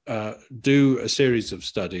 to do a series of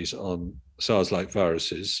studies on SARS-like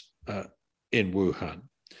viruses in Wuhan.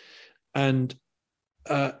 And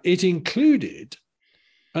it included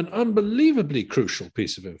an unbelievably crucial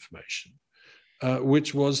piece of information,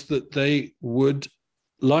 which was that they would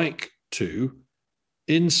like to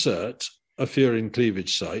insert a furin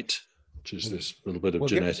cleavage site, which is this little bit of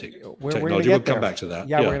genetic technology. We'll come back to that.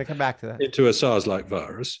 Yeah, we're going to come back to that. Into a SARS-like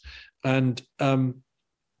virus. And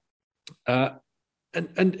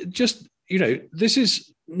just, you know, this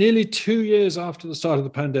is nearly 2 years after the start of the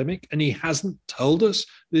pandemic, and he hasn't told us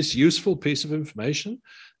this useful piece of information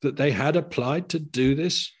that they had applied to do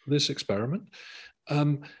this experiment.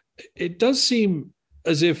 It does seem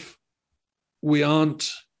as if we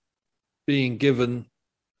aren't being given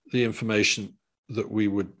the information that we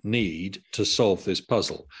would need to solve this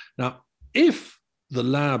puzzle. Now, if the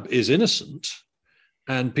lab is innocent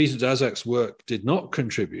and Peter Daszak's work did not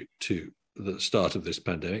contribute to the start of this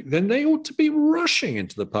pandemic, then they ought to be rushing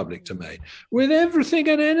into the public domain with everything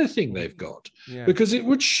and anything they've got, because it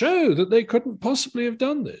would show that they couldn't possibly have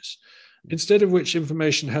done this. Instead of which,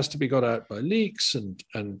 information has to be got out by leaks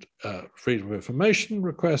and freedom of information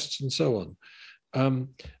requests and so on.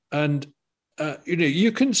 You know,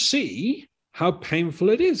 you can see how painful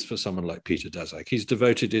it is for someone like Peter Daszak. He's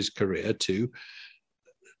devoted his career to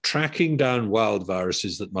tracking down wild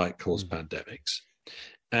viruses that might cause pandemics.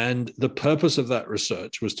 And the purpose of that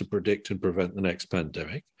research was to predict and prevent the next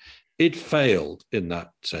pandemic. It failed in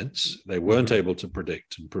that sense. They weren't able to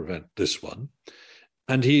predict and prevent this one.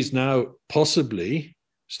 And he's now possibly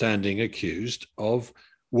standing accused of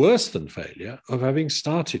worse than failure, of having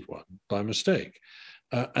started one by mistake.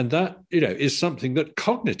 And that, you know, is something that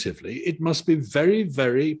cognitively, it must be very,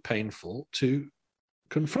 very painful to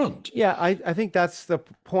confront. Yeah, I think that's the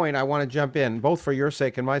point. I want to jump in, both for your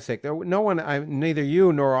sake and my sake. No one, neither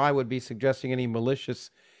you nor I would be suggesting any malicious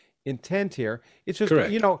intent here. It's just,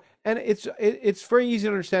 correct, you know, and it's very easy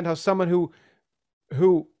to understand how someone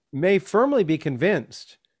who may firmly be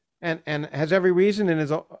convinced And has every reason in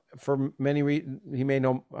his for many he may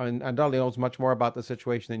know undoubtedly knows much more about the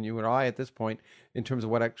situation than you and I at this point in terms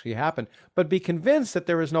of what actually happened, but be convinced that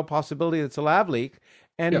there is no possibility that it's a lab leak,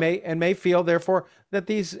 and may feel therefore that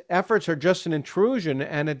these efforts are just an intrusion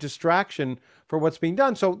and a distraction for what's being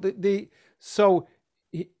done. So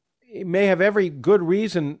he may have every good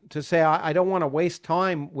reason to say, I don't want to waste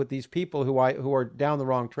time with these people who are down the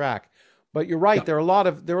wrong track. But you're right. There are a lot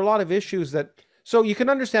of issues that. So you can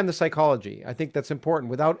understand the psychology. I think that's important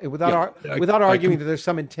without arguing that there's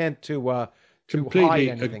some intent to hide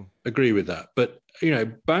anything. Agree with that. But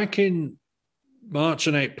back in March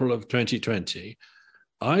and April of 2020,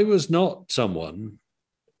 I was not someone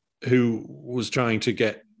who was trying to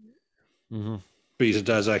get Peter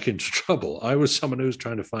Daszak into trouble. I was someone who was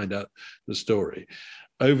trying to find out the story.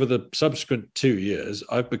 Over the subsequent 2 years,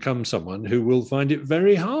 I've become someone who will find it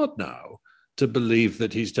very hard now to believe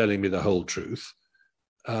that he's telling me the whole truth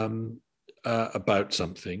about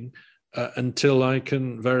something until I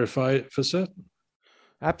can verify it for certain.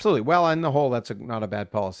 Absolutely. Well, on the whole, that's not a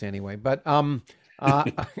bad policy anyway. But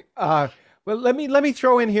well, let me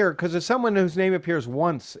throw in here, because as someone whose name appears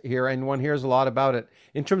once here and one hears a lot about it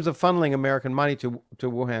in terms of funneling American money to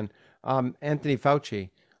Wuhan, Anthony Fauci,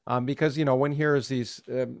 because one hears these.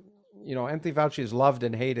 Anthony Fauci is loved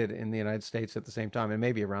and hated in the United States at the same time, and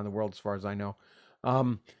maybe around the world, as far as I know.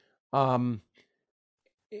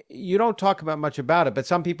 You don't talk about much about it, but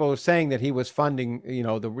some people are saying that he was funding,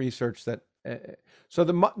 the research that. So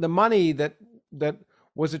the money that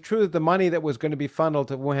was it true that the money that was going to be funneled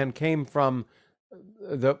to Wuhan came from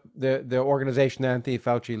the organization that Anthony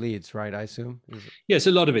Fauci leads, right? I assume. Yes,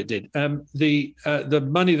 a lot of it did. The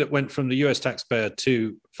money that went from the U.S. taxpayer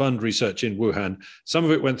to fund research in Wuhan, some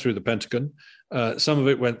of it went through the Pentagon, some of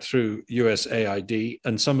it went through USAID,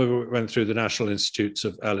 and some of it went through the National Institutes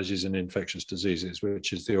of Allergies and Infectious Diseases,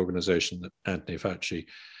 which is the organization that Anthony Fauci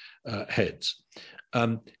heads.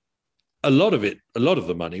 A lot of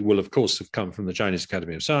the money will, of course, have come from the Chinese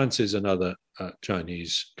Academy of Sciences and other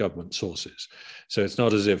Chinese government sources. So it's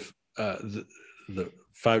not as if the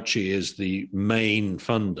Fauci is the main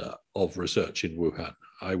funder of research in Wuhan.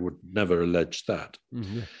 I would never allege that.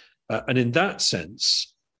 Mm-hmm. And in that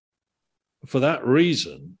sense, for that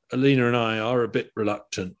reason, Alina and I are a bit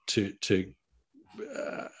reluctant to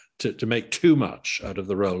make too much out of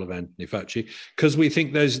the role of Anthony Fauci, because we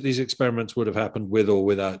think these experiments would have happened with or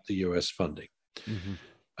without the US funding.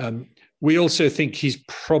 Mm-hmm. We also think he's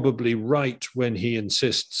probably right when he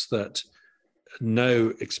insists that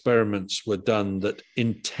no experiments were done that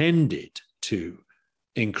intended to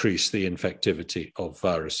increase the infectivity of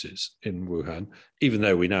viruses in Wuhan, even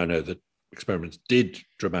though we now know that experiments did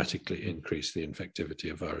dramatically increase the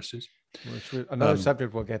infectivity of viruses. Which another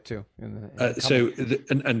subject we'll get to.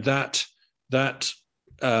 That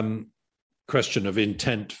question of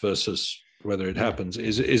intent versus whether it happens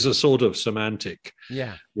is a sort of semantic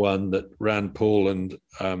one that Rand Paul and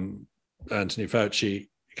Anthony Fauci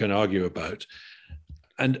can argue about,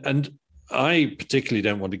 and I particularly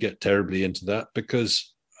don't want to get terribly into that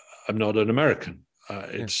because I'm not an American.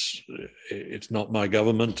 It's not my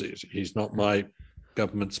government. He's not my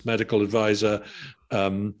government's medical advisor.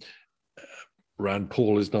 Rand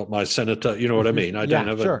Paul is not my senator. You know what I mean? I don't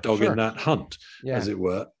have a dog in that hunt, as it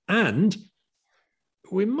were. And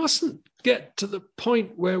we mustn't get to the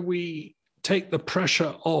point where we take the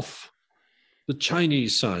pressure off the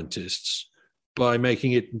Chinese scientists by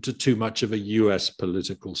making it into too much of a US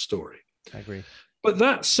political story. I agree. But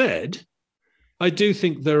that said, I do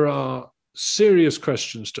think there are serious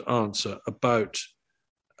questions to answer about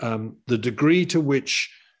the degree to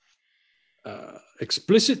which,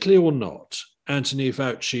 explicitly or not, Anthony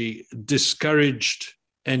Fauci discouraged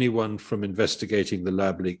anyone from investigating the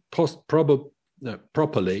lab leak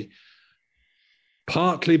properly,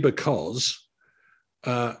 partly because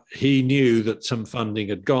he knew that some funding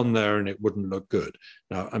had gone there and it wouldn't look good.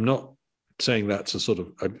 Now, I'm not saying that's a sort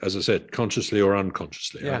of, as I said, consciously or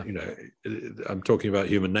unconsciously. I'm talking about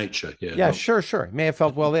human nature here. Yeah, sure. He may have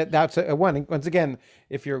felt, well, that's one. Once again,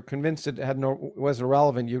 if you're convinced it was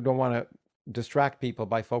irrelevant, you don't want to distract people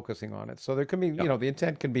by focusing on it. So there can be, the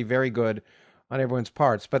intent can be very good on everyone's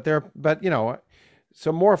parts, so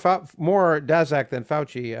more Daszak than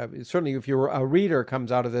Fauci. Certainly, if you're a reader,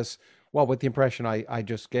 comes out of this with the impression I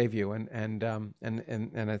just gave you, and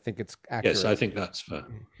I think it's accurate. Yes, I think that's fair.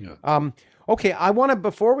 Yeah. Okay, I want to,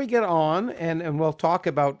 before we get on, and we'll talk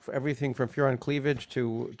about everything from furon cleavage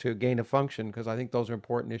to gain of function, because I think those are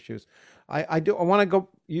important issues. I want to go.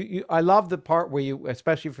 I love the part where you,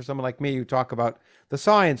 especially for someone like me, you talk about the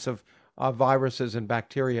science of viruses and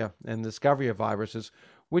bacteria and the discovery of viruses,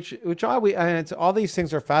 which and it's all these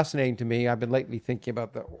things are fascinating to me. I've been lately thinking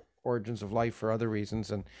about the origins of life for other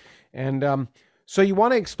reasons, and so you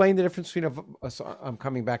want to explain the difference between so I'm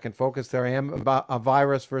coming back in focus. There I am about a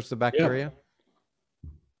virus versus a bacteria.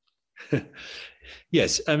 Yeah.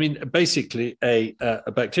 Yes, I mean basically a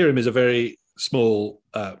bacterium is a very small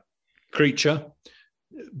creature,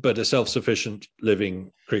 but a self-sufficient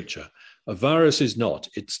living creature. A virus is not.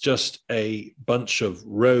 It's just a bunch of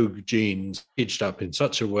rogue genes packaged up in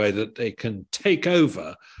such a way that they can take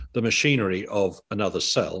over the machinery of another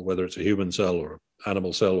cell, whether it's a human cell or an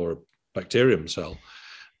animal cell or a bacterium cell,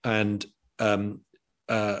 and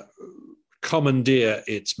commandeer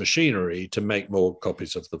its machinery to make more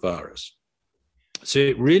copies of the virus. So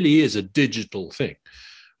it really is a digital thing.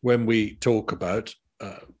 When we talk about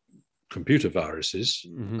computer viruses,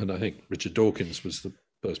 and I think Richard Dawkins was the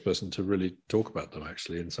first person to really talk about them,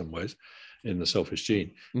 actually, in some ways, in The Selfish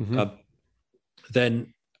Gene,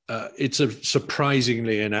 then it's a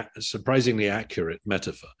surprisingly accurate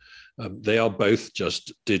metaphor. They are both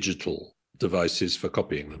just digital devices for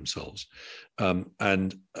copying themselves.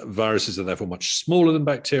 And viruses are therefore much smaller than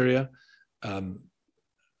bacteria.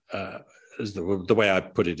 As the way I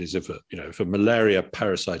put it is, if a malaria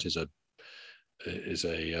parasite is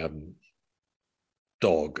a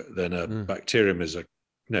dog, then a bacterium is a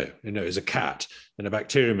cat, and a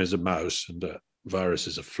bacterium is a mouse, and a virus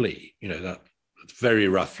is a flea. That's very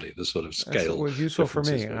roughly the sort of scale. It was useful for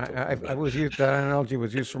me. That analogy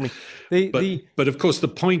was useful for me. But of course, the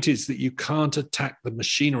point is that you can't attack the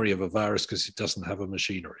machinery of a virus because it doesn't have a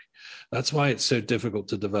machinery. That's why it's so difficult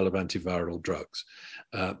to develop antiviral drugs.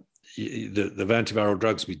 The antiviral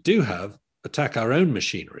drugs we do have attack our own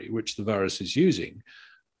machinery, which the virus is using,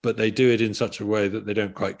 but they do it in such a way that they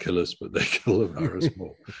don't quite kill us, but they kill the virus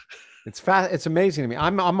more. It's amazing to me.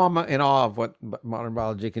 I'm in awe of what modern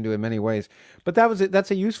biology can do in many ways. But that's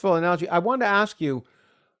a useful analogy. I wanted to ask you,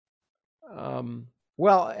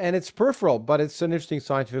 well, and it's peripheral, but it's an interesting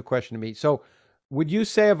scientific question to me. So, would you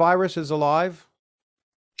say a virus is alive?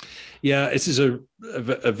 Yeah, this is a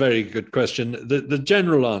very good question. The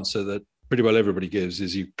general answer that pretty well everybody gives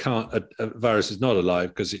is a virus is not alive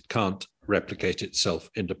because it can't replicate itself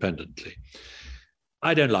independently.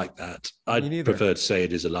 I don't like that. I'd prefer to say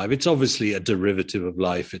it is alive. It's obviously a derivative of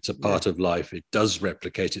life. It's a part of life. It does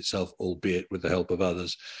replicate itself, albeit with the help of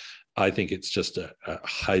others. I think it's just a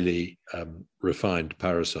highly refined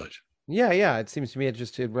parasite. Yeah. It seems to me it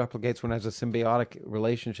replicates when it has a symbiotic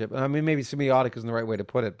relationship. I mean, maybe symbiotic isn't the right way to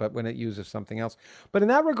put it, but when it uses something else. But in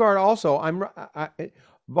that regard, also, the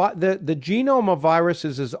genome of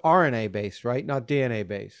viruses is RNA based, right? Not DNA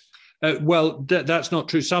based. Well, that's not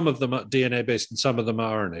true. Some of them are DNA based and some of them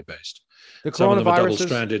are RNA based. Some of them are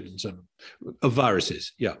double-stranded and some of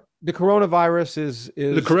viruses. Yeah. The coronavirus is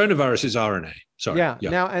the coronavirus is RNA. Sorry.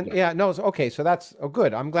 Yeah. Okay. So that's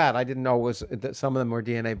good. I'm glad. I didn't know that some of them were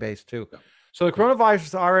DNA based too. Yeah. So the coronavirus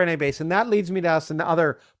is RNA based, and that leads me to ask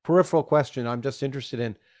another peripheral question. I'm just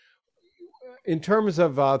interested in terms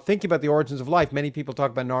of thinking about the origins of life. Many people talk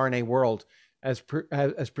about an RNA world as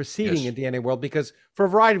preceding a DNA world because for a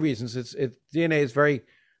variety of reasons. DNA is very.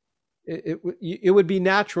 It would be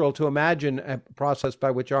natural to imagine a process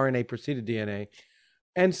by which RNA preceded DNA,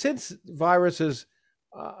 and since viruses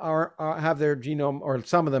have their genome, or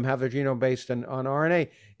some of them have their genome based on RNA,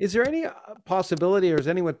 is there any possibility, or has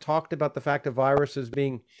anyone talked about the fact of viruses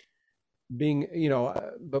being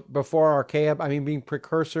before archaea? I mean, being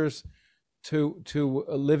precursors to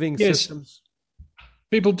living systems.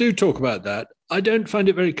 People do talk about that. I don't find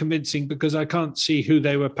it very convincing because I can't see who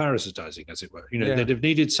they were parasitizing, as it were. They'd have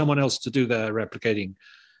needed someone else to do their replicating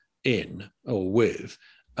in or with.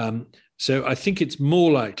 So I think it's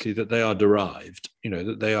more likely that they are derived,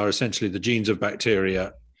 that they are essentially the genes of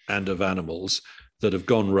bacteria and of animals that have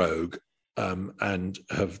gone rogue and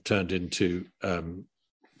have turned into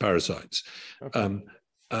parasites. Okay.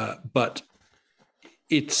 But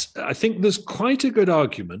I think there's quite a good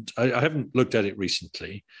argument, I haven't looked at it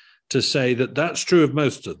recently, to say that that's true of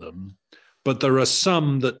most of them, but there are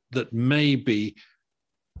some that may be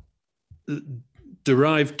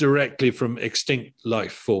derived directly from extinct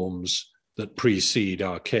life forms that precede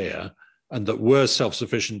archaea and that were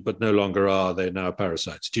self-sufficient but no longer are. They're now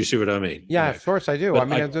parasites. Do you see what I mean? Yeah, of course I do.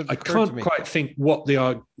 I can't quite think what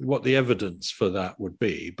the evidence for that would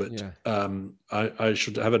be, but I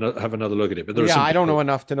should have another look at it. But there I don't know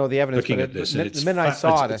enough to know the evidence. Looking at this, the minute I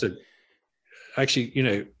saw it, actually,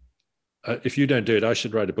 if you don't do it, I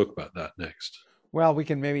should write a book about that next. Well, we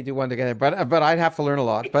can maybe do one together, but I'd have to learn a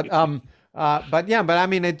lot. But But I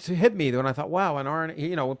mean, it hit me when I thought, wow, an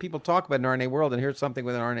RNA, when people talk about an RNA world and here's something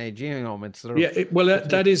with an RNA genome, it's sort of.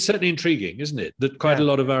 That is certainly intriguing, isn't it? That quite a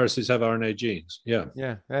lot of viruses have RNA genes. Yeah.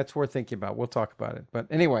 Yeah, that's worth thinking about. We'll talk about it. But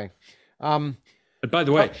anyway. And by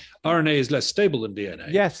the way, RNA is less stable than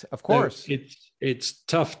DNA. Yes, of course. So it's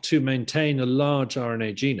tough to maintain a large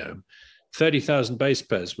RNA genome. 30,000 base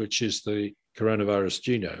pairs, which is the coronavirus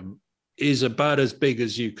genome, is about as big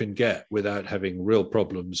as you can get without having real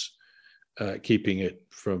problems keeping it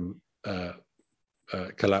from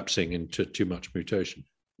collapsing into too much mutation.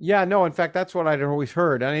 Yeah, no, in fact, that's what I'd always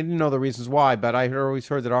heard. And I didn't know the reasons why, but I had always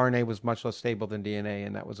heard that RNA was much less stable than DNA,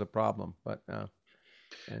 and that was a problem. But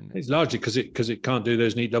it's largely because it can't do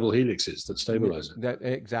those neat double helixes that stabilize it.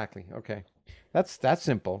 Exactly. Okay. That's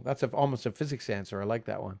simple. That's almost a physics answer. I like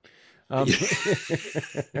that one. I hope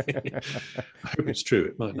it's true.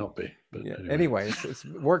 It might not be. But anyway it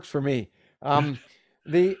works for me.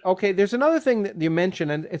 There's another thing that you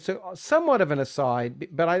mentioned, and it's somewhat of an aside,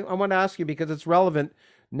 but I want to ask you because it's relevant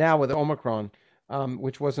now with Omicron,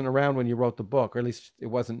 which wasn't around when you wrote the book, or at least it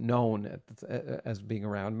wasn't known as being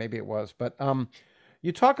around. Maybe it was, but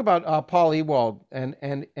you talk about Paul Ewald and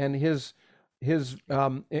his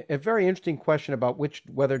a very interesting question about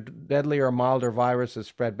whether deadlier or milder viruses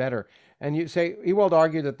spread better. And you say Ewald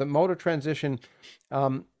argued that the mode of transmission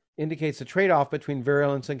indicates a trade-off between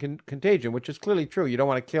virulence and contagion, which is clearly true. You don't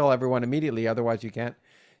want to kill everyone immediately, otherwise you can't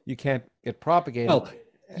get propagated. Well,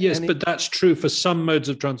 yes, but that's true for some modes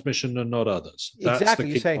of transmission and not others. That's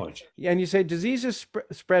exactly. The key point. And you say diseases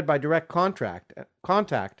spread by direct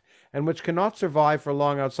contact, and which cannot survive for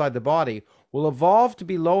long outside the body, will evolve to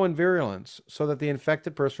be low in virulence so that the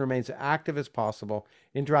infected person remains active as possible,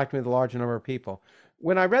 interacting with a large number of people.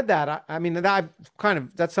 When I read that, I mean,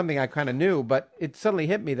 that's something I kind of knew, but it suddenly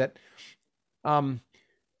hit me that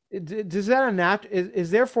is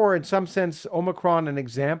therefore in some sense Omicron an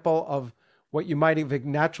example of what you might have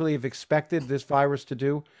naturally have expected this virus to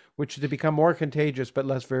do, which is to become more contagious but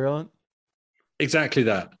less virulent? Exactly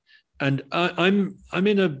that. And I'm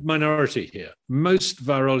in a minority here. Most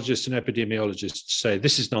virologists and epidemiologists say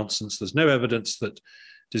this is nonsense. There's no evidence that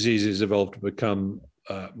diseases evolved to become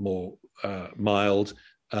more mild.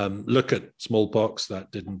 Look at smallpox, that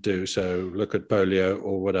didn't do so. Look at polio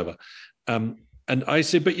or whatever. And I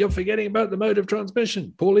say, but you're forgetting about the mode of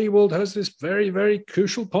transmission. Paul Ewald has this very, very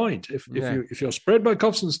crucial point. If you're spread by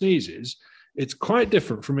coughs and sneezes, it's quite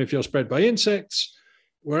different from if you're spread by insects,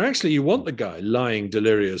 where actually you want the guy lying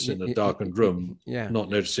delirious in a darkened room, not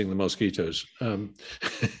noticing the mosquitoes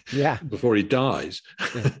before he dies,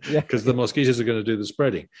 because the mosquitoes are going to do the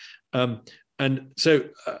spreading. And so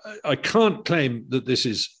I can't claim that this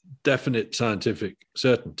is definite scientific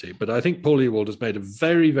certainty, but I think Paul Ewald has made a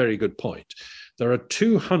very, very good point. There are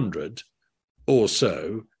 200 or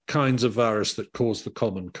so kinds of virus that cause the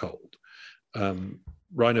common cold.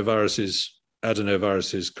 Rhinoviruses,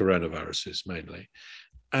 adenoviruses, coronaviruses mainly.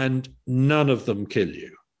 And none of them kill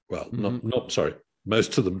you. Well,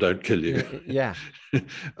 most of them don't kill you.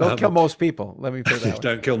 Don't kill most people. Let me put it that way.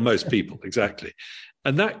 Don't kill most people, exactly.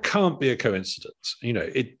 And that can't be a coincidence.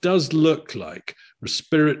 It does look like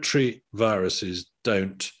respiratory viruses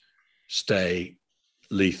don't stay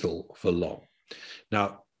lethal for long.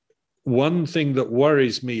 Now, one thing that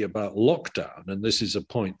worries me about lockdown, and this is a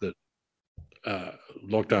point that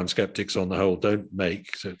lockdown skeptics on the whole don't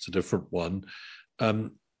make, so it's a different one,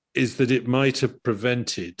 is that it might have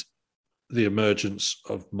prevented the emergence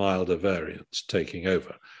of milder variants taking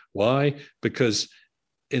over. Why? Because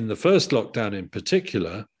in the first lockdown in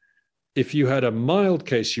particular, if you had a mild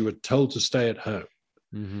case, you were told to stay at home.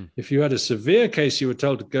 Mm-hmm. If you had a severe case, you were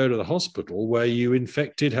told to go to the hospital, where you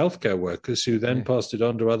infected healthcare workers who then passed it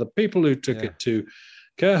on to other people who took it to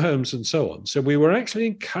care homes and so on. So we were actually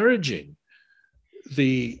encouraging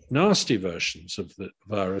the nasty versions of the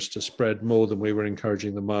virus to spread more than we were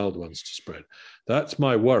encouraging the mild ones to spread. That's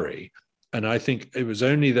my worry. And I think it was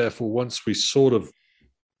only therefore once we sort of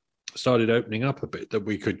started opening up a bit that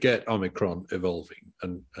we could get Omicron evolving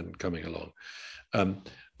and coming along.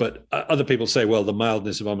 But other people say, well, the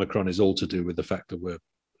mildness of Omicron is all to do with the fact that we're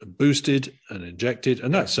boosted and injected.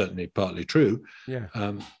 And that's certainly partly true. Yeah.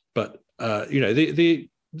 But the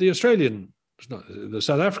Australian, the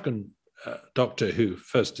South African doctor who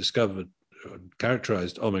first discovered and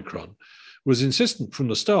characterized Omicron was insistent from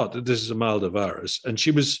the start that this is a milder virus, and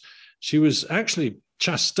she was actually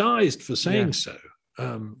chastised for saying so,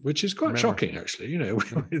 which is quite shocking, actually.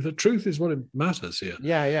 The truth is what matters here.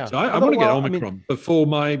 So I want to get Omicron before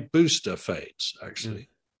my booster fades, actually.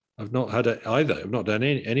 I've not had it either. I've not done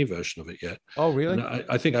any version of it yet. Oh, really? And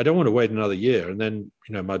I think I don't want to wait another year, and then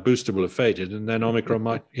my booster will have faded, and then Omicron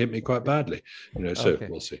might hit me quite badly. So Okay.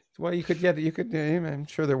 we'll see. Well, you could get, I'm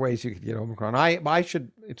sure there are ways you could get Omicron. I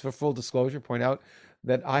should, it's for full disclosure, point out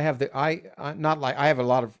that I have I have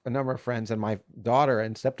a number of friends, and my daughter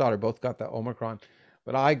and stepdaughter both got the Omicron,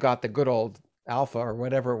 but I got the good old Alpha or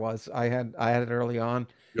whatever it was. I had it early on.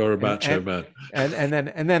 You're a macho man. And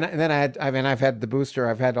then I've had the booster.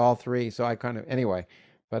 I've had all three. So I kind of, anyway,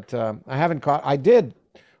 but I did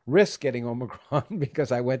risk getting Omicron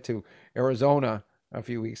because I went to Arizona a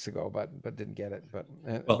few weeks ago, but didn't get it.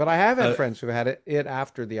 But I have had friends who had it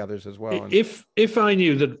after the others as well. If I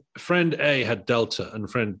knew that friend A had Delta and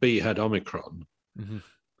friend B had Omicron, mm-hmm.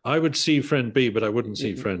 I would see friend B, but I wouldn't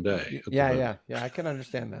see friend A. Yeah. I can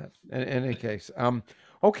understand that. In any case,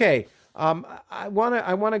 okay. I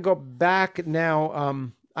want to go back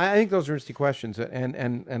now. I think those are interesting questions,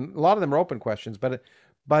 and a lot of them are open questions.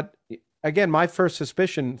 But again, my first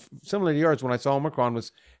suspicion, similar to yours, when I saw Omicron,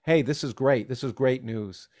 was, hey, this is great. This is great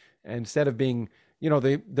news. And instead of being,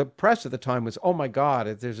 the press at the time was, oh my God,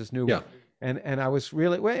 there's this new. Yeah. And I was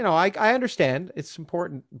really, I understand it's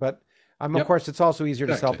important, but of course, it's also easier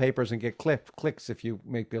to sell papers and get clicks if you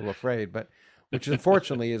make people afraid. But which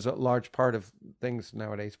unfortunately is a large part of things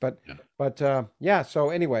nowadays. So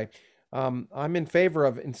anyway, I'm in favor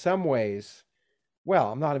of, in some ways,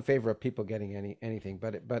 well, I'm not in favor of people getting anything,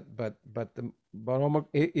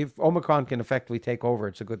 if Omicron can effectively take over,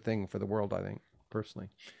 it's a good thing for the world, I think, personally.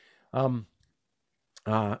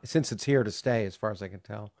 Since it's here to stay, as far as I can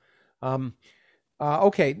tell.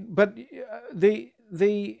 Okay, but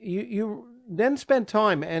you then spent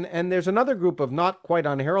time, and there's another group of not quite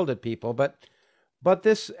unheralded people, but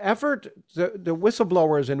this effort, the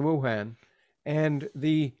whistleblowers in Wuhan and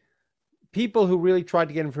the people who really tried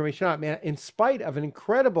to get information out, man, in spite of an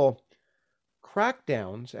incredible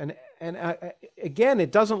crackdowns, and again,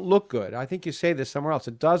 it doesn't look good. I think you say this somewhere else.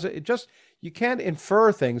 You can't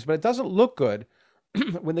infer things, but it doesn't look good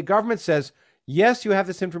when the government says, yes, you have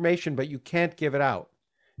this information, but you can't give it out.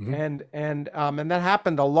 Mm-hmm. And that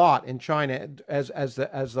happened a lot in China as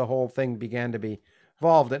the whole thing began to be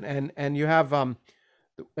involved. And you have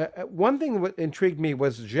one thing that intrigued me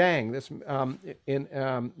was Zhang,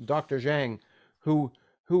 Dr. Zhang, who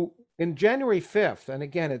in January 5th, and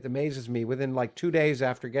again, it amazes me, within like 2 days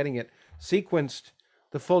after getting it, sequenced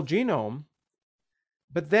the full genome,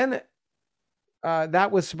 but then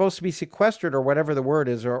that was supposed to be sequestered, or whatever the word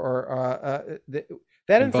is, that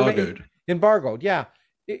information embargoed. Yeah,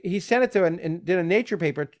 he sent it to and did a Nature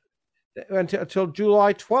paper until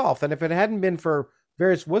July 12th, and if it hadn't been for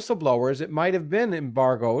various whistleblowers, it might have been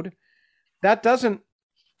embargoed.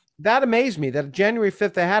 That amazed me that January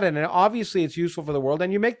 5th they had it, and obviously it's useful for the world.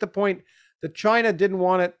 And you make the point that China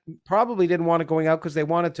probably didn't want it going out because they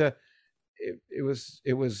wanted to. It was.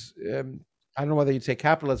 I don't know whether you'd say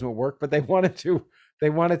capitalism would work, but they wanted to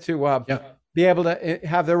be able to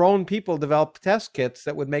have their own people develop test kits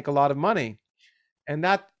that would make a lot of money, and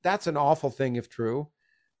that's an awful thing if true.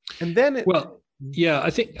 And then yeah, I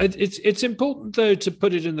think it's important though to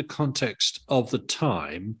put it in the context of the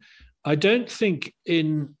time. I don't think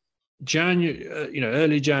in January,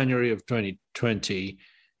 early January of 2020,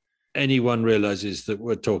 anyone realizes that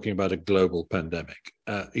we're talking about a global pandemic.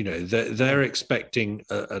 They're expecting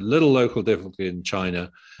a little local difficulty in China,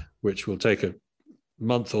 which will take a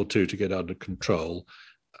month or two to get under control,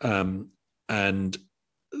 and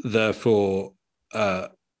therefore,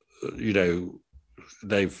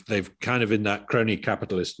 they've kind of, in that crony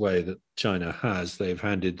capitalist way that China has, they've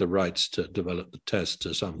handed the rights to develop the test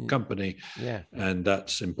to some company, and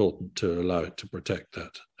that's important to allow it to protect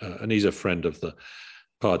that. And he's a friend of the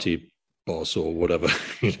party boss or whatever.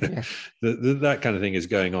 That kind of thing is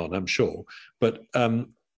going on, I'm sure. But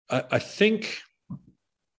I think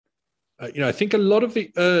a lot of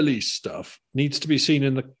the early stuff needs to be seen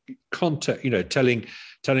in the context.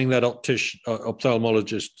 Telling that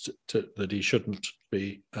ophthalmologist that he shouldn't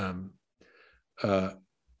be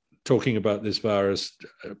talking about this virus,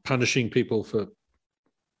 punishing people for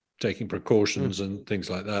taking precautions and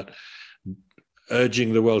things like that,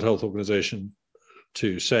 urging the World Health Organization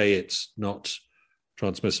to say it's not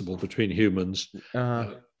transmissible between humans,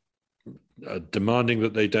 demanding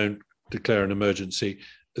that they don't declare an emergency.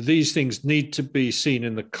 These things need to be seen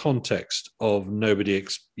in the context of nobody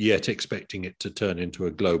yet expecting it to turn into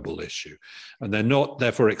a global issue. And they're not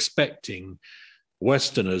therefore expecting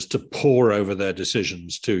Westerners to pore over their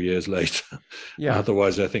decisions 2 years later. Yeah.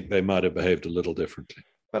 Otherwise, I think they might have behaved a little differently.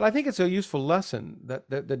 But I think it's a useful lesson, that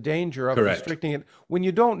the danger of restricting it when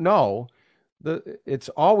you don't know. it's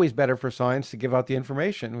always better for science to give out the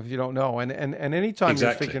information if you don't know. And anytime you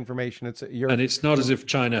restrict information, and it's not as if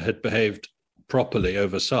China had behaved properly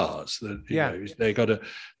over SARS. They got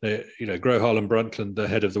Gro Harlem Brundtland, the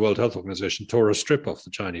head of the World Health Organization, tore a strip off the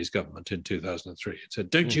Chinese government in 2003 and said,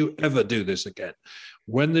 "Don't you ever do this again.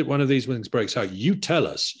 When one of these things breaks out, you tell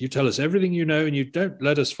us everything you know, and you don't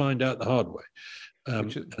let us find out the hard way."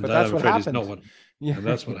 But that's what happened. And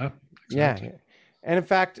that's what happened. Exactly. Yeah, and in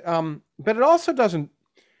fact, but it also doesn't.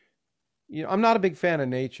 I'm not a big fan of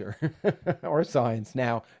nature or science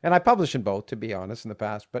now, and I publish in both, to be honest, in the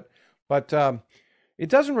past, but it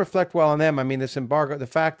doesn't reflect well on them. I mean, this embargo, the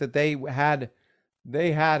fact that they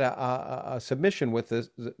had a submission with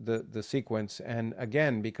the sequence, and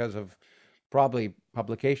again, because of probably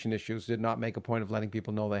publication issues, did not make a point of letting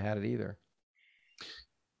people know they had it either.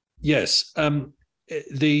 Yes,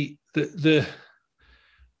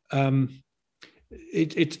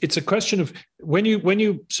 it's a question of when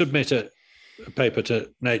you submit a paper to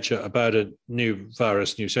Nature about a new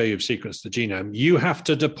virus, and you say you've sequenced the genome, you have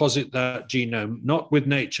to deposit that genome not with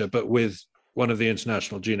Nature but with one of the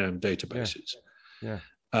international genome databases.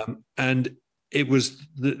 And it was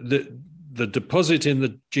the deposit in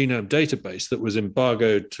the genome database that was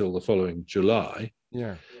embargoed till the following July.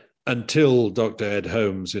 Until Dr. Ed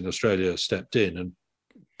Holmes in Australia stepped in and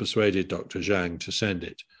persuaded Dr. Zhang to send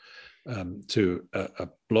it to a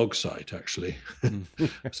blog site, actually,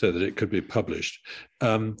 so that it could be published.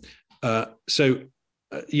 It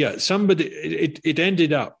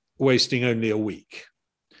ended up wasting only a week.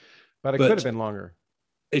 But it could have been longer.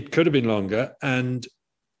 It could have been longer. And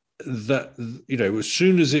that, as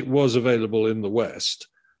soon as it was available in the West,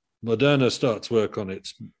 Moderna starts work on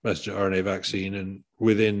its messenger RNA vaccine, and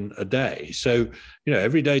within a day. So,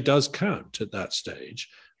 every day does count at that stage.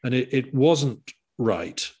 And it wasn't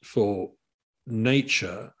right for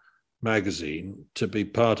Nature magazine to be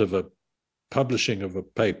part of a publishing of a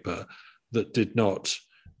paper that did not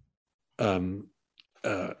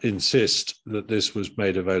insist that this was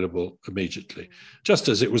made available immediately. Just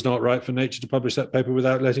as it was not right for Nature to publish that paper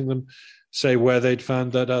without letting them say where they'd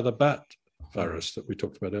found that other bat virus that we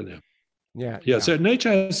talked about earlier. Yeah. So Nature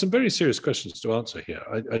has some very serious questions to answer here.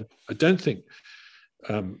 I don't think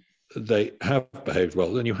they have behaved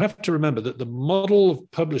well. And you have to remember that the model of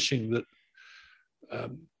publishing that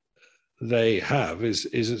they have is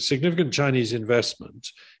a significant Chinese investment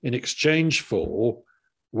in exchange for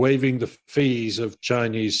waiving the fees of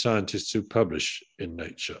Chinese scientists who publish in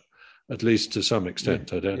Nature, at least to some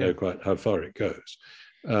extent. I don't know quite how far it goes.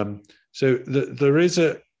 So there is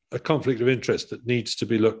a conflict of interest that needs to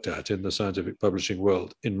be looked at in the scientific publishing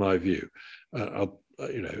world, in my view. I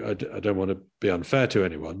don't want to be unfair to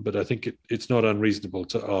anyone, but I think it's not unreasonable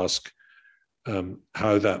to ask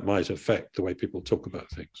how that might affect the way people talk about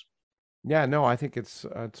things. Yeah, no, I think it's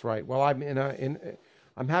right. Well, I'm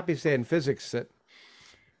I'm happy to say in physics that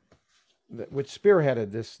which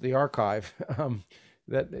spearheaded the archive.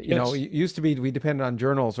 That it used to be we depended on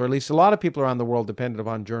journals, or at least a lot of people around the world depended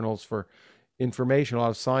upon journals for information. A lot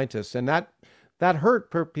of scientists, and that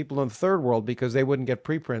hurt people in the third world because they wouldn't get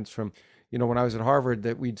preprints from. When I was at Harvard,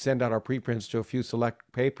 that we'd send out our preprints to a few select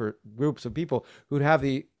groups of people who'd have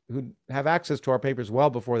access to our papers well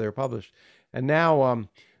before they were published. And now,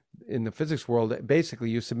 in the physics world, basically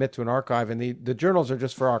you submit to an archive, and the journals are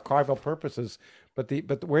just for archival purposes.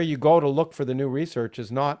 But where you go to look for the new research is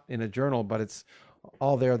not in a journal, but it's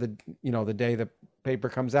all there the day the paper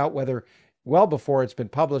comes out, whether well before it's been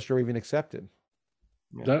published or even accepted.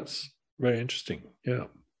 Yeah. That's very interesting. Yeah.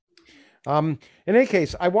 In any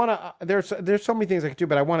case, I want to. There's so many things I could do,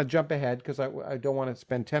 but I want to jump ahead because I don't want to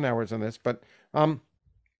spend 10 hours on this. But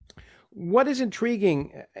what is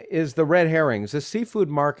intriguing is the red herrings, the seafood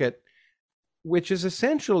market, which is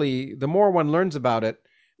essentially, the more one learns about it,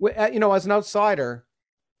 as an outsider,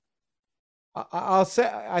 I'll say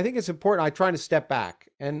I think it's important. I try to step back,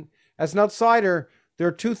 and as an outsider, there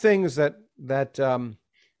are two things that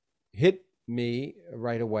hit me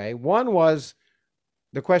right away. One was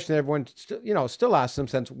the question that everyone still asks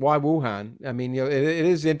themselves, why Wuhan? I mean, it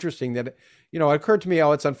is interesting that, it occurred to me,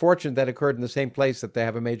 it's unfortunate that it occurred in the same place that they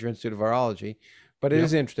have a major institute of virology, but it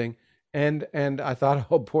is interesting. And I thought,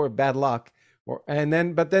 oh, poor, bad luck.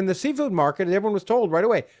 But then the seafood market, and everyone was told right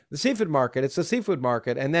away, the seafood market, it's the seafood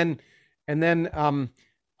market. And then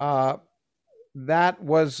that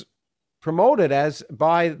was promoted as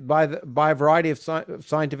by a variety of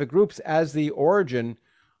scientific groups as the origin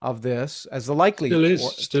of this, as the likely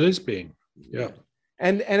still is being. Yeah.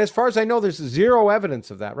 And as far as I know, there's zero evidence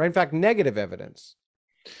of that, right? In fact, negative evidence.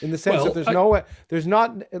 In the sense that there's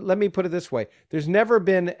not, let me put it this way. There was never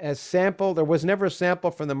a sample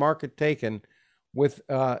from the market taken with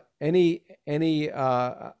any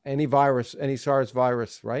virus, any SARS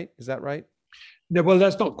virus, right? Is that right? No, well,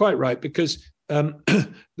 that's not quite right, because there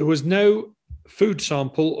was no food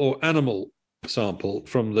sample or animal sample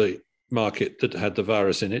from the market that had the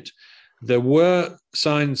virus in it. There were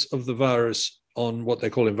signs of the virus on what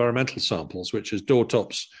they call environmental samples, which is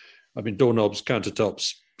doorknobs,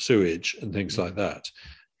 countertops, sewage, and things like that.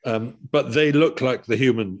 But they look like the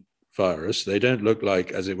human virus. They don't look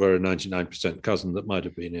like, as it were, a 99% cousin that might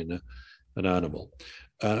have been in an animal.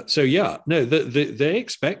 They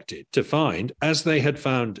expected to find, as they had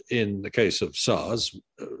found in the case of SARS,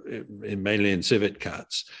 mainly in civet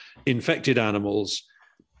cats, infected animals,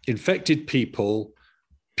 infected people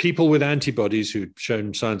with antibodies who'd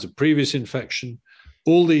shown signs of previous infection.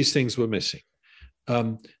 All these things were missing.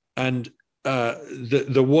 There weren't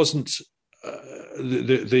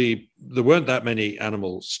that many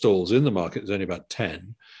animal stalls in the market. There's only about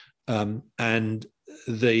 10. And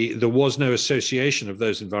there was no association of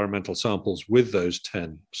those environmental samples with those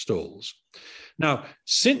 10 stalls. Now,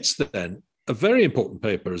 since then, a very important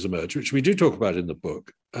paper has emerged, which we do talk about in the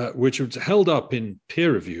book, which was held up in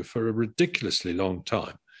peer review for a ridiculously long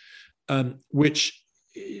time, which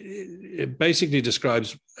basically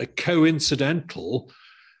describes a coincidental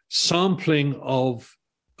sampling of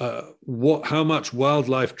how much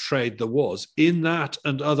wildlife trade there was in that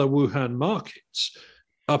and other Wuhan markets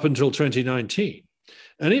up until 2019.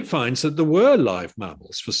 And it finds that there were live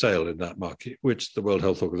mammals for sale in that market, which the World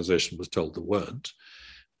Health Organization was told there weren't.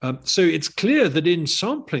 So it's clear that in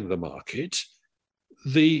sampling the market,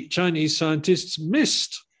 the Chinese scientists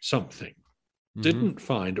missed something, didn't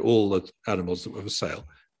find all the animals that were for sale.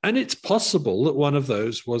 And it's possible that one of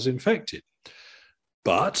those was infected.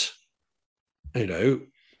 But,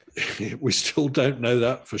 we still don't know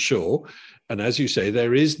that for sure. And as you say,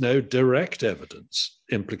 there is no direct evidence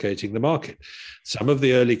implicating the market. Some of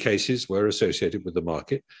the early cases were associated with the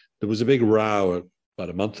market. There was a big row about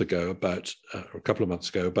a month ago, or a couple of months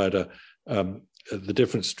ago, about the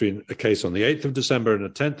difference between a case on the 8th of December and the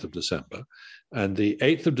 10th of December. And the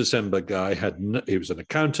 8th of December guy he was an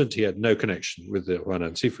accountant. He had no connection with the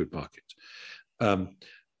Huanan seafood market.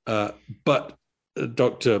 But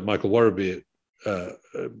Dr. Michael Warraby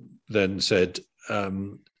then said,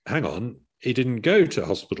 hang on, he didn't go to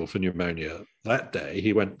hospital for pneumonia that day.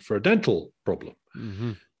 He went for a dental problem.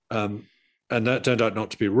 And that turned out not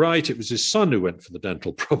to be right. It was his son who went for the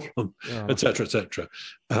dental problem, et cetera, et cetera.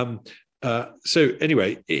 So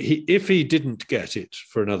anyway, if he didn't get it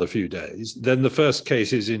for another few days, then the first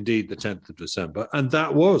case is indeed the 10th of December. And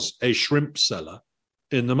that was a shrimp seller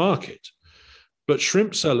in the market. But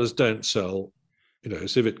shrimp sellers don't sell,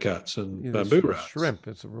 civet cats and bamboo rats. Shrimp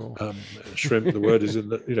is a rule. Shrimp, the word is in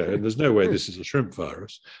the, and there's no way this is a shrimp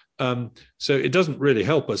virus. So it doesn't really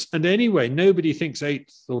help us. And anyway, nobody thinks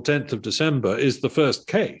 8th or 10th of December is the first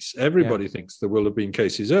case. Everybody thinks there will have been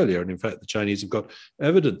cases earlier. And in fact, the Chinese have got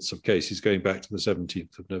evidence of cases going back to the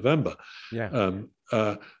 17th of November.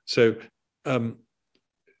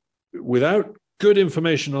 Without good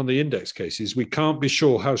information on the index cases, we can't be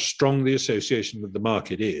sure how strong the association with the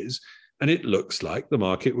market is. And it looks like the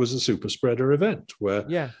market was a super spreader event where,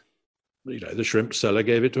 the shrimp seller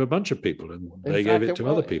gave it to a bunch of people and they gave it to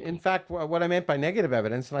other people. In fact, what I meant by negative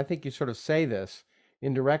evidence, and I think you sort of say this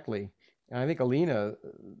indirectly, and I think Alina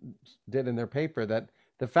did in their paper, that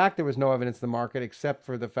the fact there was no evidence in the market except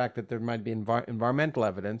for the fact that there might be environmental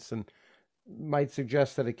evidence and might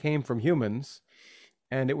suggest that it came from humans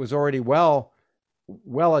and it was already well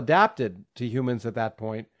adapted to humans at that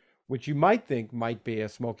point, which you might think might be a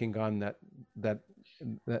smoking gun that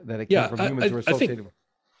it came from humans who were associated with.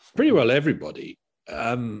 Pretty well everybody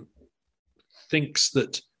thinks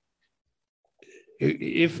that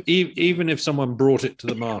even if someone brought it to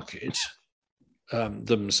the market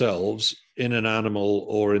themselves in an animal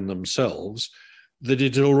or in themselves, that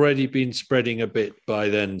it had already been spreading a bit by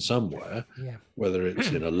then somewhere, whether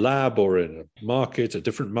it's in a lab or in a market, a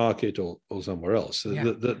different market or somewhere else.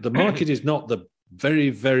 The market is not the very,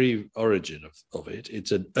 very origin of it.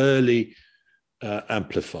 It's an early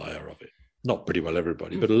amplifier of it. Not pretty well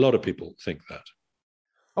everybody, but a lot of people think that.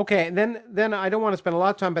 Okay, then I don't want to spend a lot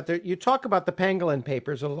of time, but you talk about the pangolin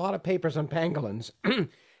papers, a lot of papers on pangolins,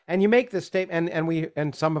 and you make this statement,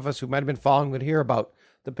 and some of us who might have been following would hear about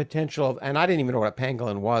the potential of, and I didn't even know what a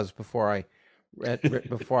pangolin was before I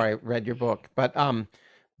read your book, but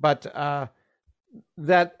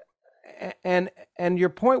that. And your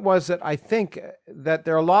point was that I think that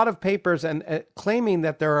there are a lot of papers and claiming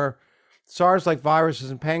that there are SARS-like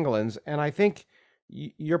viruses in pangolins, and I think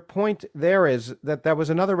your point there is that was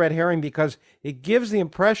another red herring, because it gives the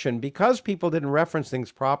impression, because people didn't reference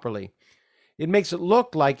things properly, it makes it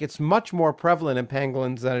look like it's much more prevalent in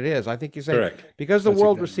pangolins than it is. I think you say, correct, because the that's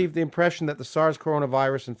world exactly received the impression that the SARS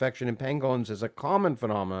coronavirus infection in pangolins is a common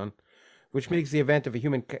phenomenon, which makes the event of a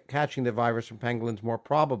human catching the virus from pangolins more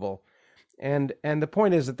probable. And the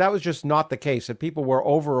point is that was just not the case, that people were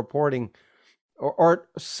over-reporting or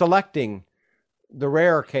selecting the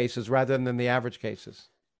rare cases rather than the average cases.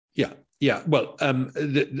 Yeah, yeah. Well,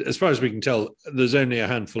 as far as we can tell, there's only a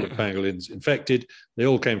handful of pangolins infected. They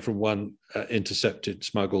all came from one intercepted,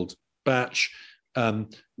 smuggled batch.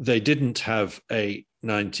 They didn't have a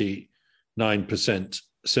 99%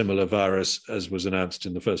 similar virus as was announced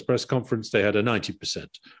in the first press conference. They had a 90%.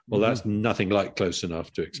 Well, that's nothing like close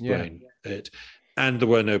enough to explain it. And there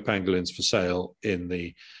were no pangolins for sale in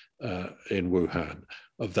Wuhan.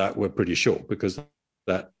 Of that, we're pretty sure, because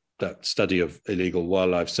that study of illegal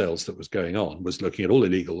wildlife sales that was going on was looking at all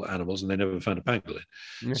illegal animals, and they never found a pangolin.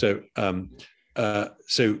 Yeah.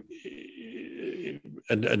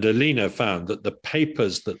 And Alina found that the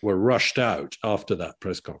papers that were rushed out after that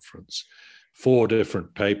press conference, 4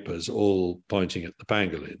 different papers, all pointing at the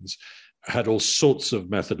pangolins, had all sorts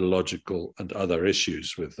of methodological and other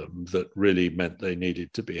issues with them that really meant they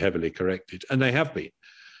needed to be heavily corrected. And they have been.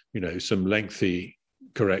 Some lengthy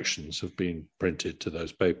corrections have been printed to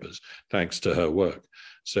those papers thanks to her work.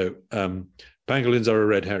 So pangolins are a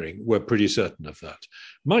red herring. We're pretty certain of that.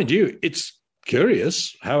 Mind you, it's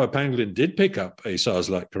curious how a pangolin did pick up a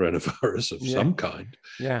SARS-like coronavirus of some kind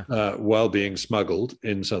while being smuggled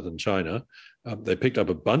in southern China. They picked up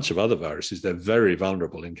a bunch of other viruses. They're very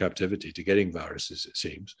vulnerable in captivity to getting viruses, it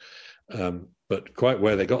seems. But quite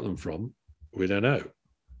where they got them from, we don't know.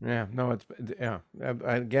 Yeah, no,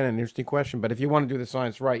 again, an interesting question. But if you want to do the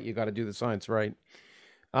science right, you got to do the science right.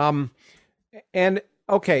 And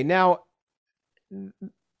okay, now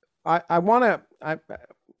I want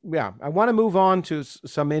to move on to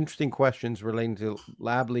some interesting questions relating to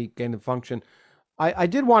lab leak, gain of function. I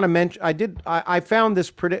did want to mention. I found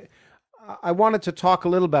this I wanted to talk a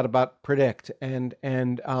little bit about PREDICT and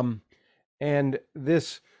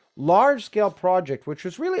this large scale project, which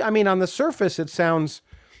was really, on the surface, it sounds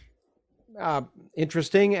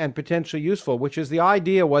interesting and potentially useful, which is the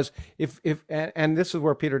idea was and this is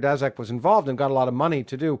where Peter Daszak was involved and got a lot of money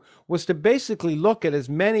to do, was to basically look at as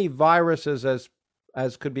many viruses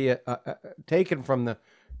as could be taken from the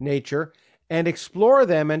nature and explore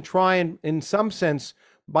them and try and, in some sense,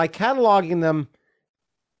 by cataloging them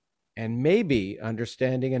and maybe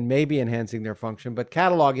understanding and maybe enhancing their function, but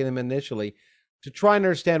cataloging them initially to try and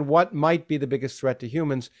understand what might be the biggest threat to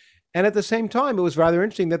humans. And at the same time, it was rather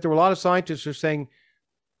interesting that there were a lot of scientists who are saying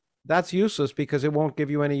that's useless because it won't give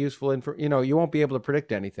you any useful info. You won't be able to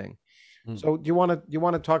predict anything. So do you want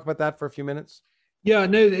to talk about that for a few minutes? Yeah,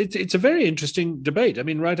 no, it's a very interesting debate.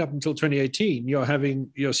 Right up until 2018,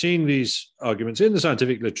 you're seeing these arguments in the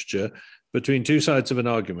scientific literature between two sides of an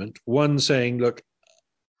argument. One saying, look,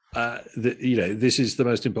 this is the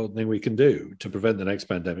most important thing we can do to prevent the next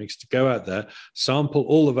pandemics, to go out there, sample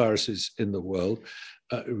all the viruses in the world.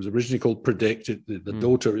 It was originally called PREDICT. The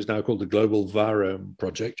daughter is now called the Global Virome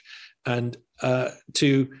Project. And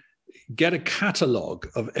to get a catalogue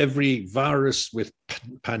of every virus with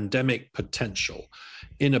pandemic potential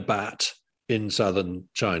in a bat in southern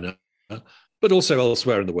China, but also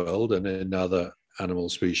elsewhere in the world and in other animal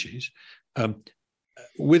species,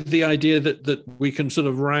 with the idea that we can sort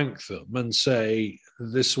of rank them and say,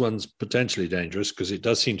 this one's potentially dangerous because it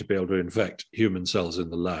does seem to be able to infect human cells in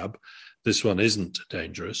the lab. This one isn't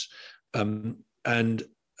dangerous.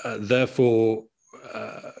 Therefore,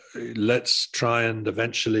 let's try and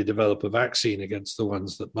eventually develop a vaccine against the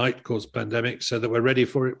ones that might cause pandemics so that we're ready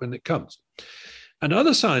for it when it comes. And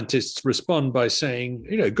other scientists respond by saying,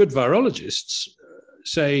 good virologists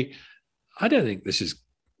say, I don't think this is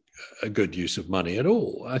a good use of money at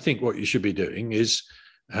all. I think what you should be doing is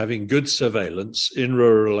having good surveillance in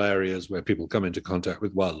rural areas where people come into contact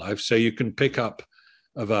with wildlife, so you can pick up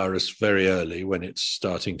a virus very early when it's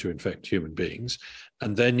starting to infect human beings.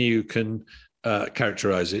 And then you can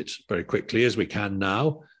characterize it very quickly, as we can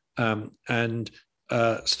now, and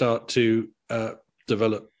start to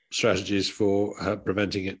develop strategies for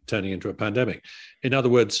preventing it turning into a pandemic. In other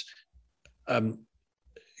words,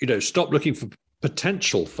 stop looking for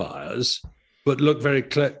potential fires, but look very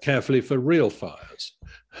carefully for real fires.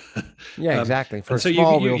 Yeah, exactly. For so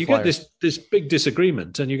you get this big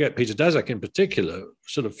disagreement, and you get Peter Daszak in particular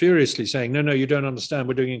sort of furiously saying, no, you don't understand,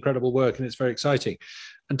 we're doing incredible work and it's very exciting.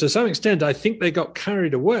 And to some extent, I think they got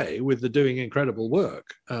carried away with the doing incredible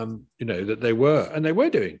work, that they were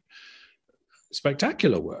doing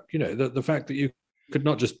spectacular work. The fact that you could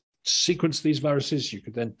not just sequence these viruses, you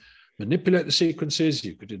could then manipulate the sequences,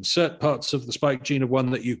 you could insert parts of the spike gene of one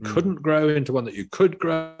that you couldn't grow into one that you could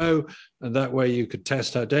grow, and that way you could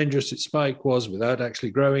test how dangerous its spike was without actually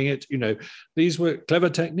growing it. These were clever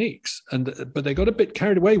techniques, but they got a bit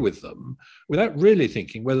carried away with them without really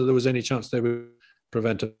thinking whether there was any chance they would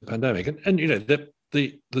prevent a pandemic. And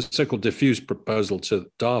the so-called diffuse proposal to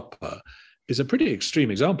DARPA is a pretty extreme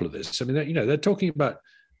example of this. I mean, they're talking about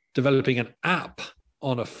developing an app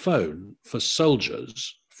on a phone for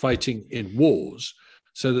soldiers fighting in wars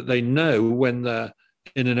so that they know when they're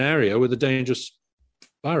in an area with a dangerous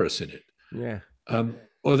virus in it. Yeah.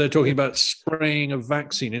 Or they're talking about spraying a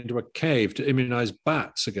vaccine into a cave to immunize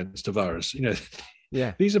bats against a virus.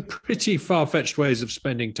 Yeah. These are pretty far-fetched ways of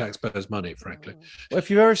spending taxpayers' money, frankly. Well, if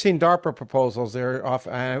you've ever seen DARPA proposals, they're off.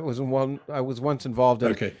 I was once involved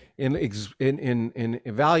in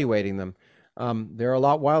evaluating them. There are a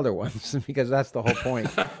lot wilder ones because that's the whole point.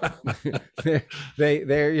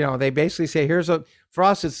 they basically say, for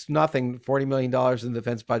us, it's nothing. $40 million in the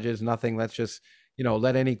defense budget is nothing. Let's just,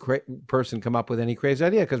 let any person come up with any crazy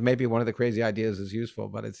idea, because maybe one of the crazy ideas is useful,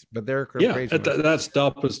 but they're crazy. That's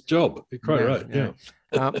DARPA's job. You're quite right. Yeah.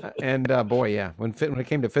 When it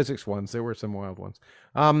came to physics ones, there were some wild ones.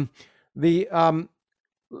 One of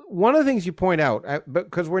the things you point out,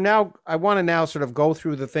 because I want to now sort of go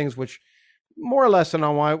through the things which, more or less, in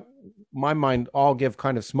my mind, all give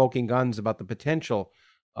kind of smoking guns about the potential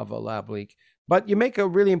of a lab leak. But you make a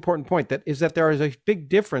really important point, that there is a big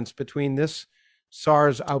difference between this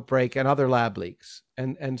SARS outbreak and other lab leaks.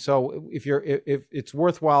 And so if it's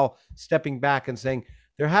worthwhile stepping back and saying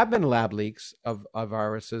there have been lab leaks of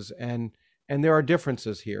viruses, and there are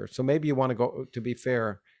differences here. So maybe you want to go, to be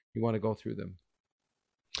fair, you want to go through them.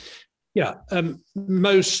 Yeah.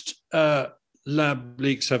 Most lab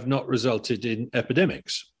leaks have not resulted in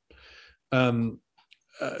epidemics.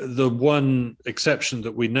 The one exception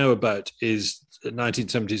that we know about is the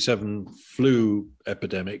 1977 flu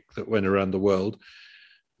epidemic that went around the world,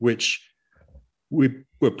 which we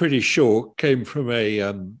were pretty sure came from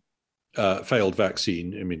a failed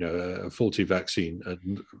vaccine, a faulty vaccine,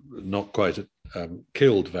 not quite a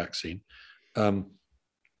killed vaccine.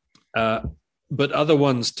 But other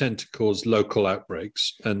ones tend to cause local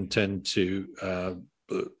outbreaks and tend to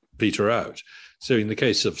peter out. So in the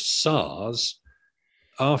case of SARS,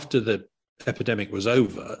 after the epidemic was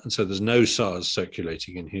over, and so there's no SARS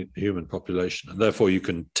circulating in the human population, and therefore you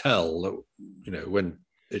can tell that, when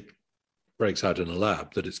it breaks out in a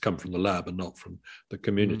lab, that it's come from the lab and not from the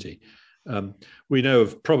community. We know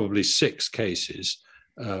of probably 6 cases,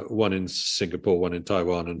 1 in Singapore, 1 in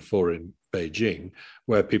Taiwan, and 4 in Beijing,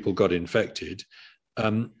 where people got infected.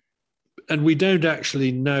 And we don't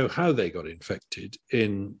actually know how they got infected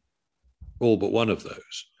in all but one of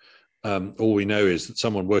those. All we know is that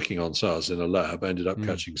someone working on SARS in a lab ended up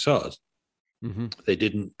catching SARS. Mm-hmm. They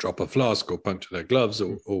didn't drop a flask or puncture their gloves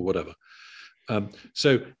or whatever.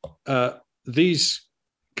 So these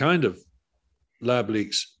kind of lab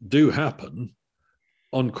leaks do happen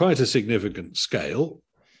on quite a significant scale,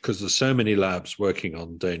 because there's so many labs working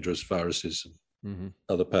on dangerous viruses and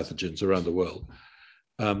other pathogens around the world.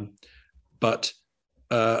 But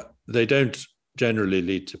they don't generally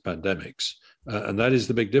lead to pandemics. And that is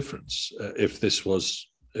the big difference. If this was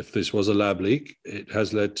a lab leak, it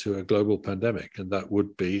has led to a global pandemic, and that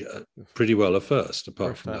would be pretty well a first,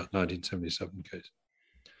 apart from that 1977 case.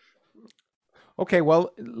 Okay,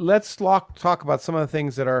 well, let's talk about some of the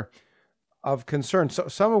things that are of concern. So,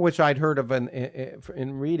 some of which I'd heard of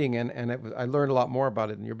in reading, and I learned a lot more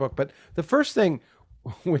about it in your book. But the first thing,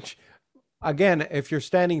 which, again, if you're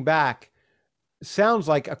standing back, sounds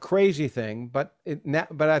like a crazy thing, but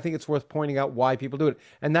I think it's worth pointing out why people do it,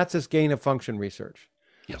 and that's this gain of function research.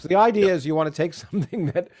 Yep. So the idea is you want to take something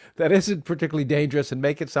that isn't particularly dangerous and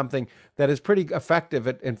make it something that is pretty effective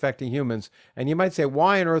at infecting humans. And you might say,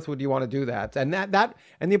 why on earth would you want to do that? And and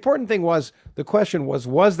the important thing was, the question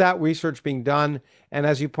was that research being done? And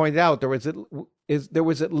as you pointed out, there was that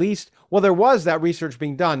research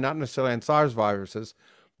being done, not necessarily on SARS viruses,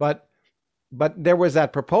 but there was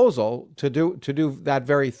that proposal to do that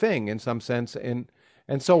very thing in some sense.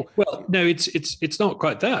 And so, well, no, it's not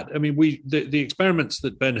quite that. I mean, the experiments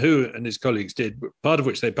that Ben Hu and his colleagues did, part of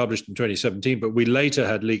which they published in 2017, but we later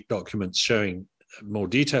had leaked documents showing more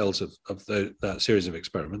details of that series of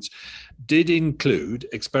experiments, did include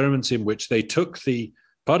experiments in which they took the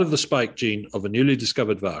part of the spike gene of a newly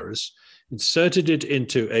discovered virus, inserted it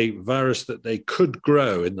into a virus that they could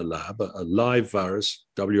grow in the lab, a live virus,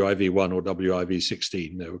 WIV1 or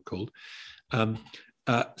WIV16, they were called.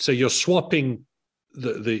 So you're swapping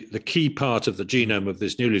the key part of the genome of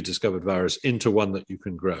this newly discovered virus into one that you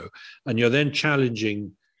can grow. And you're then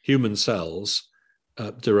challenging human cells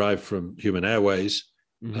derived from human airways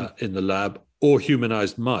in the lab, or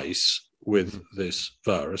humanized mice with this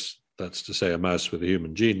virus. That's to say, a mouse with a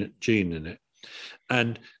human gene in it.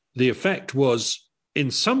 And the effect was,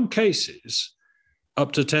 in some cases,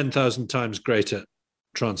 up to 10,000 times greater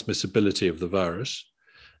transmissibility of the virus,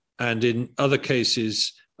 and in other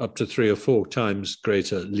cases, up to 3 or 4 times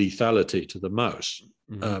greater lethality to the mouse.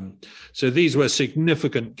 So these were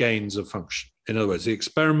significant gains of function. In other words, the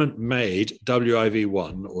experiment made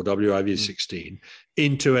WIV1 or WIV16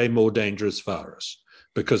 into a more dangerous virus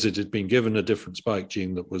because it had been given a different spike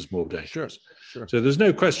gene that was more dangerous. Sure. So there's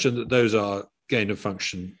no question that those are gain of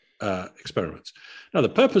function experiments. Now, the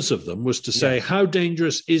purpose of them was to say, how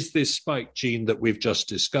dangerous is this spike gene that we've just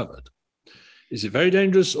discovered? Is it very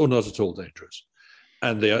dangerous or not at all dangerous?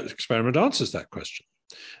 And the experiment answers that question.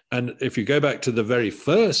 And if you go back to the very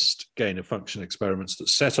first gain of function experiments that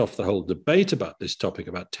set off the whole debate about this topic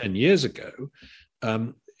about 10 years ago,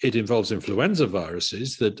 it involves influenza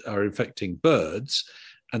viruses that are infecting birds.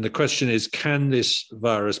 And the question is, can this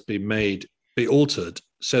virus be altered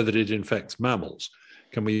so that it infects mammals?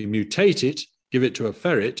 Can we mutate it, give it to a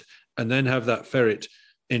ferret, and then have that ferret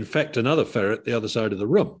infect another ferret the other side of the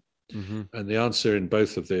room? And the answer in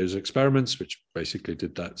both of those experiments, which basically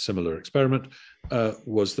did that similar experiment,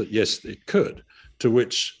 was that yes, it could, to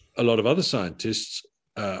which a lot of other scientists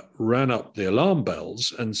ran up the alarm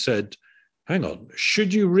bells and said, hang on,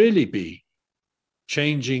 should you really be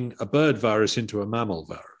changing a bird virus into a mammal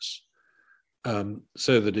virus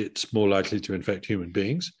so that it's more likely to infect human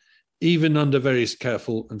beings, even under very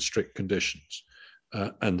careful and strict conditions?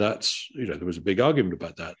 And that's, there was a big argument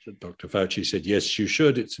about that. Dr. Fauci said, yes, you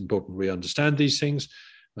should. It's important we understand these things.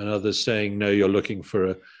 And others saying, no, you're looking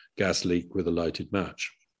for a gas leak with a lighted match.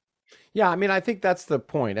 Yeah, I mean, I think that's the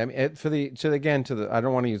point. I mean, I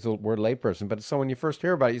don't want to use the word layperson, but so when you first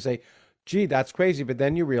hear about it, you say, gee, that's crazy. But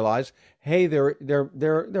then you realize, hey, there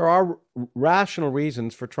are rational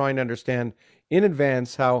reasons for trying to understand in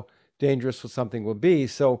advance how dangerous something will be.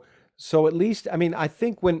 So at least, I mean, I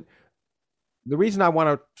think the reason I want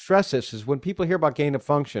to stress this is when people hear about gain of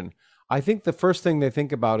function, I think the first thing they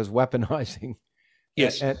think about is weaponizing.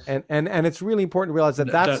 Yes. And it's really important to realize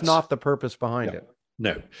that that's not the purpose behind it.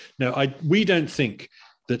 No, we don't think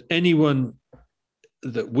that any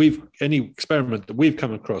experiment that we've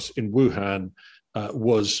come across in Wuhan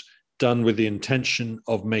was done with the intention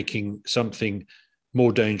of making something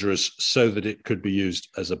more dangerous so that it could be used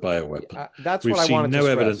as a bioweapon. We've seen no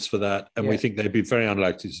evidence for that, and we think they'd be very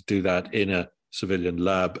unlikely to do that in a civilian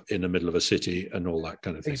lab in the middle of a city and all that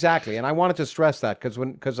kind of thing. Exactly, and I wanted to stress that because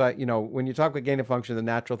when you talk about gain of function, the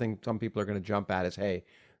natural thing some people are going to jump at is, hey,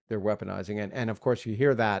 they're weaponizing, and of course you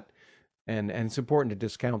hear that, and it's important to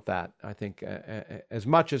discount that. I think as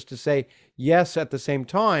much as to say yes, at the same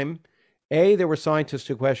time, A, there were scientists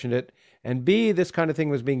who questioned it, and B, this kind of thing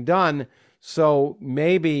was being done. So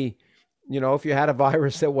maybe, if you had a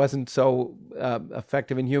virus that wasn't so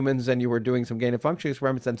effective in humans and you were doing some gain of function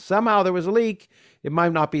experiments and somehow there was a leak, it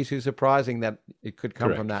might not be too surprising that it could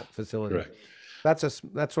come from that facility. Correct.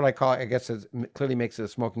 That's what I call, I guess, it clearly makes it a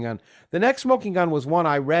smoking gun. The next smoking gun was one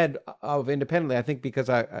I read of independently, I think because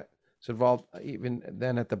I was involved even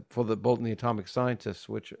then for the Bulletin of the Atomic Scientists,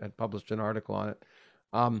 which had published an article on it.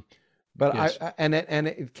 But yes.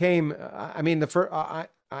 It came, I mean,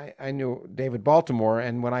 I knew David Baltimore,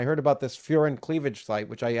 and when I heard about this furin cleavage site,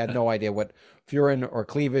 which I had no idea what furin or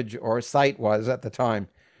cleavage or site was at the time,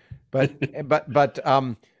 but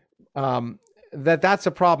that's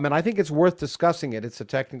a problem, and I think it's worth discussing it. It's a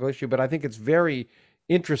technical issue, but I think it's very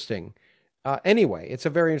interesting. Anyway, it's a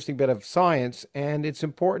very interesting bit of science, and it's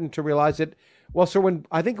important to realize that. Well, so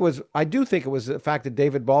I do think it was the fact that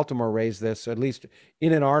David Baltimore raised this, at least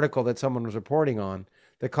in an article that someone was reporting on,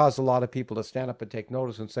 that caused a lot of people to stand up and take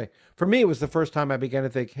notice and say, for me, it was the first time I began to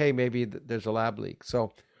think, hey, maybe there's a lab leak.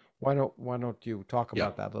 So why don't you talk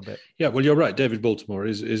about that a little bit? Yeah, well, you're right. David Baltimore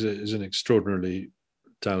is an extraordinarily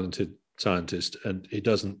talented scientist, and he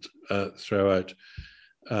doesn't throw out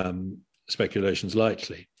speculations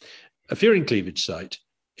lightly. A furin cleavage site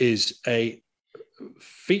is a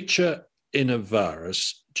feature in a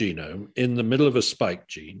virus genome in the middle of a spike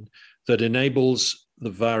gene that enables the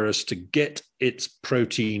virus to get its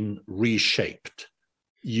protein reshaped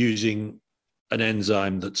using an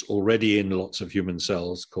enzyme that's already in lots of human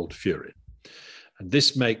cells called furin. And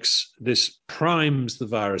this primes the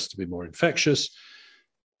virus to be more infectious.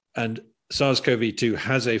 And SARS-CoV-2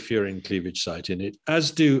 has a furin cleavage site in it,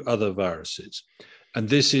 as do other viruses. And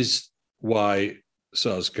this is why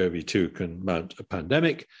SARS-CoV-2 can mount a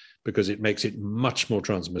pandemic because it makes it much more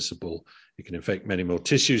transmissible. It can infect many more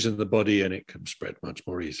tissues in the body, and it can spread much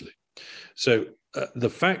more easily. So the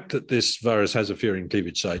fact that this virus has a furin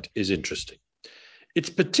cleavage site is interesting. It's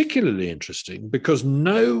particularly interesting because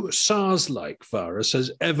no SARS-like virus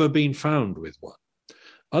has ever been found with one.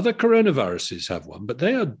 Other coronaviruses have one, but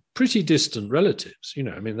they are pretty distant relatives.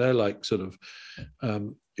 They're like sort of,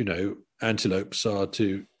 antelopes are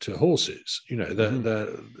to horses.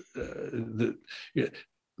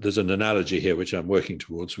 There's an analogy here which I'm working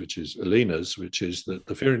towards, which is Alina's, which is that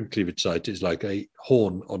the furin cleavage site is like a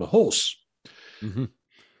horn on a horse. Mm-hmm.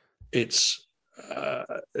 It's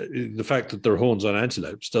the fact that there are horns on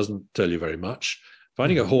antelopes doesn't tell you very much.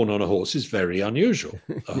 Finding a horn on a horse is very unusual.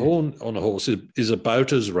 A horn on a horse is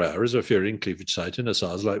about as rare as a furin cleavage site in a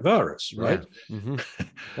SARS-like virus, right? Yeah. Mm-hmm.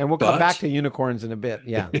 And we'll come back to unicorns in a bit.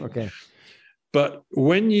 Yeah, okay. But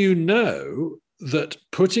when you know that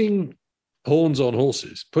putting horns on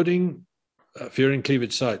horses, putting furin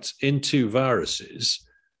cleavage sites into viruses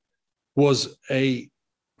was a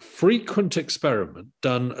frequent experiment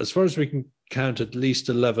done, as far as we can count, at least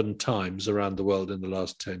 11 times around the world in the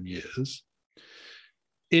last 10 years,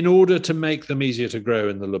 in order to make them easier to grow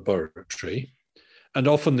in the laboratory. And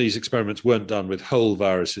often these experiments weren't done with whole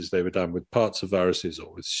viruses. They were done with parts of viruses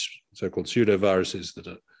or with so-called pseudoviruses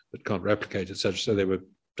that can't replicate, etc. So they were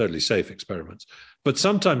totally safe experiments. But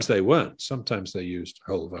sometimes they weren't. Sometimes they used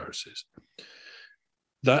whole viruses.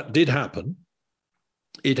 That did happen.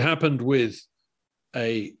 It happened with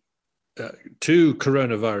two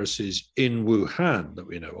coronaviruses in Wuhan that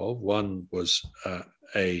we know of. One was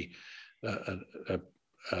a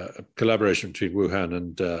collaboration between Wuhan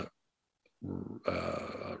and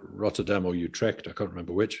Rotterdam or Utrecht, I can't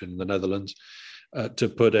remember which, in the Netherlands, to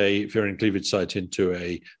put a furin cleavage site into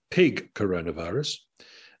a pig coronavirus.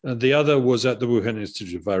 The other was at the Wuhan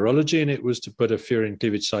Institute of Virology, and it was to put a furin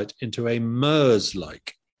cleavage site into a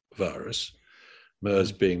MERS-like virus,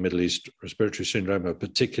 MERS being Middle East Respiratory Syndrome, a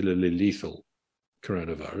particularly lethal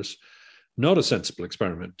coronavirus. Not a sensible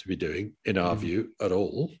experiment to be doing, in our view, at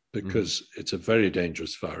all, because it's a very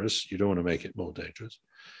dangerous virus. You don't want to make it more dangerous.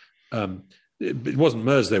 It wasn't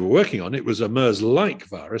MERS they were working on. It was a MERS-like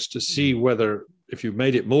virus to see whether, if you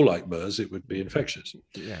made it more like MERS, it would be infectious.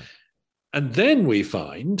 Yeah. And then we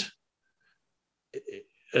find,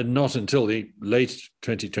 and not until the late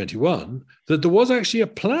 2021, that there was actually a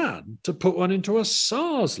plan to put one into a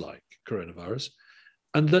SARS-like coronavirus,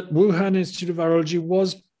 and that Wuhan Institute of Virology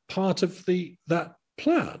was part of that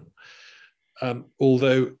plan.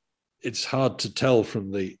 Although it's hard to tell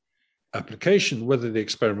from the application whether the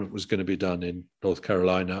experiment was going to be done in North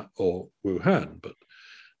Carolina or Wuhan. But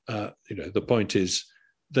the point is,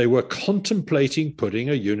 they were contemplating putting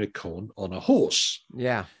a unicorn on a horse.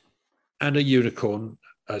 Yeah. And a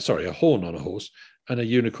horn on a horse, and a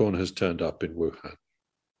unicorn has turned up in Wuhan.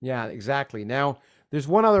 Yeah, exactly. Now, there's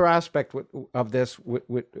one other aspect of this,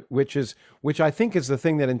 which I think is the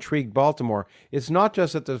thing that intrigued Baltimore. It's not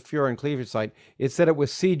just at the furin cleavage site; it's that it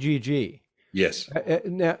was CGG. Yes.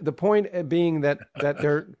 Now, the point being that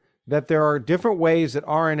there are different ways that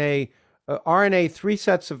RNA, 3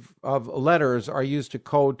 sets of letters are used to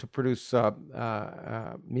code to produce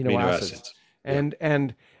amino acids.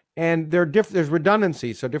 And there's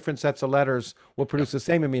redundancy, so different sets of letters will produce the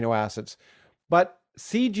same amino acids. But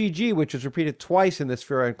CGG, which is repeated twice in this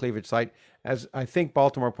furin cleavage site, as I think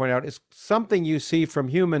Baltimore pointed out, is something you see from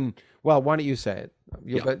human. Well, why don't you say it?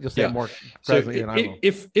 You'll say it more presently than I will.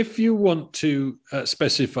 If you want to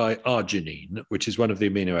specify arginine, which is one of the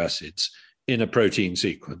amino acids in a protein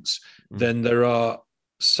sequence, then there are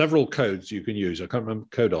several codes you can use. I can't remember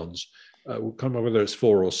codons. I can't remember whether it's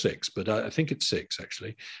 4 or 6, but I think it's 6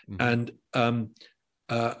 actually. And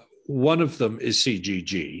one of them is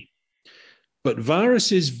CGG. But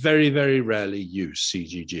viruses very, very rarely use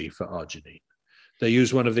CGG for arginine. They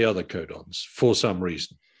use one of the other codons for some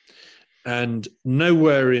reason. And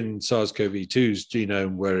nowhere in SARS-CoV-2's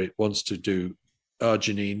genome where it wants to do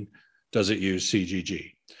arginine does it use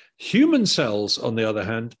CGG. Human cells, on the other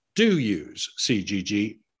hand, do use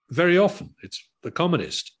CGG very often. It's the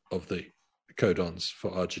commonest of the codons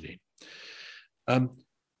for arginine.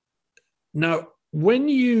 Now, when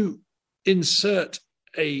you insert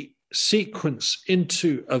a sequence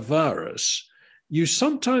into a virus, you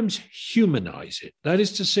sometimes humanize it. That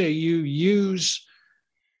is to say, you use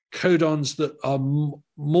codons that are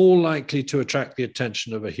more likely to attract the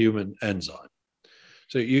attention of a human enzyme.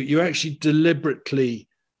 So you actually deliberately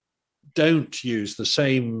don't use the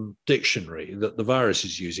same dictionary that the virus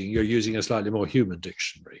is using. You're using a slightly more human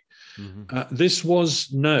dictionary. This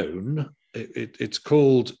was known. It's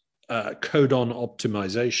called codon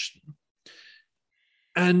optimization.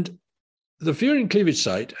 And the furin cleavage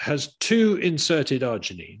site has 2 inserted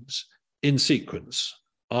arginines in sequence.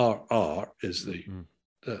 RR is the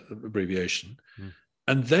abbreviation.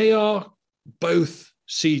 And they are both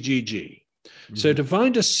CGG. So to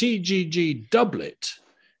find a CGG doublet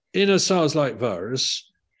in a SARS-like virus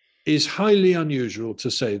is highly unusual, to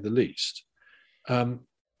say the least.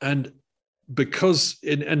 And because,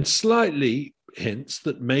 and slightly hints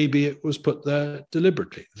that maybe it was put there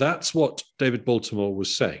deliberately. That's what David Baltimore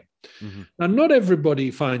was saying. Now, not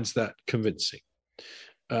everybody finds that convincing.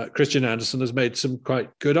 Christian Anderson has made some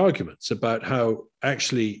quite good arguments about how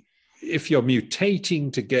actually, if you're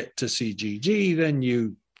mutating to get to CGG, then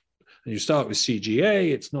you start with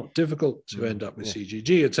CGA, it's not difficult to end up with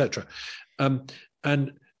CGG, etc.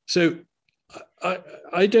 And so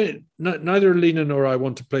I don't, neither Alina nor I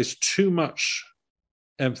want to place too much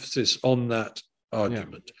emphasis on that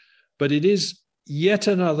argument, but it is yet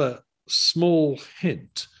another small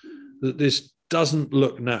hint that this doesn't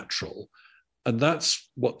look natural. And that's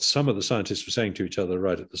what some of the scientists were saying to each other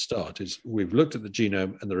right at the start, is we've looked at the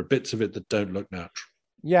genome and there are bits of it that don't look natural.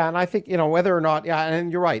 Yeah, and I think, whether or not,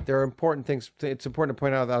 and you're right, there are important things. It's important to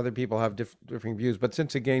point out that other people have differing views, but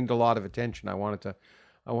since it gained a lot of attention, I wanted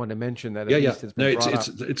to mention that.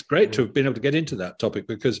 It's great to have been able to get into that topic,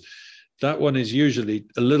 because that one is usually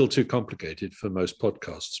a little too complicated for most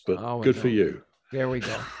podcasts, but good for you. There we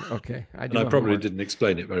go. Okay. I probably didn't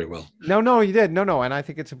explain it very well. No, you did. No. And I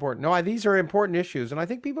think it's important. No, these are important issues. And I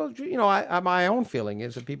think people, my own feeling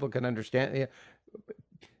is that people can understand.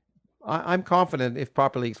 I'm confident, if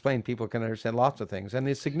properly explained, people can understand lots of things. And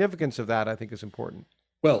the significance of that, I think, is important.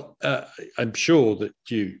 Well, I'm sure that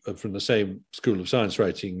you are from the same school of science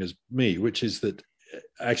writing as me, which is that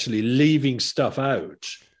actually leaving stuff out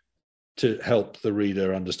to help the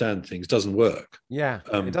reader understand things doesn't work. Yeah,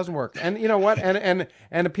 it doesn't work. And you know what? And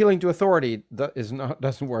appealing to authority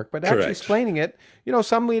doesn't work. But actually explaining it,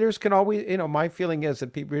 some readers can always, my feeling is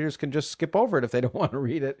that readers can just skip over it if they don't want to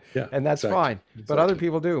read it, and that's fine. Exactly. But other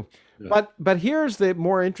people do. Yeah. But here's the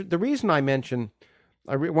more the reason I mentioned,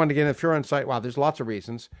 I wanted to get in the furin site. Wow, there's lots of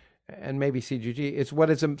reasons, and maybe CGG. It's what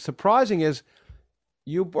is surprising is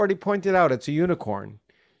you've already pointed out it's a unicorn,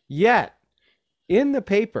 yet in the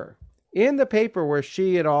paper where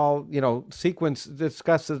she et al.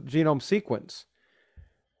 Discuss the genome sequence,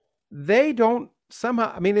 they don't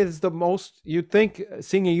somehow. I mean, it is the most you'd think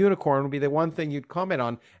seeing a unicorn would be the one thing you'd comment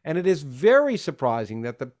on, and it is very surprising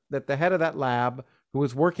that the head of that lab who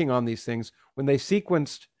was working on these things, when they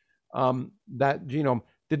sequenced that genome,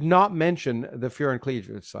 did not mention the furin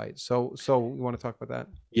cleavage site. So you want to talk about that?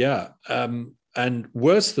 Yeah, and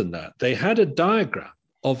worse than that, they had a diagram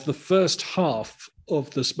of the first half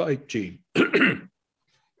of the spike gene, and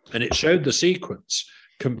it showed the sequence,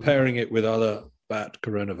 comparing it with other bat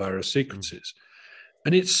coronavirus sequences.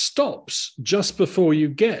 And it stops just before you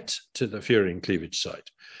get to the furin cleavage site.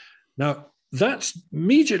 Now, that's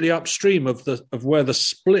immediately upstream of where the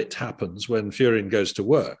split happens when furin goes to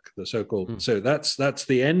work, the so-called. So that's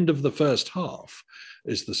the end of the first half,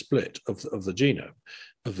 is the split of the genome,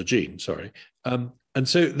 of the gene. Sorry. And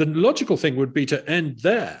so the logical thing would be to end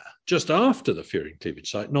there, just after the furin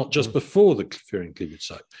cleavage site, not just before the furin cleavage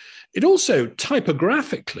site. It also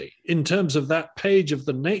typographically, in terms of that page of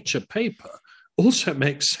the Nature paper, also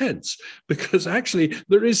makes sense, because actually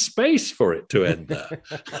there is space for it to end there.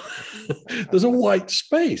 There's a white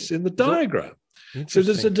space in the diagram. So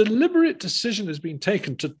there's a deliberate decision has been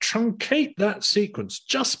taken to truncate that sequence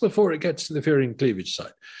just before it gets to the furin cleavage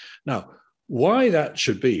site. Now, why that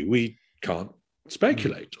should be, we can't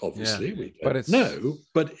speculate, obviously. But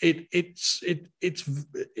it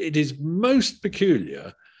is most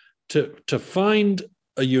peculiar to find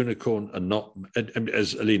a unicorn and not, and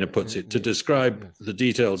as Alina puts it, to describe the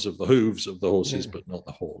details of the hooves of the horses, but not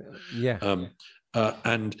the horn.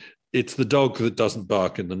 And it's the dog that doesn't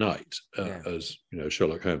bark in the night, as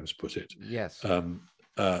Sherlock Holmes put it. Yes. And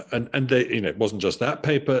they, it wasn't just that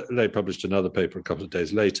paper. They published another paper a couple of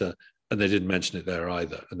days later, and they didn't mention it there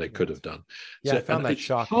either, and they could have done. Yeah, so, I found that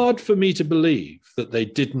shocking. It's hard for me to believe that they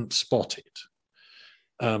didn't spot it.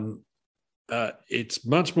 It's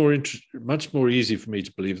much more easy for me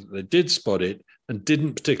to believe that they did spot it and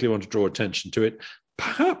didn't particularly want to draw attention to it,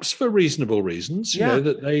 perhaps for reasonable reasons,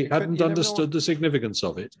 that they hadn't understood the significance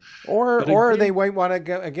of it. Or they might want to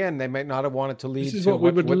go, again, they might not have wanted to lead. This is what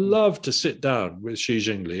we would love to sit down with Xi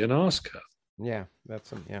Jinping and ask her. Yeah,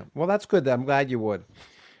 well, that's good. I'm glad you would.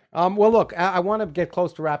 Well, look, I want to get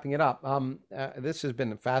close to wrapping it up. This has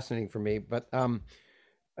been fascinating for me, but I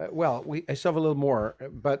still have a little more.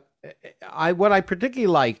 But what I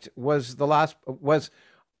particularly liked was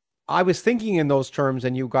I was thinking in those terms,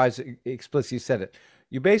 and you guys explicitly said it.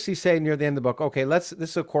 You basically say near the end of the book, okay, this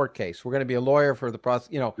is a court case. We're going to be a lawyer for the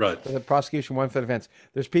Right. for the prosecution, one for the defense.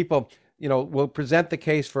 There's people, will present the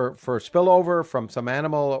case for spillover from some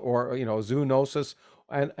animal or, zoonosis,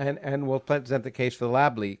 and we'll present the case for the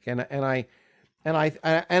lab leak. I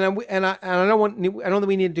don't think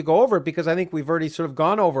we need to go over it, because I think we've already sort of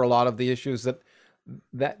gone over a lot of the issues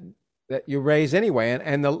that you raise anyway,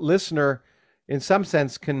 and the listener, in some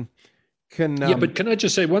sense, can. But can I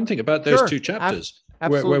just say one thing about those two chapters,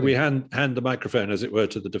 where we hand the microphone, as it were,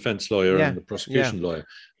 to the defense lawyer and the prosecution lawyer,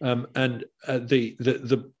 and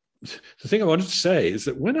the thing I wanted to say is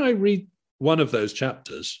that when I read one of those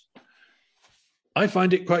chapters, I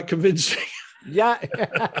find it quite convincing. Yeah,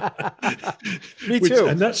 me too.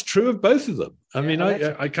 And that's true of both of them. I mean,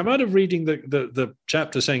 I come out of reading the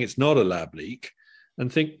chapter saying it's not a lab leak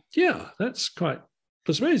and think, yeah, that's quite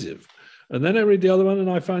persuasive. And then I read the other one and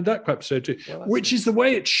I find that quite persuasive, which is the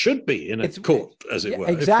way it should be in a court, as it were.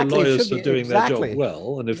 Exactly. If the lawyers are doing their job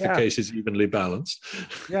well, and if the case is evenly balanced.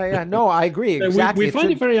 No, I agree. Exactly. We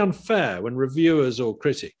find it very unfair when reviewers or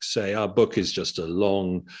critics say our book is just a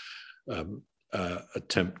long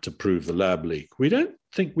attempt to prove the lab leak. We don't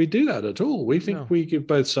think we do that at all. We think we give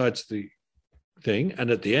both sides the thing, and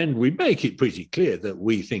at the end we make it pretty clear that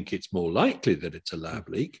we think it's more likely that it's a lab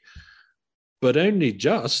leak, but only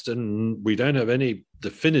just, and we don't have any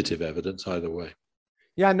definitive evidence either way.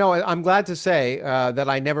 Yeah, no, I'm glad to say that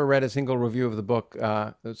I never read a single review of the book,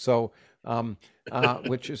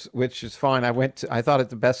 which is fine. I thought it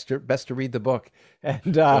the best to read the book,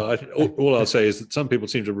 and all I'll say is that some people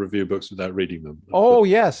seem to review books without reading them.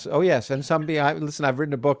 Yes, and I've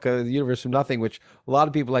written a book, The Universe from Nothing, which a lot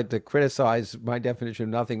of people like to criticize my definition of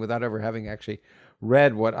nothing without ever having actually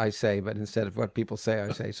read what I say, but instead of what people say,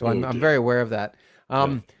 I say. So I'm very aware of that.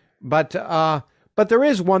 But there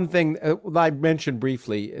is one thing that I mentioned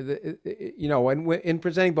briefly, and in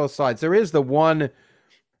presenting both sides, there is the one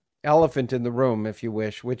elephant in the room, if you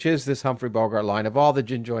wish, which is this Humphrey Bogart line of all the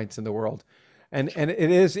gin joints in the world. And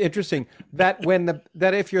it is interesting that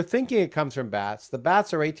that if you're thinking it comes from bats, the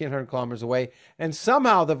bats are 1,800 kilometers away, and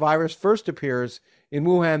somehow the virus first appears in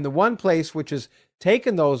Wuhan, the one place which has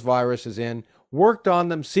taken those viruses in, worked on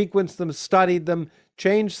them, sequenced them, studied them,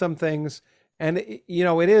 changed some things. And, it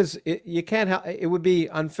would be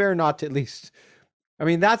unfair not to at least,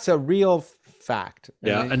 that's a real fact.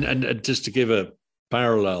 Yeah. And just to give a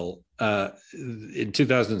parallel, in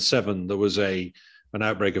 2007, there was an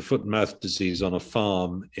outbreak of foot and mouth disease on a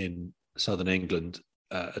farm in southern England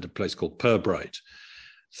at a place called Pirbright,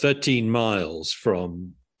 13 miles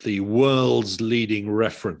from the world's leading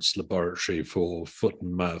reference laboratory for foot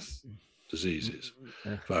and mouth diseases,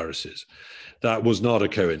 viruses. That was not a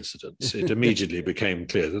coincidence. It immediately became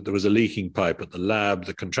clear that there was a leaking pipe at the lab.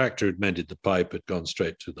 The contractor who'd mended the pipe had gone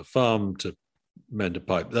straight to the farm to mend a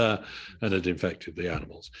pipe there and had infected the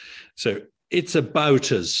animals. So it's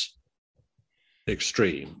about as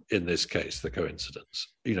extreme in this case, the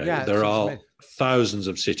coincidence. There are thousands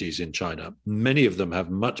of cities in China. Many of them have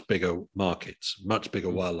much bigger markets, much bigger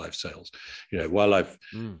wildlife sales. Wildlife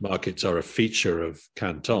markets are a feature of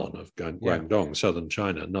Canton, of Guangdong, southern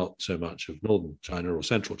China, not so much of northern China or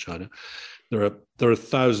central China. There are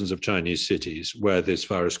thousands of Chinese cities where this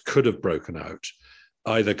virus could have broken out,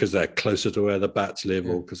 either because they're closer to where the bats live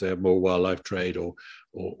or because they have more wildlife trade or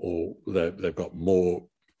they've got more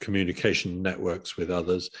communication networks with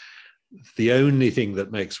others. The only thing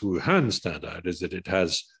that makes Wuhan stand out is that it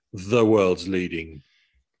has the world's leading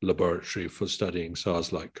laboratory for studying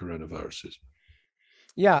SARS-like coronaviruses.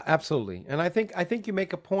 Yeah, absolutely. And I think you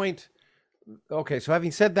make a point. Okay, so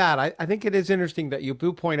having said that, I think it is interesting that you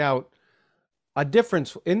do point out a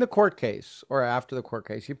difference in the court case or after the court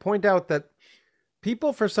case. You point out that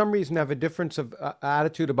people, for some reason, have a difference of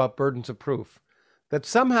attitude about burdens of proof, that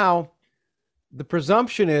somehow the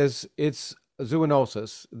presumption is it's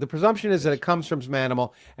zoonosis. The presumption is that it comes from some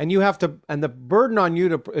animal, and the burden on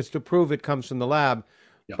you is to prove it comes from the lab.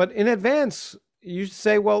 Yeah. But in advance, you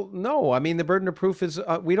say, well, no. The burden of proof is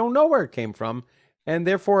we don't know where it came from, and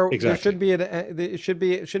therefore there should be it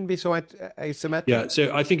shouldn't be so asymmetric. Yeah.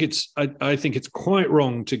 So I think it's quite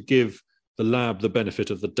wrong to give the lab the benefit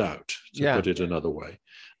of the doubt, to put it another way.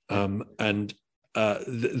 The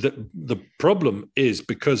problem is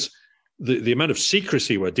because the amount of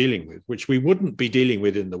secrecy we're dealing with, which we wouldn't be dealing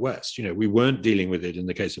with in the West. We weren't dealing with it in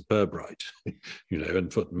the case of Pirbright,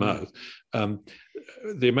 and foot and mouth.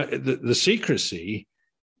 The secrecy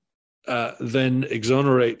then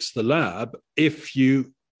exonerates the lab if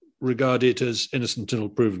you regard it as innocent until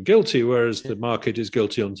proven guilty, whereas the market is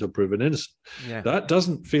guilty until proven innocent. Yeah. That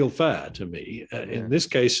doesn't feel fair to me. In this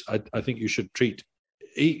case, I think you should treat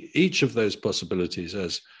each of those possibilities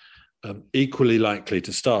as equally likely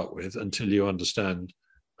to start with until you understand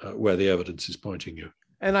where the evidence is pointing you.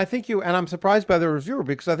 And I think and I'm surprised by the reviewer,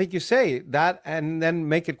 because I think you say that and then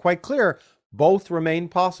make it quite clear both remain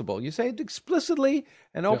possible. You say it explicitly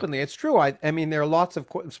and openly. Yeah. It's true. I mean, there are lots of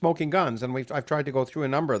smoking guns, and I've tried to go through a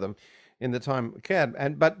number of them in the time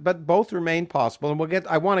ahead, but both remain possible. And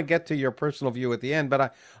I want to get to your personal view at the end,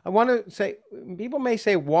 but I want to say, people may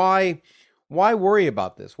say, why worry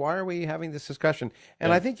about this? Why are we having this discussion?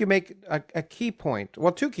 And I think you make a key point.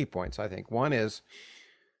 Well, two key points, I think. One is,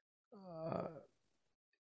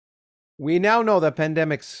 we now know that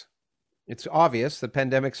pandemics, it's obvious that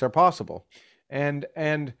pandemics are possible, and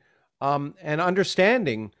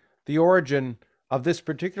understanding the origin of this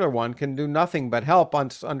particular one can do nothing but help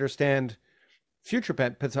us understand future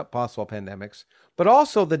possible pandemics, but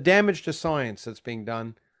also the damage to science that's being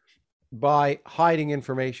done by hiding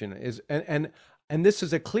information and this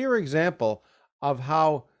is a clear example of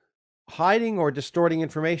how hiding or distorting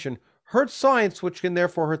information hurts science, which can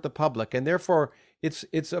therefore hurt the public, and therefore it's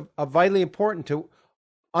a vitally important to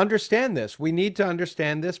understand this. We need to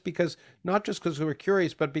understand this, because not just because we're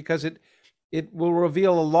curious, but because it will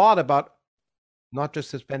reveal a lot about not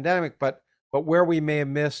just this pandemic, but where we may have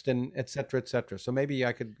missed, and et cetera, et cetera. So maybe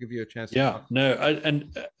I could give you a chance.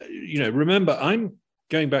 Remember, I'm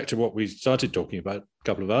going back to what we started talking about a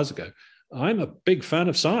couple of hours ago. I'm a big fan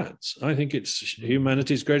of science. I think it's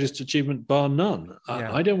humanity's greatest achievement, bar none.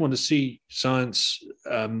 Yeah. I don't want to see science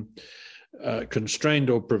constrained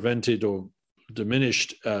or prevented or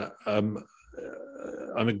diminished. I'm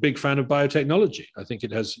a big fan of biotechnology. I think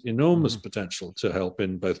it has enormous potential to help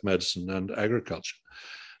in both medicine and agriculture.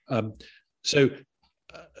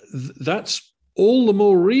 That's all the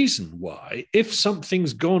more reason why, if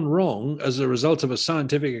something's gone wrong as a result of a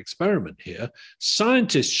scientific experiment here,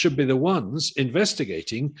 scientists should be the ones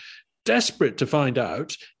investigating, desperate to find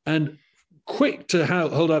out, and quick to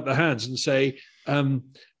hold up their hands and say,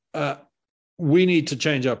 we need to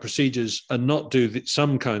change our procedures and not do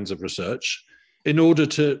some kinds of research in order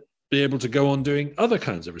to be able to go on doing other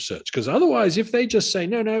kinds of research. Because otherwise, if they just say,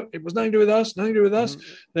 no, it was nothing to do with us,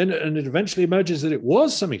 then, and it eventually emerges that it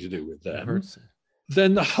was something to do with them,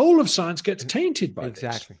 then the whole of science gets tainted by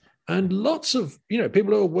this. And lots of,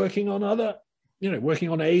 people who are working on other, working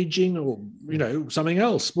on aging or, something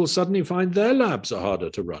else will suddenly find their labs are harder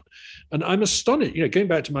to run. And I'm astonished, going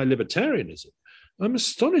back to my libertarianism, I'm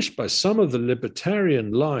astonished by some of the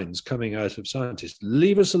libertarian lines coming out of scientists.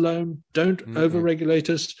 Leave us alone. Don't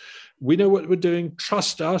overregulate us. We know what we're doing.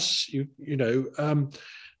 Trust us. They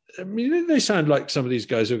sound like some of these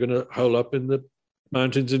guys who are going to hole up in the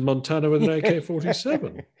mountains in Montana with an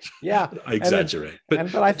AK-47. Yeah, I exaggerate,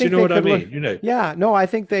 but I think do you know what I mean? Yeah, no, I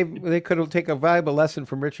think they could take a valuable lesson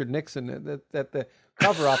from Richard Nixon that the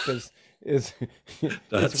cover-up is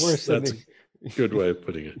worse. That's a good way of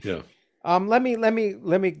putting it. Yeah. Let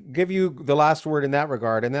me give you the last word in that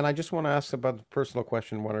regard, and then I just want to ask about the personal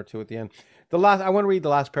question, one or two at the end. I want to read the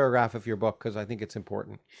last paragraph of your book because I think it's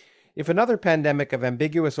important. If another pandemic of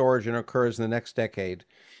ambiguous origin occurs in the next decade,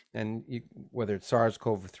 and whether it's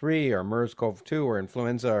SARS-CoV-3 or MERS-CoV-2 or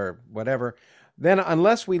influenza or whatever, then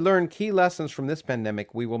unless we learn key lessons from this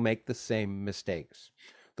pandemic, we will make the same mistakes.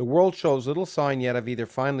 The world shows little sign yet of either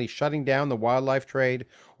finally shutting down the wildlife trade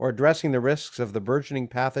or addressing the risks of the burgeoning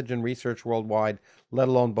pathogen research worldwide, let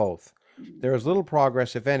alone both. There is little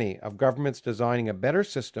progress, if any, of governments designing a better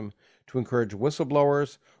system to encourage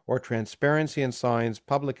whistleblowers or transparency in science,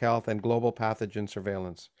 public health, and global pathogen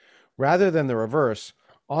surveillance. Rather than the reverse,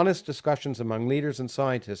 honest discussions among leaders and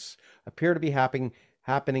scientists appear to be happening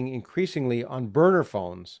increasingly on burner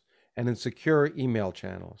phones and in secure email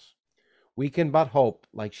channels. We can but hope,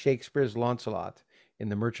 like Shakespeare's Launcelot in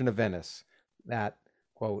The Merchant of Venice, that,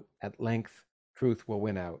 quote, at length truth will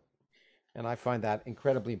win out. And I find that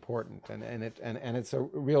incredibly important, and it's a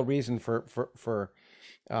real reason for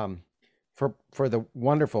the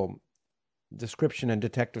wonderful description and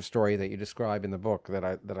detective story that you describe in the book that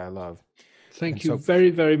I love. Thank you very,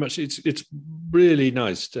 very much. It's really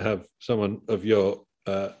nice to have someone of your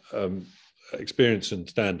experience and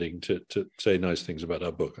standing to say nice things about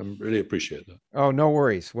our book. I really appreciate that. Oh, no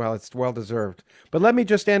worries. Well, it's well deserved. But let me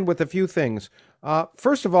just end with a few things.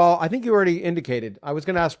 First of all, I think you already indicated, I was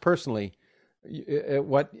going to ask personally,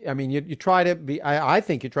 you try to be, I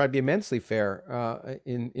think you try to be immensely fair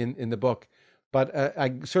in the book, but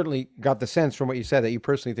I certainly got the sense from what you said that you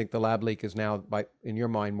personally think the lab leak is now, in your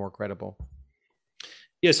mind, more credible.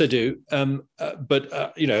 Yes, I do. But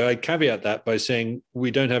I caveat that by saying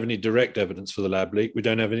we don't have any direct evidence for the lab leak. We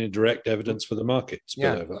don't have any direct evidence for the market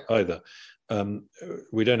spillover either.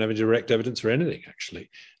 We don't have any direct evidence for anything, actually.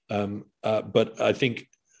 But I think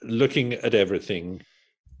looking at everything,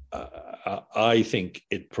 I think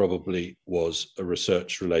it probably was a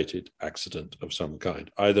research-related accident of some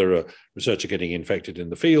kind, either a researcher getting infected in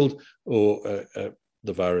the field or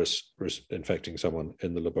the virus infecting someone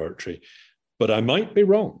in the laboratory. But I might be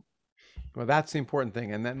wrong. Well, that's the important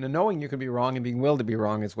thing, and then knowing you can be wrong and being willing to be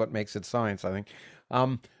wrong is what makes it science, I think.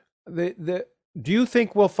 Do you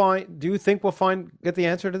think we'll find? Get the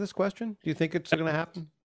answer to this question? Do you think it's going to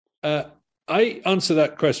happen? I answer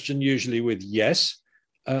that question usually with yes,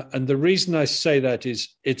 and the reason I say that is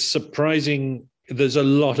it's surprising. There's a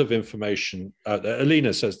lot of information out there.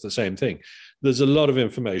 Alina says the same thing. There's a lot of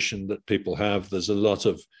information that people have. There's a lot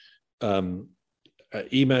of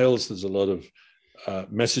emails, there's a lot of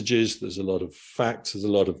messages, there's a lot of facts, there's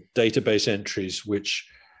a lot of database entries which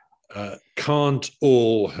can't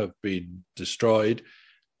all have been destroyed.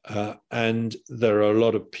 And there are a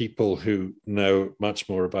lot of people who know much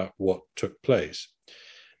more about what took place.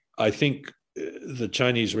 I think the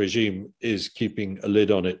Chinese regime is keeping a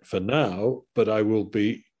lid on it for now, but I will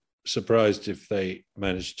be surprised if they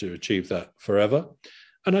manage to achieve that forever.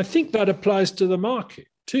 And I think that applies to the market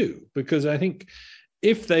too, because I think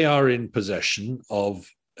if they are in possession of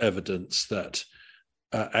evidence that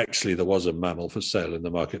actually there was a mammal for sale in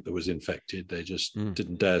the market that was infected, they just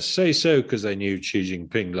didn't dare say so because they knew Xi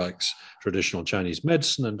Jinping likes traditional Chinese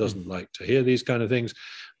medicine and doesn't like to hear these kind of things,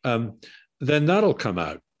 then that'll come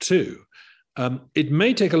out too. It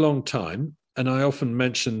may take a long time, and I often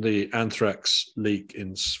mention the anthrax leak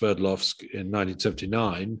in Sverdlovsk in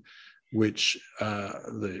 1979, which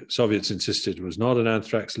the Soviets insisted was not an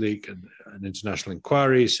anthrax leak, and an international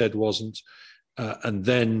inquiry said wasn't. And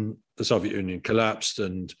then the Soviet Union collapsed,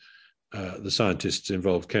 and the scientists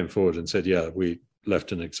involved came forward and said, yeah, we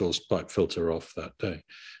left an exhaust pipe filter off that day.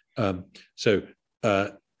 So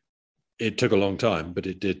it took a long time, but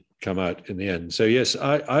it did come out in the end. So yes,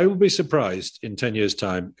 I will be surprised in 10 years'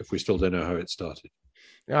 time if we still don't know how it started.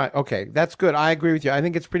 All right. Okay. That's good. I agree with you. I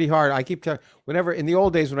think it's pretty hard. I keep telling, whenever in the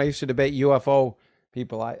old days when I used to debate UFO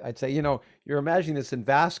people, I'd say, you're imagining this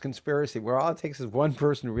vast conspiracy where all it takes is one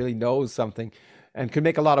person who really knows something and can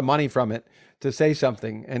make a lot of money from it to say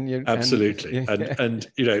something. Absolutely. And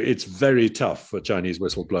it's very tough for Chinese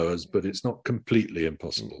whistleblowers, but it's not completely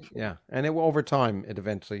impossible. Yeah. And over time, it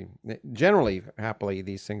eventually, generally, happily,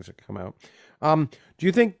 these things come out. Do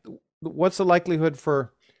you think, what's the likelihood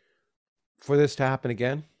for this to happen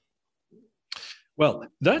again? Well,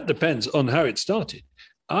 that depends on how it started.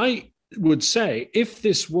 I would say if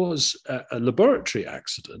this was a laboratory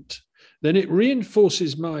accident, then it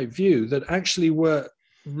reinforces my view that actually we're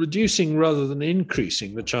reducing rather than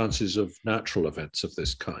increasing the chances of natural events of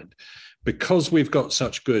this kind, because we've got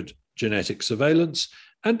such good genetic surveillance,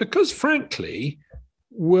 and because, frankly,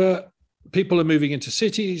 people are moving into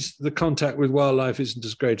cities, the contact with wildlife isn't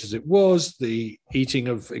as great as it was, the eating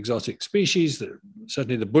of exotic species,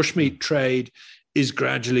 certainly the bushmeat trade is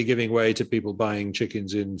gradually giving way to people buying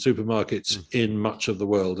chickens in supermarkets in much of the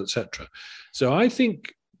world, etc. So I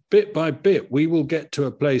think bit by bit, we will get to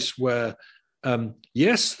a place where,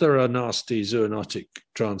 yes, there are nasty zoonotic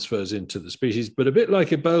transfers into the species, but a bit like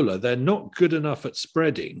Ebola, they're not good enough at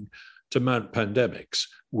spreading to mount pandemics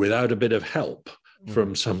without a bit of help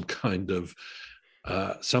from some kind of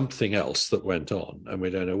something else that went on, and we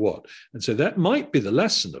don't know what. And so that might be the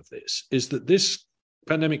lesson of this, is that this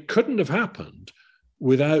pandemic couldn't have happened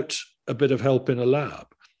without a bit of help in a lab.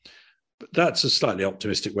 But that's a slightly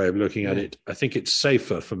optimistic way of looking at it. I think it's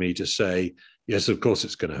safer for me to say, yes, of course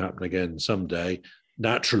it's going to happen again someday,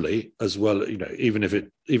 naturally as well. Even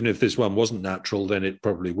if this one wasn't natural, then it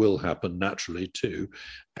probably will happen naturally too.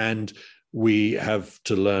 And we have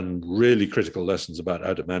to learn really critical lessons about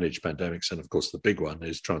how to manage pandemics. And of course, the big one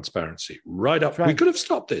is transparency. Right up. Right. We could have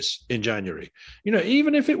stopped this in January.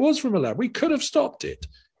 Even if it was from a lab, we could have stopped it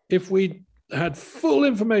if we had full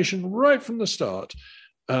information right from the start.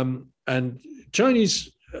 And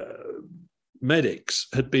Chinese medics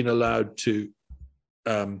had been allowed to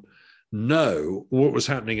know what was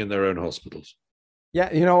happening in their own hospitals. Yeah,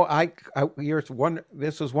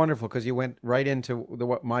 this was wonderful because you went right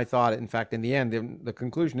into my thought. In fact, in the end, the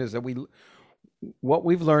conclusion is that what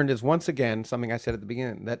we've learned is, once again, something I said at the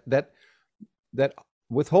beginning, that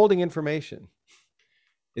withholding information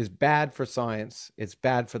is bad for science. It's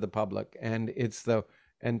bad for the public, and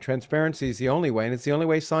transparency is the only way, and it's the only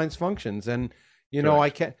way science functions. And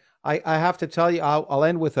I have to tell you, I'll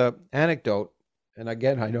end with an anecdote. And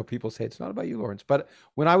again, I know people say it's not about you, Lawrence, but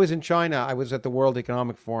when I was in China, I was at the World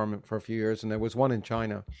Economic Forum for a few years, and there was one in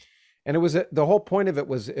China. And it was the whole point of it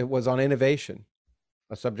was on innovation,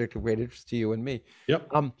 a subject of great interest to you and me.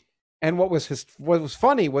 Yep. And what was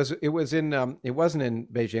funny was it wasn't in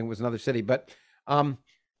Beijing, it was another city. But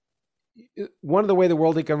one of the way the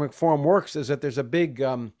World Economic Forum works is that there's a big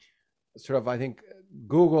sort of, I think,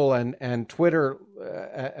 Google and Twitter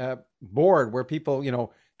board where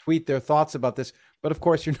people, tweet their thoughts about this. But of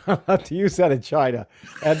course, you're not allowed to use that in China.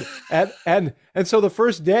 And so the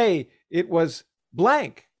first day it was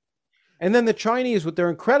blank. And then the Chinese, with their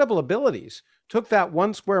incredible abilities, took that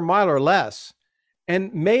 1 square mile or less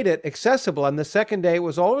and made it accessible. And the second day it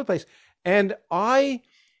was all over the place. And I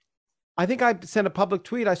think I sent a public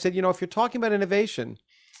tweet. I said, if you're talking about innovation,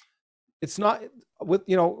 it's not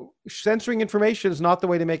censoring information is not the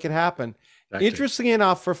way to make it happen. Exactly. Interestingly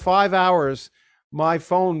enough, for 5 hours, my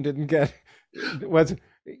phone didn't get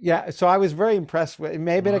so I was very impressed with it. It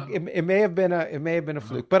may have been a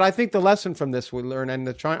fluke, but I think the lesson from this we learn, and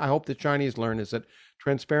I hope the Chinese learn, is that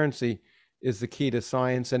transparency is the key to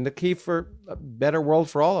science and the key for a better world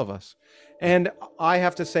for all of us. And I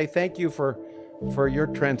have to say thank you for your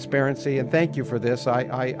transparency, and thank you for this.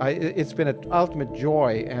 It's been an ultimate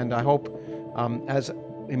joy, and I hope, as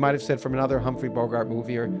he might have said from another Humphrey Bogart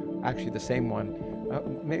movie, or actually the same one,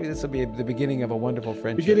 maybe this will be the beginning of a wonderful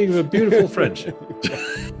friendship. Beginning of a beautiful friendship.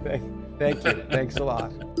 Thank you. Thanks a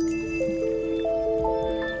lot.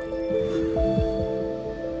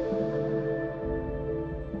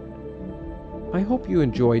 I hope you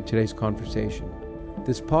enjoyed today's conversation.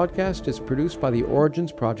 This podcast is produced by the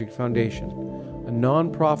Origins Project Foundation, a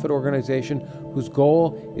non-profit organization whose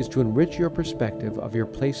goal is to enrich your perspective of your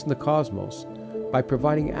place in the cosmos by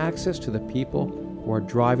providing access to the people who are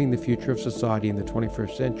driving the future of society in the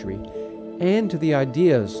 21st century, and to the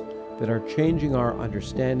ideas that are changing our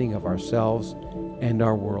understanding of ourselves and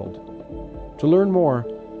our world. To learn more,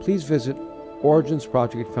 please visit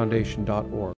originsprojectfoundation.org.